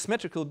R2. So this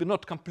metric will be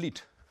not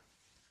complete.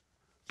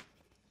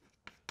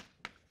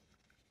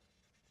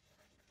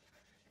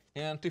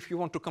 And if you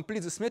want to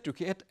complete this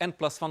metric, you add n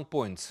plus 1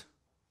 points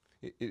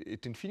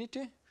at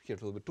infinity. Here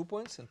it will be 2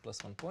 points, n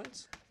plus 1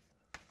 points.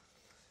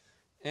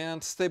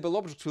 And stable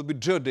object will be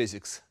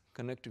geodesics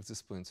connecting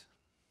these points.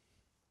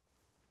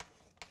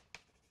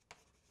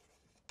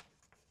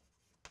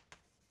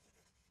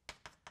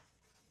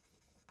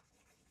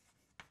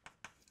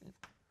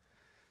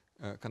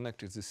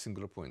 Connected these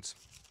singular points.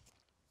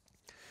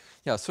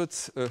 Yeah, so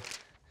it's a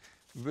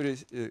very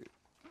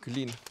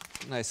clean,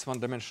 nice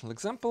one-dimensional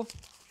example.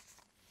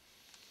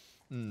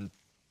 The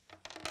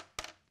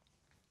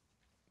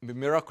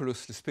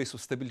miraculously space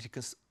of stability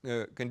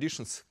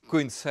conditions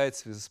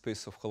coincides with the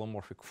space of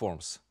holomorphic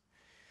forms.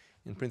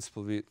 In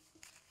principle, we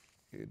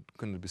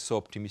couldn't be so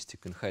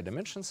optimistic in high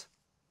dimensions.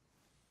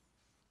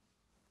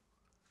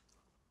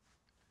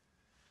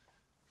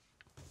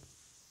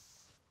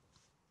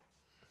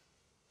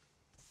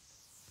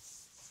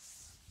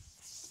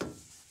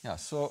 Yeah,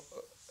 so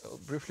I'll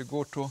briefly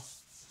go to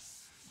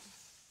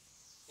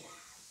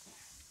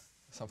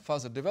some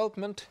further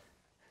development.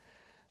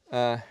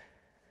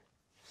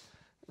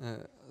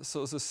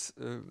 So the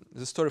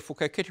story of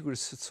Fukaya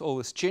categories, it's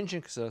always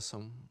changing. There are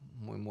some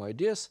more and more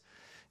ideas,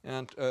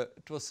 and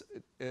it was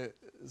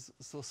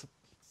so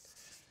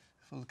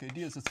the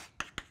idea that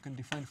you can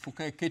define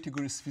Fukaya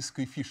categories with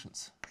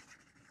coefficients.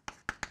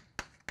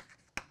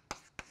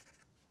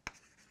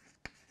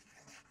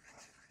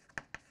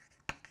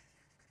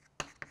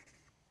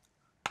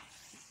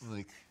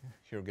 Like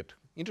here you get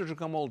integer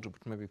cohomology,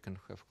 but maybe you can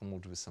have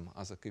cohomology with some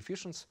other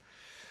coefficients.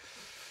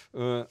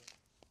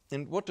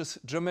 And what is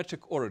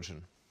geometric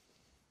origin?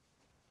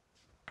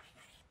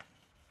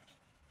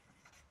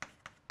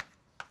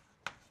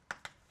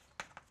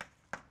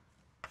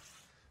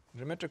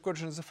 Geometric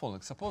origin is the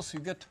following. Suppose you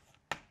get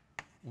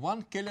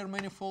one Kaehler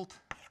manifold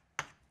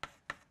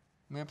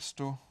maps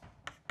to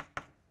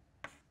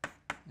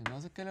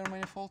another Kaehler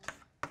manifold,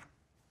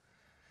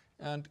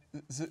 and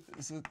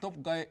the top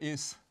guy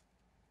is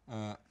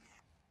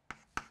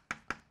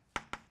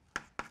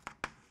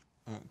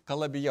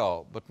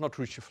Calabi-Yau, but not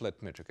Ricci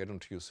flat metric. I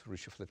don't use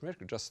Ricci flat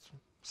metric, just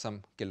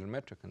some Kaehler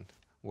metric and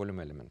volume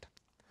element.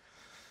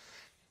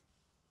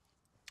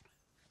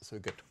 So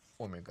you get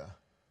omega.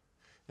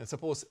 And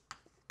suppose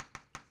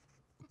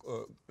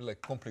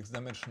like complex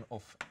dimension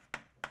of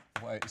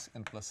y is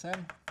n plus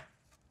m,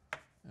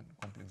 and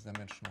complex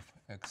dimension of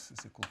x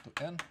is equal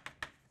to n,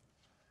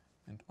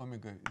 and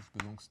omega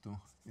belongs to,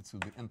 it will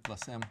be n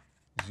plus m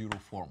 0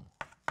 form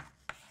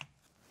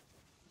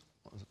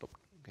on the top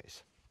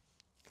case.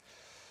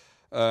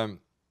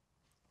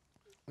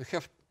 We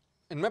have,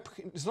 and map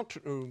is not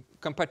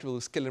compatible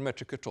with Kaehler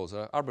metric at all.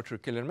 There are arbitrary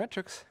Kaehler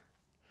metrics.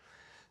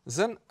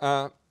 Then,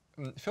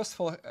 first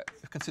of all,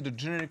 consider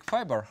generic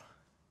fiber.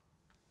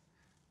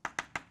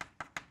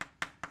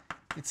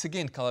 It's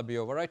again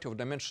Calabi-Yau variety of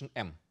dimension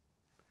m.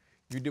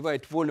 You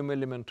divide volume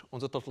element on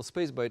the total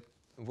space by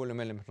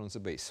volume element on the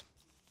base.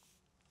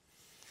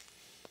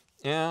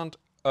 And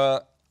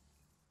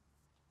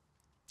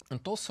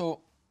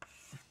also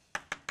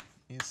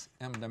is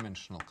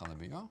m-dimensional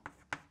Calabi-Yau.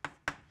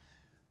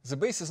 The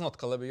base is not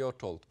Calabi-Yau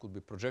at all. It could be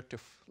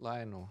projective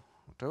line or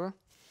whatever,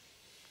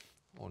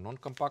 or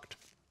non-compact.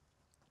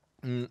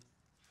 Then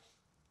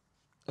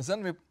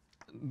we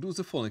do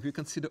the following. We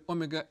consider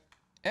omega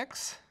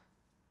x,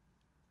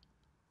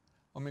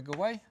 omega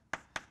y,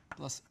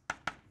 plus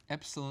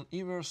epsilon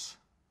inverse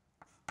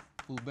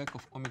pullback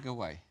of omega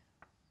y,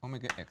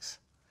 omega x.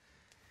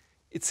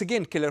 It's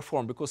again Kaehler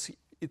form because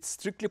it's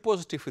strictly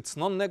positive. It's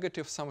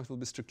non-negative. Some it will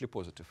be strictly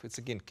positive. It's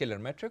again Kaehler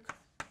metric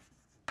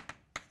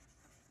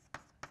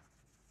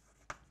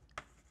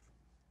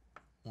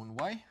on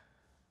y.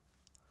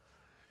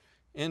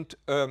 And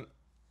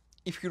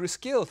if you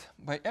rescale it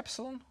by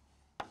epsilon,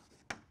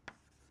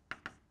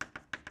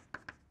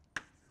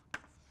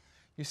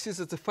 you see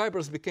that the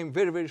fibers became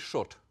very, very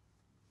short.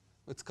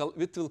 It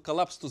will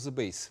collapse to the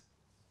base.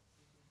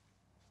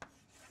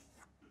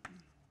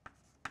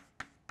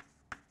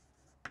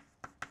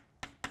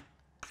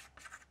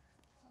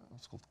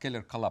 It's called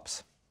Kaehler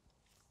collapse.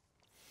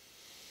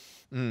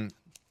 And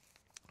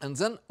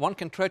then one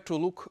can try to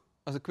look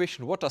at the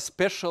question, what are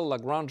special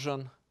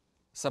Lagrangian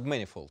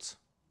submanifolds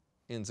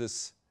in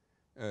this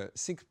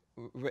thing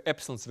where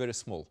epsilon is very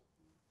small?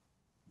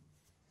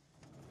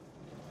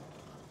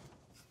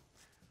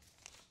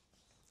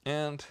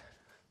 And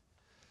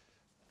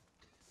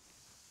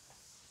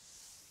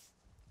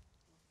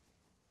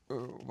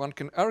one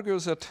can argue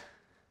that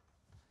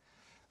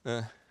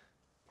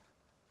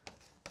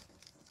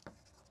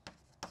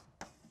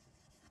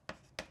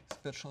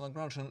special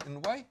Lagrangian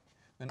in Y,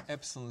 when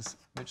epsilon is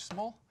very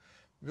small,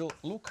 will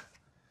look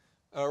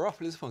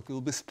roughly this one. It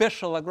will be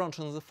special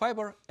Lagrangian in the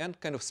fiber and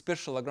kind of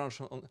special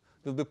Lagrangian on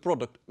will be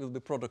product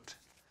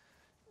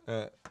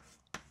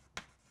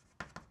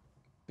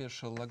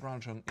special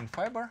Lagrangian in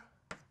fiber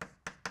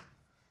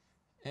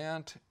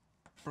and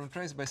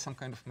parameterized by some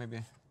kind of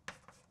maybe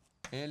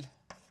L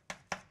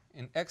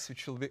in X,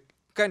 which will be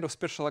kind of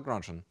special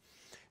Lagrangian.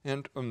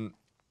 And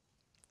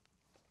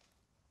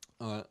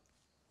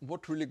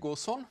what really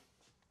goes on?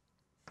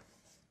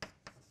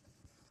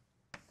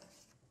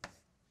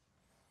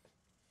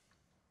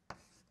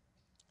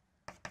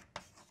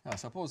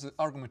 Suppose the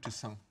argument is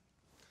some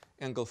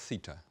angle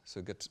theta.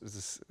 So get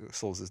this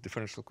solves this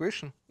differential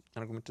equation.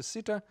 Argument is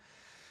theta.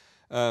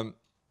 Then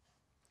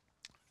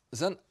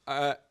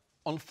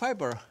on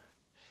fiber,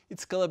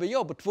 it's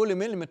Calabi-Yau, but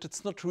volume element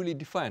it's not really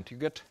defined. You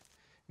get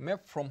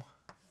map from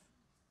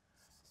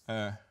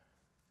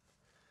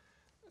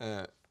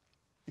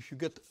if you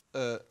get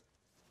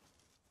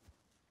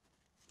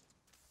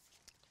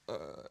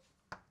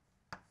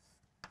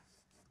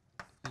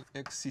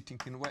x sitting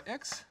in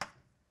yx,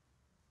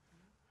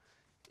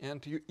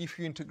 and if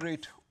you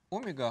integrate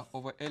omega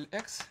over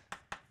Lx,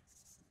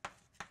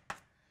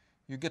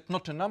 you get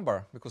not a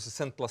number because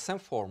it's n plus m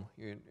form,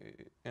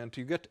 and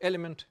you get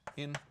element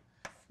in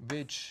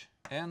which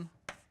n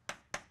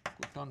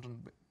cotangent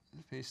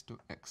face to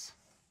x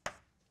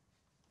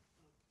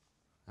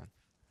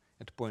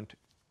at point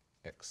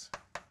x.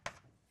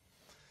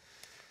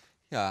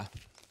 Yeah,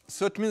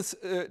 so it means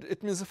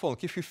the following: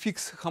 if you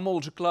fix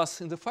homology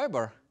class in the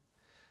fiber,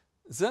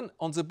 then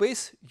on the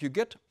base you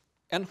get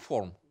n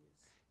form.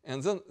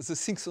 And then the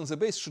things on the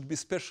base should be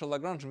special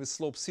Lagrangian with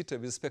slope theta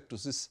with respect to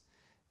this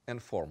n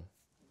form.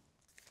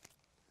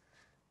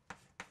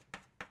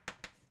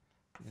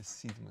 Yes,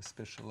 sigma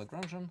special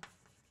Lagrangian.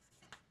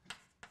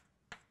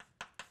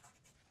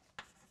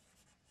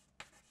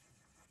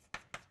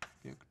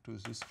 Back to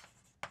this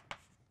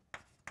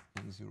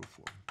n0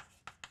 form.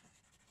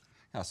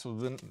 Yeah,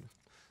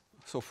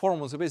 so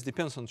form on the base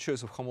depends on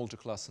choice of homology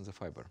class in the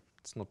fiber.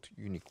 It's not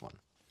a unique one.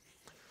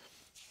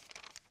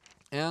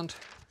 And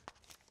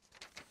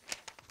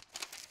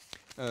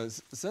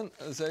then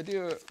the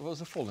idea was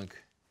the following.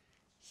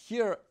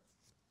 Here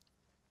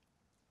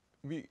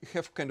we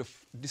have kind of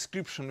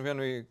description when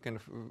we kind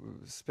of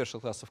special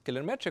class of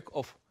Kaehler metric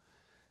of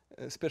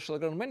special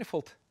Lagrangian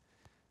manifold.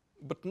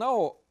 But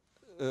now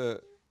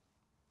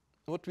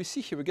what we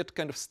see here, we get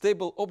kind of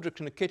stable object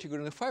in a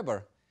category in a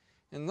fiber.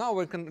 And now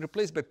we can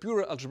replace by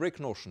pure algebraic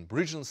notion,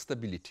 Bridgeland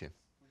stability.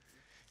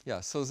 Yeah,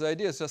 so the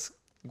idea is just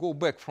go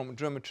back from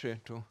geometry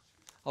to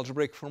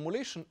algebraic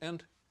formulation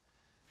and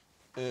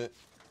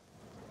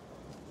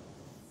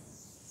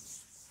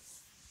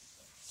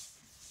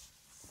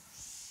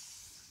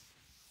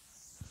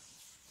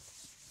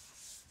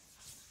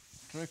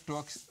try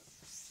to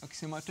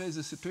axiomatize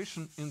the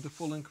situation in the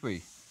following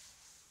way.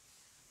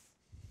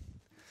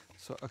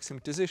 So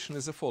axiomatization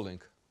is the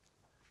following.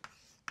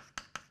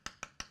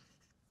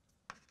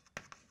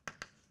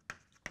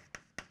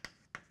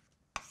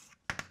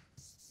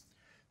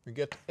 We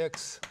get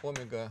x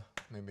omega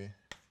maybe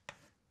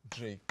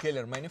j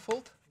Kaehler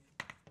manifold,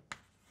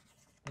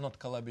 not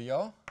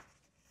Calabi-Yau.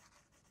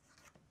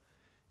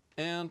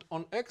 And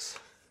on x,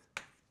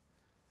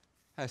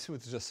 I assume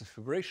it's just a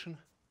figuration.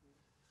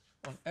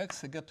 On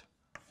x, I get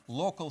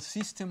local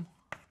system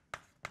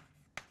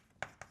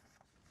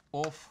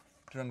of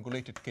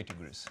triangulated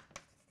categories.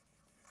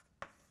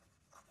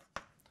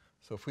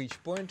 So for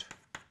each point,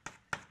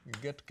 you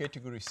get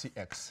category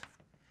Cx,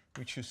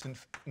 which is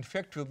in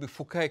fact will be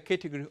Fukaya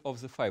category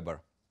of the fiber.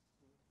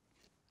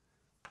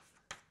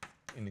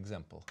 In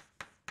example.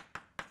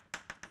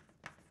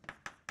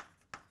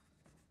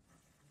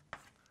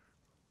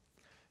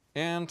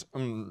 And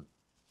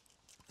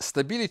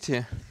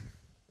stability,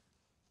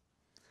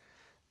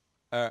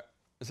 then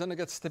I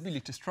get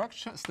stability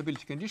structure,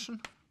 stability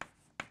condition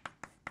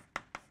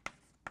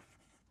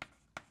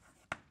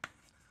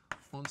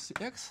on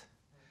Cx,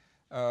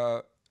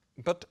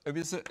 but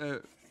with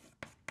a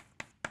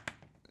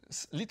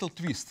little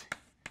twist.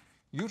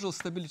 Usual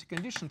stability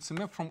conditions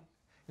map from,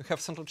 you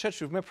have central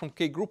charge, you map from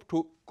K group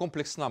to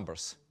complex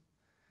numbers.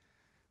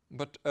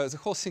 But the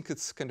whole thing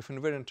is kind of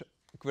invariant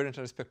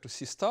in respect to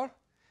C star.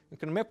 You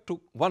can map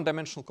to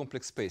one-dimensional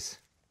complex space.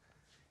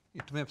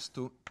 It maps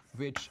to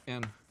wedge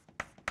n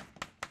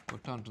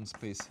cotangent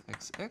space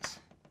XX.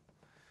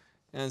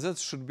 And that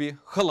should be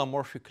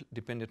holomorphic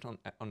dependent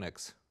on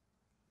X.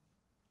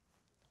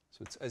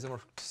 So it's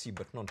isomorphic to C,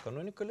 but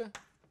non-canonically.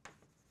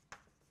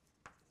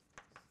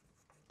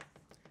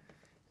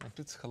 And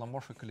it's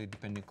holomorphically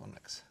depending on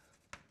X.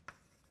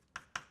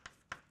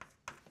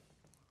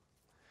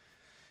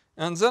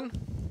 And then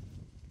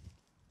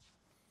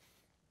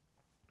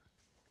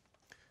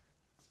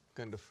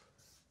kind of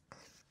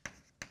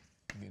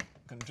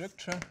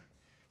conjecture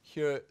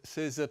here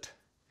says that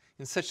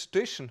in such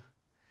situation,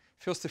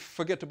 first, if you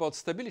forget about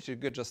stability, you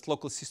get just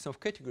local system of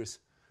categories.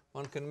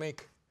 One can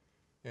make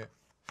a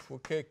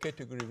Fukaya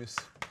category with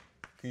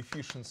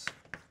coefficients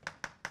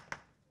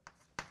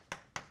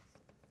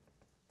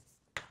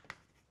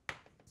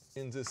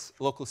in this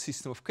local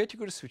system of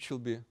categories, which will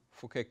be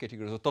Fukaya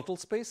category of the total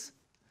space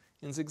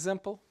in the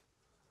example.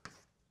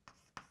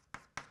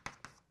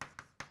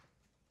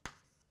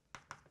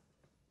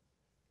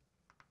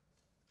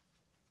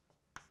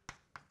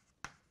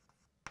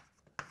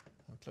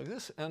 Like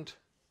this, and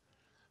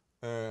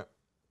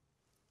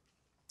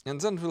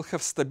then we'll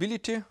have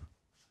stability,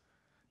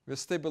 where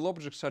stable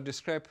objects are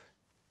described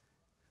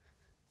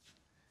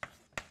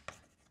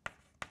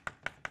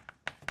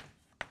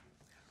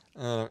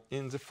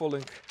in the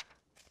following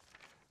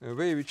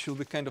way, which will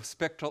be kind of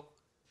spectral.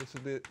 It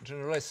will be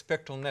generalized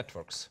spectral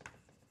networks.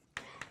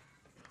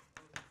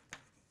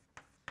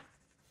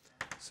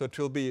 So it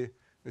will be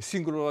a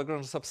singular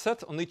Lagrange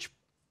subset on each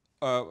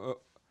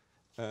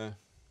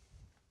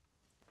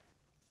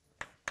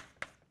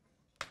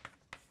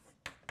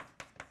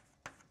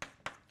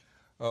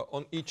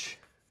on each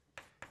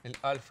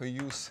alpha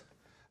use,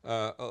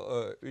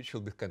 which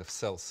will be kind of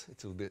cells.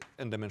 It will be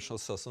n-dimensional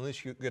cells. On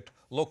which you get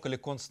locally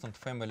constant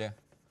family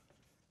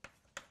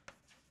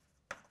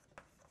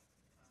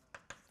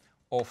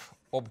of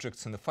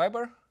objects in the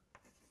fiber,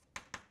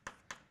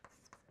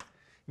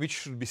 which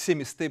should be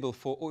semi-stable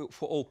for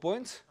all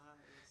points.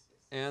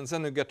 And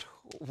then you get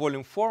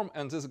volume form,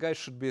 and this guy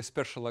should be a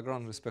special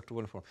Lagrange with respect to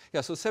volume form.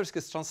 Yeah, so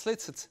Service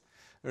translates it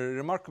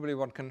remarkably.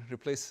 One can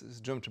replace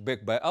this geometry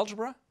back by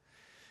algebra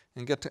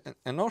and get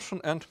a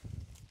notion. And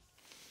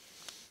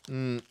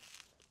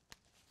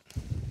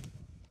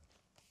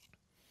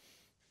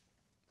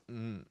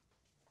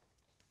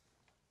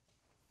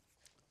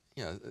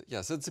yeah,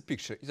 that's the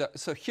picture. Yeah,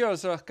 so here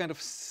there are kind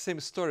of same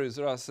stories.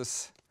 There are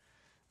this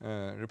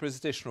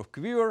representation of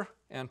quiver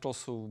and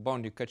also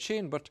bounding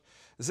chain, but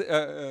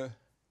the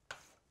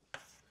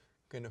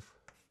kind of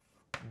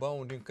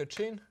bounding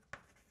chain,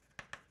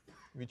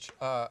 which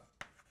are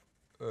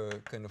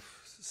kind of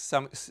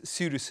some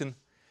series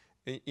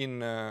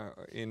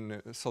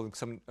in solving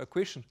some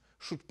equation,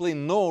 should play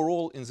no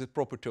role in the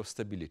property of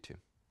stability.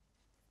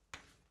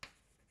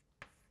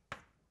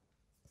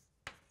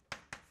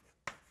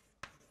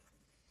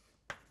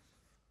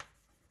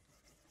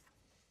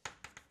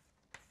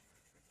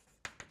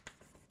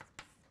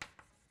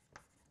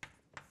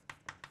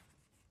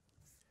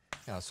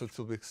 Yeah, so it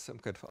will be some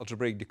kind of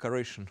algebraic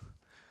decoration,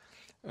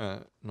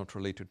 not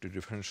related to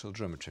differential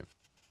geometry.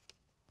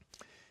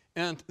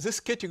 And this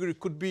category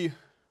could be,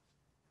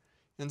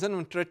 and then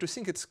we try to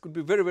think it could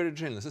be very, very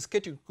general. This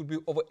category could be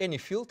over any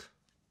field.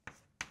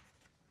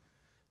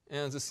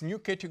 And this new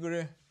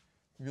category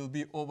will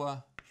be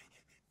over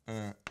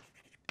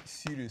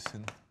series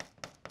in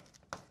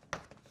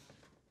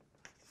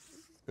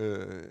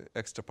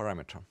extra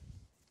parameter.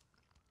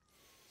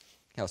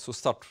 Yeah, so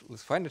start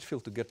with finite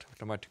field to get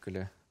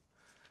automatically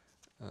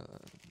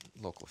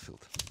local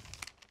field.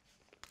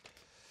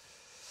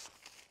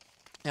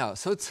 Yeah,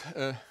 so it's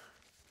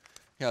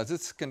yeah,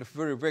 this kind of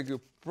very vague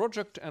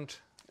project and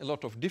a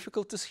lot of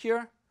difficulties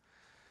here.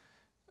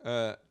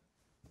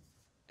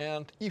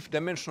 And if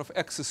dimension of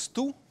x is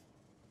 2,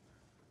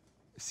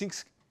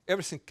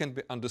 everything can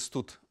be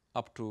understood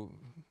up to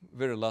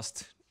very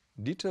last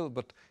detail,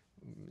 but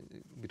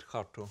a bit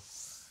hard to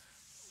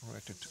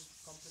write it.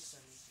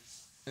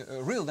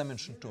 Real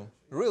dimension 2.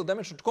 Real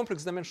dimension 2,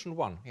 complex dimension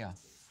 1, yeah.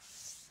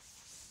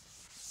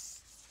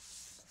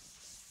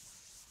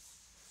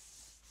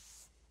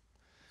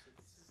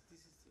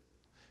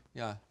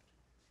 Yeah,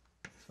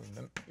 so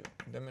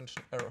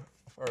dimension error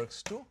of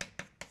Rx2.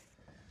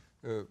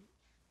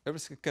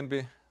 everything can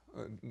be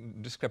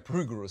described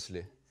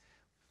rigorously,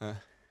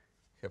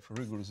 have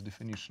rigorous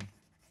definition.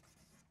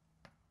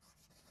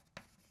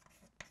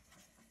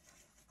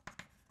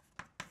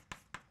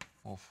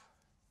 Of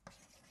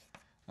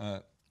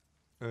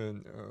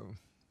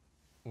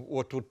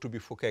what would to be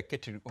Fukaya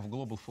category of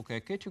global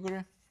Fukaya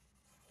category,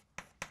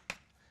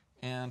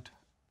 and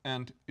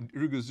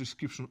rigorous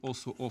description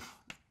also of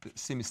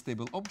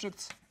semi-stable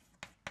objects.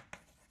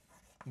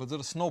 But there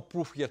is no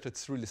proof yet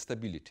it's really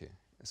stability.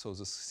 So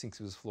this things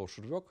with flow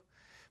should work.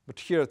 But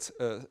here it's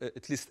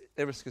at least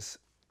everything is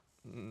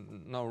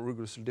now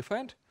rigorously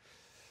defined.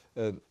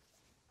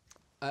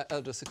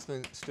 I'll just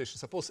explain the situation.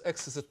 Suppose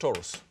X is a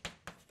torus.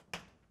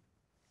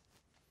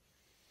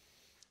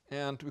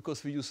 And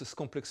because we use this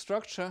complex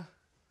structure,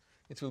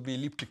 it will be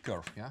elliptic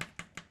curve, yeah?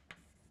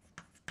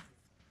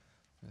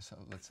 So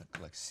let's say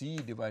like C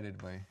divided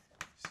by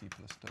C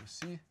plus tau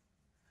C,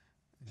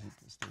 Z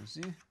plus tau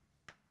Z,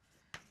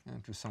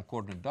 and with some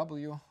coordinate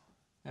W,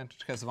 and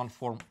it has one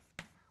form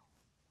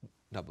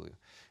W.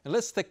 And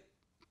let's take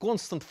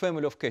constant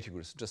family of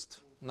categories,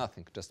 just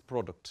nothing, just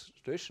product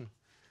situation.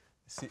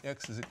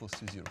 Cx is equals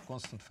to 0,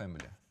 constant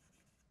family.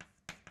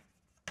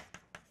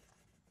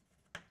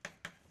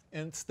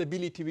 And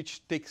stability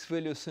which takes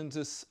values in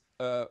this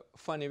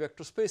funny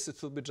vector space,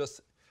 it will be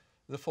just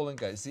the following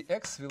guy.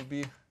 Zx will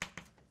be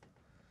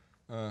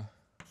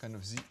kind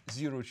of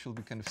 0, which will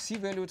be kind of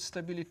C-valued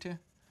stability,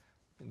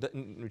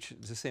 which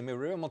is the same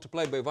everywhere,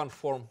 multiplied by one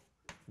form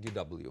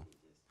dw.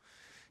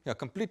 Yeah,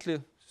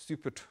 completely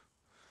stupid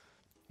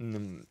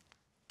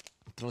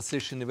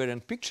translation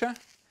invariant picture,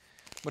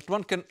 but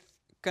one can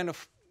kind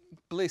of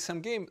play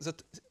some game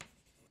that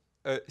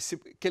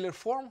Kaehler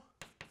form,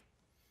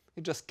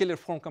 it's just Kaehler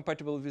form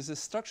compatible with this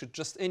structure,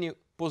 just any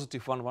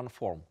positive one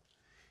form.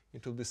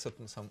 It will be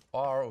certain some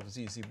R of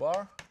Z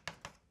bar,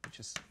 which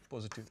is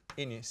positive,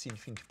 any C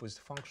infinity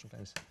positive function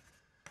times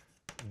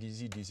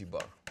dz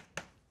bar.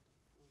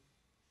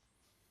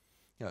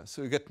 Yeah,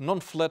 so you get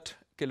non-flat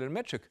Kaehler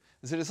metric.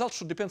 The result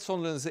should depend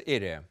only on the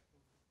area.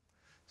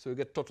 So you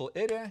get total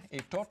area, A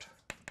tot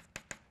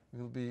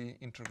will be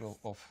integral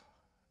of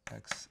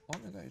x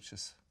omega, which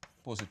is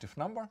positive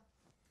number,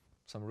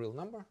 some real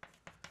number.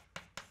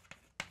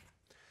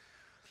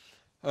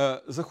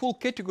 The whole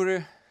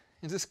category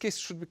in this case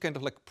should be kind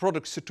of like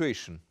product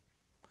situation.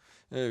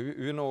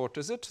 We know what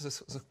is it.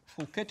 The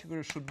full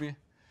category should be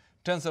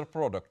tensor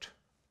product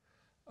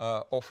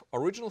of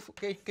original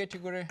Fukaya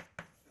category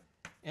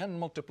and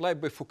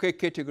multiplied by Fukaya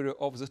category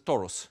of the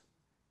torus,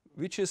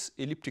 which is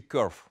elliptic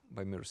curve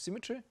by mirror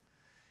symmetry.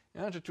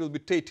 And it will be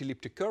Tate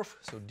elliptic curve,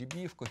 so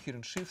dB of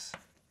coherent sheaves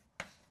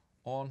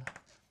on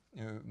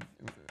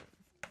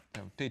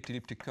Tate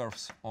elliptic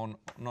curves on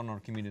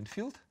non-Archimedean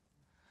field.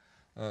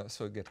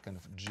 So you get kind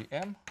of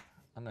GM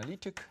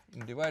analytic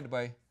and divided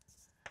by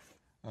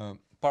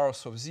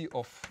powers of Z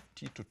of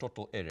T to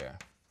total area.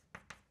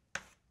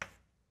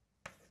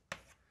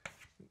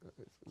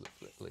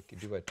 Like you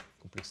divide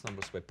complex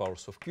numbers by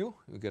powers of Q,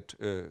 you get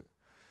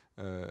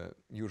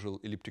usual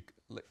elliptic,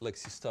 like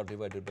C star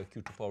divided by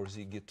Q to power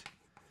Z, get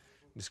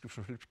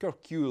description of elliptic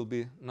curve. Q will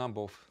be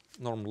number of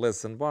norm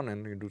less than 1,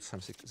 and you do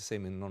something the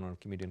same in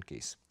non-Archimedean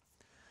case.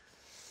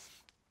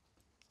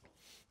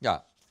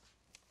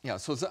 Yeah,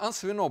 so the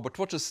answer we know, but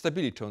what is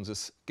stability on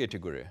this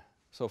category?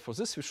 So for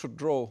this we should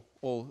draw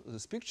all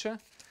this picture,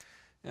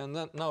 and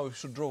then now we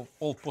should draw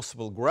all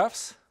possible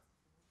graphs.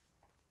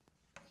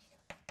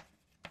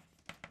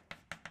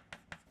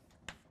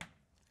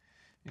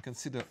 You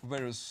consider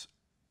various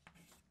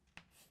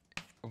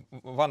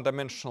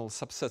one-dimensional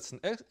subsets in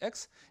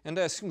X, and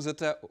I assume that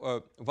there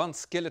are one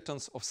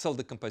skeletons of cell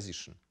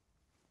decomposition.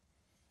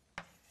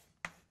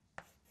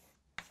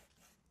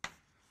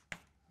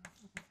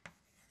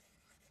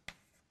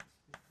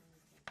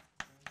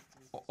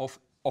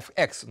 Of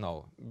X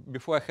now.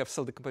 Before I have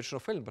cell decomposition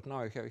of L, but now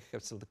I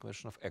have cell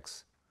decomposition of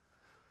X.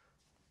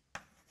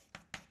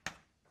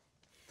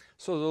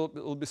 So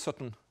there will be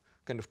certain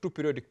kind of two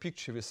periodic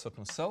picture with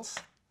certain cells,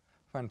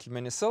 finitely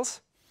many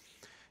cells,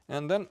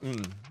 and then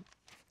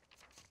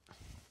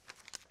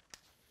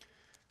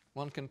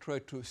one can try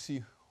to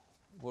see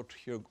what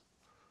here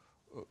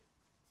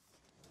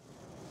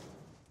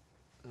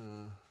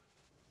maybe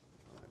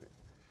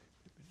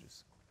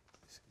just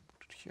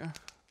put it here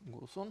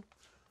goes on.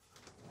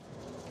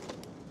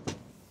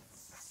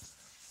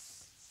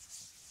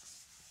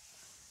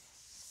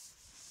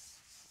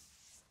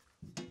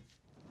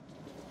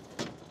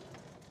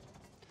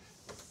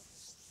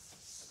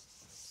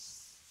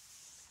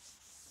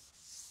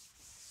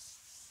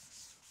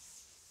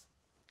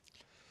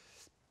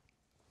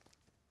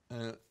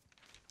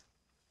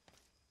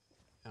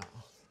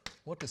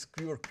 What is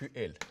Q or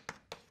QL?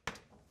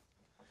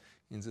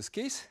 In this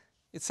case,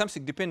 it's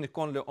something depending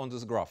only on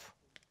this graph.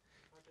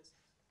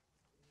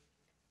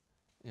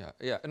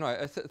 Yeah. No,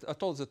 I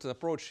told that the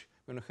approach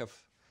when you have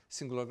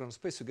singular Lagrange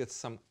space, you get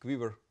some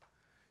quiver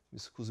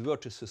whose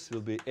vertices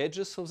will be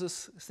edges of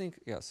this thing.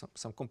 Yeah,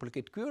 some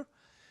complicated quiver.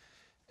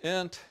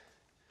 And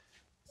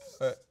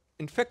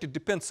in fact, it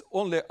depends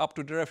only up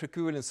to derived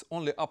equivalence,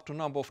 only up to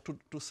number of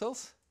two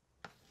cells.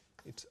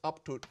 it's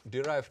up to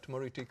derived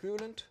Morita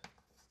equivalent.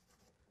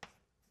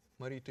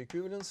 Morita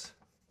equivalence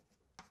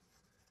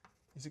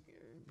is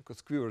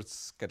because quiver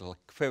is kind of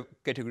like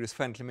categories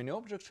finitely many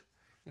objects.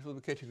 It will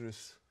be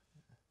categories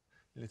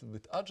a little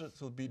bit larger.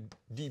 It will be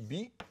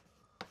dB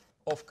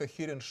of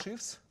coherent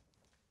sheaves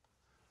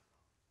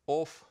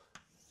of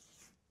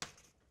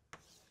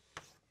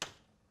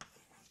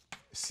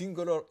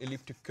singular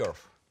elliptic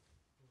curve.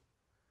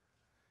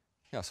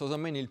 Yeah, so there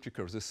are many elliptic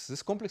curves.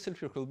 This complex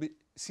elliptic curve will be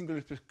singular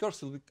elliptic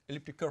curves, will be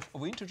elliptic curve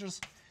of integers,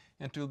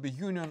 and it will be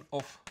union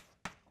of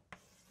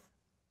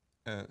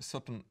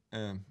certain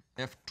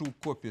F2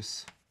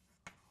 copies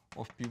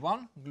of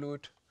P1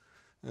 glued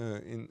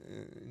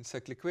in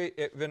cyclic way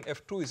when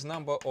F2 is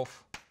number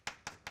of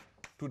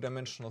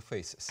two-dimensional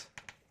faces,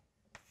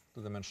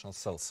 two-dimensional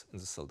cells in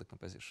the cell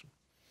decomposition.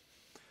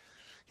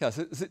 Yeah,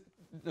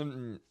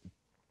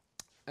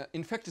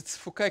 in fact, it's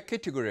Fukaya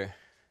category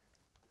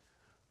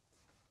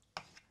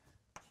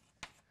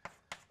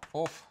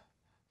of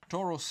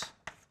torus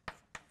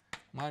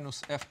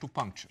minus F2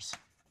 punctures.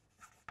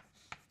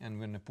 And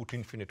when I put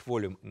infinite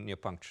volume near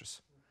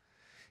punctures,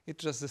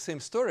 it's just the same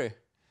story.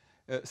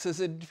 So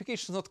the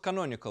identification is not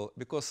canonical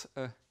because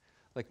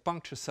like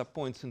punctures are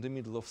points in the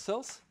middle of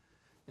cells,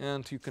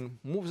 and you can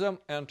move them.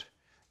 And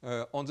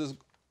on this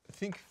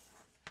thing,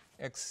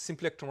 X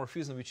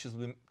symplectromorphism, which is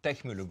the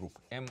Teichmüller group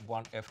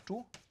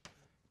M1F2,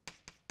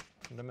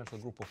 fundamental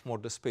group of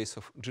Morda space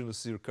of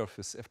genus zero curve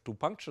with F2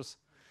 punctures,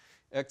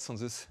 acts on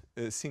these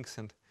things,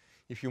 and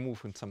if you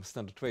move in some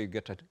standard way, you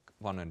get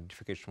one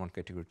identification, one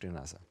category to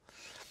another.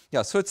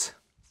 Yeah, so it's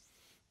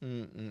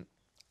a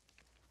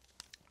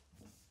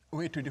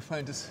way to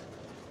define this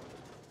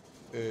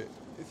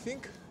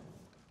thing.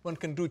 One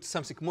can do it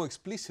something more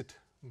explicit,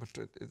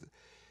 but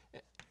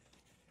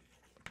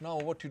now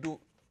what you do,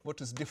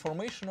 what is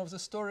deformation of the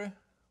story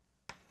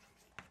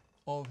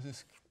of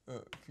this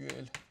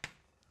QL?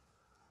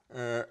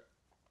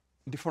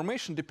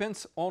 Deformation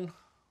depends on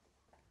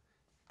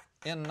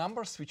n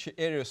numbers, which are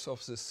areas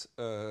of this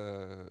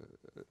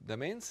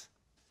domains.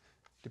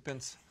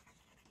 Depends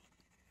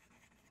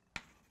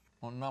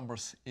on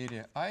numbers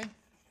area I.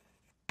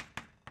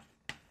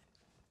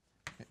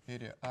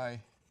 Area I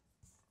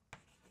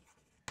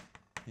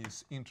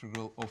is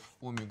integral of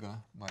omega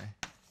by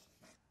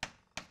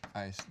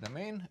I's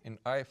domain in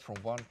I from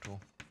 1 to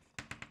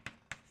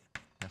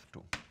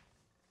F2.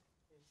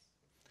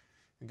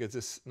 You get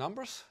these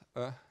numbers.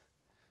 By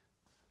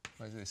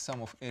the way,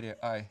 sum of area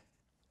I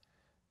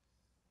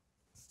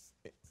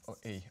or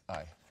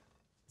AI.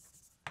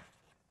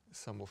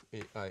 Sum of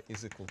AI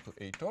is equal to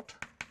A dot,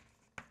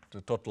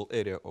 the total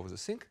area of the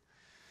thing.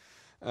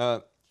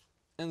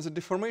 And the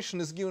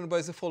deformation is given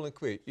by the following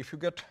way. If you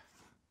get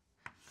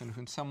kind of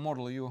in some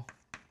model you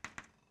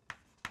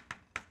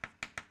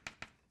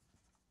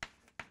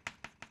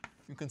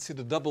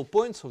consider double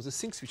points of the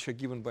things which are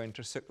given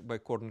by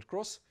coordinate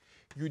cross,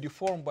 you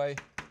deform by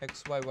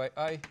x, y, y,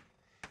 I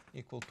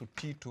equal to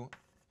t to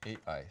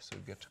AI. So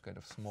you get kind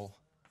of small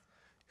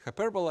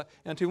hyperbola,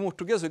 and you move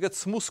together, you get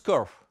smooth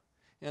curve.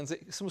 And the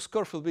smooth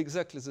curve will be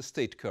exactly the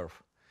state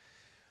curve.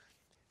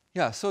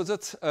 Yeah, so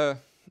that's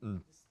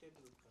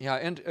yeah,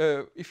 and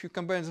if you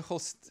combine the whole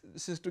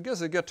things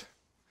together, you get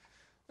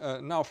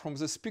now from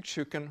this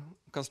picture you can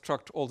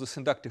construct all this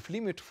inductive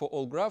limit for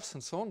all graphs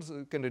and so on. So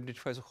you can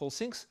identify the whole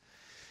things,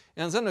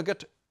 and then you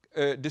get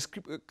a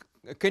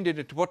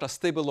candidate what are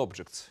stable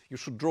objects. You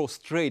should draw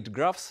straight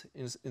graphs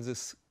in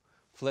this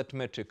flat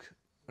metric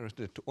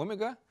related to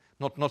omega,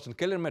 not in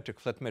Kaehler metric.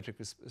 Flat metric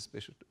is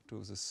special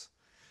to this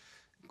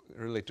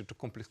related to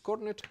complex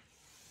coordinate.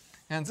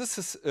 And this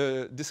is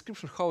a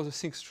description of how the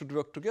things should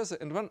work together.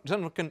 And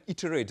then one can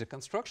iterate the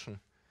construction.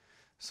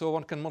 So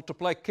one can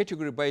multiply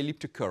category by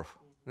elliptic curve.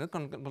 Then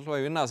one can multiply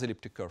another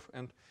elliptic curve.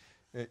 And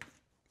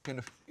kind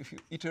of if you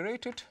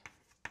iterate it,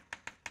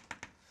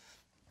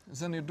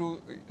 then you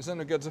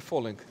get the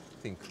following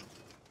thing.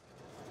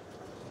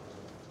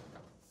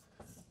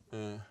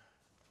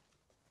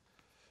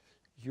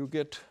 You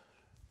get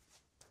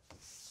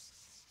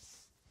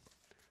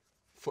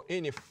for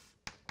any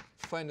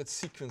finite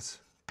sequence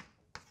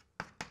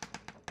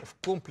of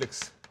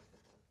complex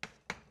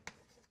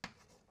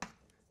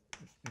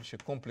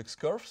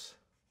curves,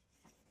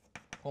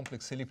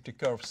 complex elliptic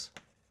curves,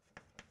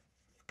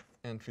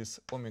 and with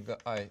omega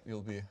I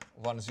will be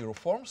 1-0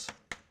 forms,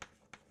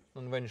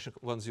 non-vanishing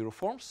 1-0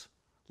 forms,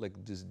 like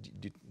this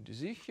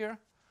dz here.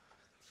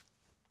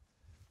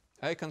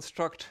 I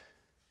construct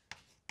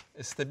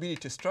a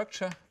stability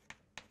structure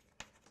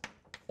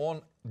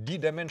on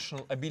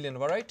d-dimensional abelian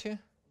variety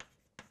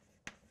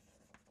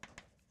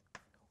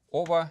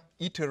over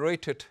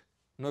iterated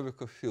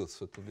Novikov fields.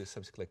 So it will be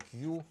something like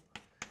U,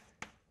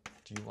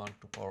 T1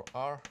 to power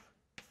R,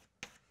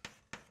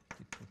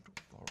 T2 to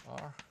power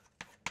R.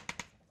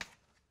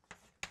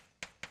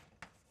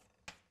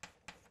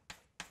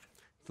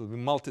 It will be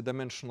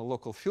multi-dimensional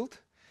local field.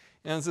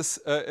 And this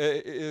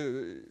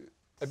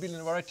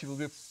abelian variety will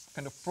be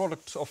kind of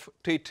product of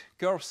Tate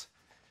curves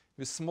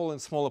with smaller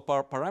and smaller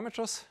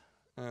parameters,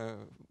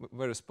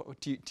 various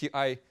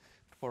Ti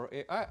power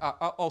AI.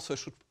 Also, I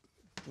should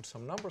put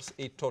some numbers.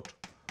 A tot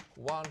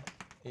 1,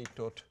 A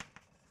tot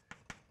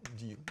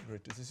d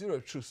greater than 0.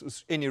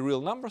 Choose any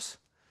real numbers.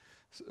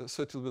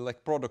 So it will be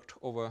like product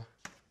over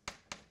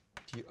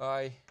ti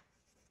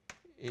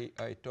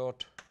ai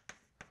dot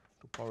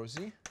to power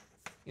z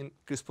in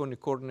corresponding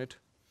coordinate.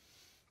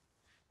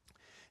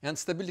 And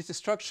stability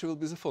structure will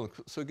be the following.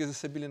 So it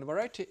is a abelian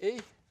variety A,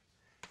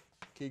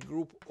 K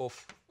group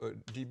of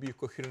dB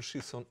coherent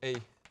sheaves on A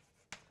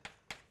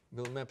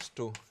will maps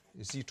to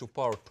z to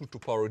power 2 to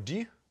power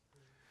d,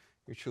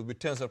 which will be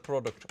tensor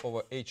product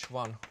over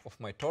H1 of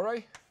my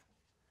tori.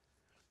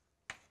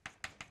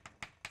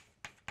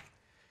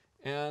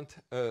 And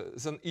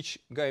then each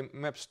guy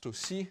maps to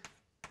C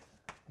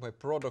by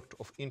product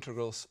of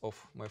integrals of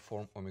my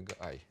form omega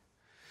I.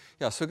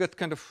 Yeah, so I get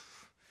kind of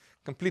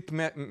complete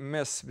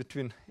mess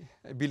between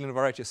abelian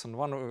varieties on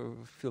one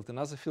field and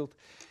another field,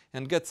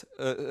 and get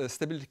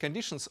stability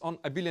conditions on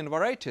abelian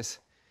varieties.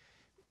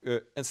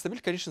 And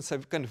stability conditions are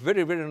kind of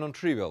very, very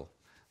non-trivial.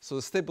 So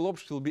the stable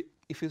object will be,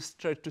 if you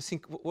try to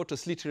think what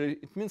is literally,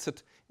 it means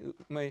that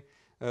my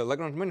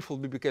Lagrange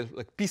manifold will be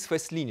like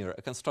piecewise linear.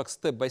 I construct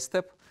step by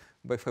step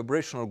by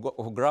fibration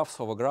of graphs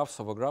over graphs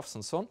over graphs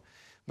and so on.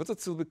 But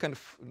that will be kind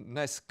of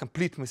nice,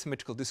 complete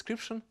mathematical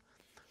description.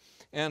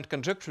 And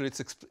conjecturally,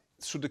 it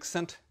should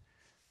extend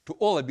to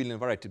all abelian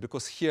variety,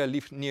 because here I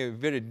live near a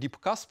very deep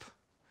cusp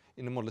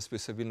in the modular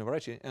space of abelian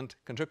variety, and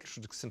conjecturally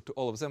should extend to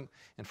all of them.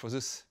 And for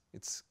this,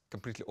 it's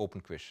completely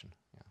open question.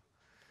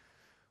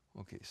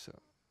 Yeah. Okay, so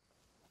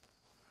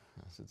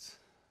that's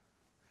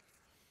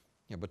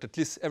yeah, but at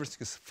least everything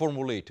is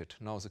formulated.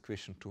 Now the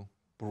question to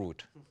prove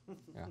it.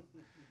 Yeah.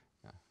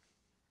 Yeah.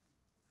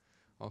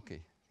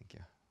 Okay, thank you.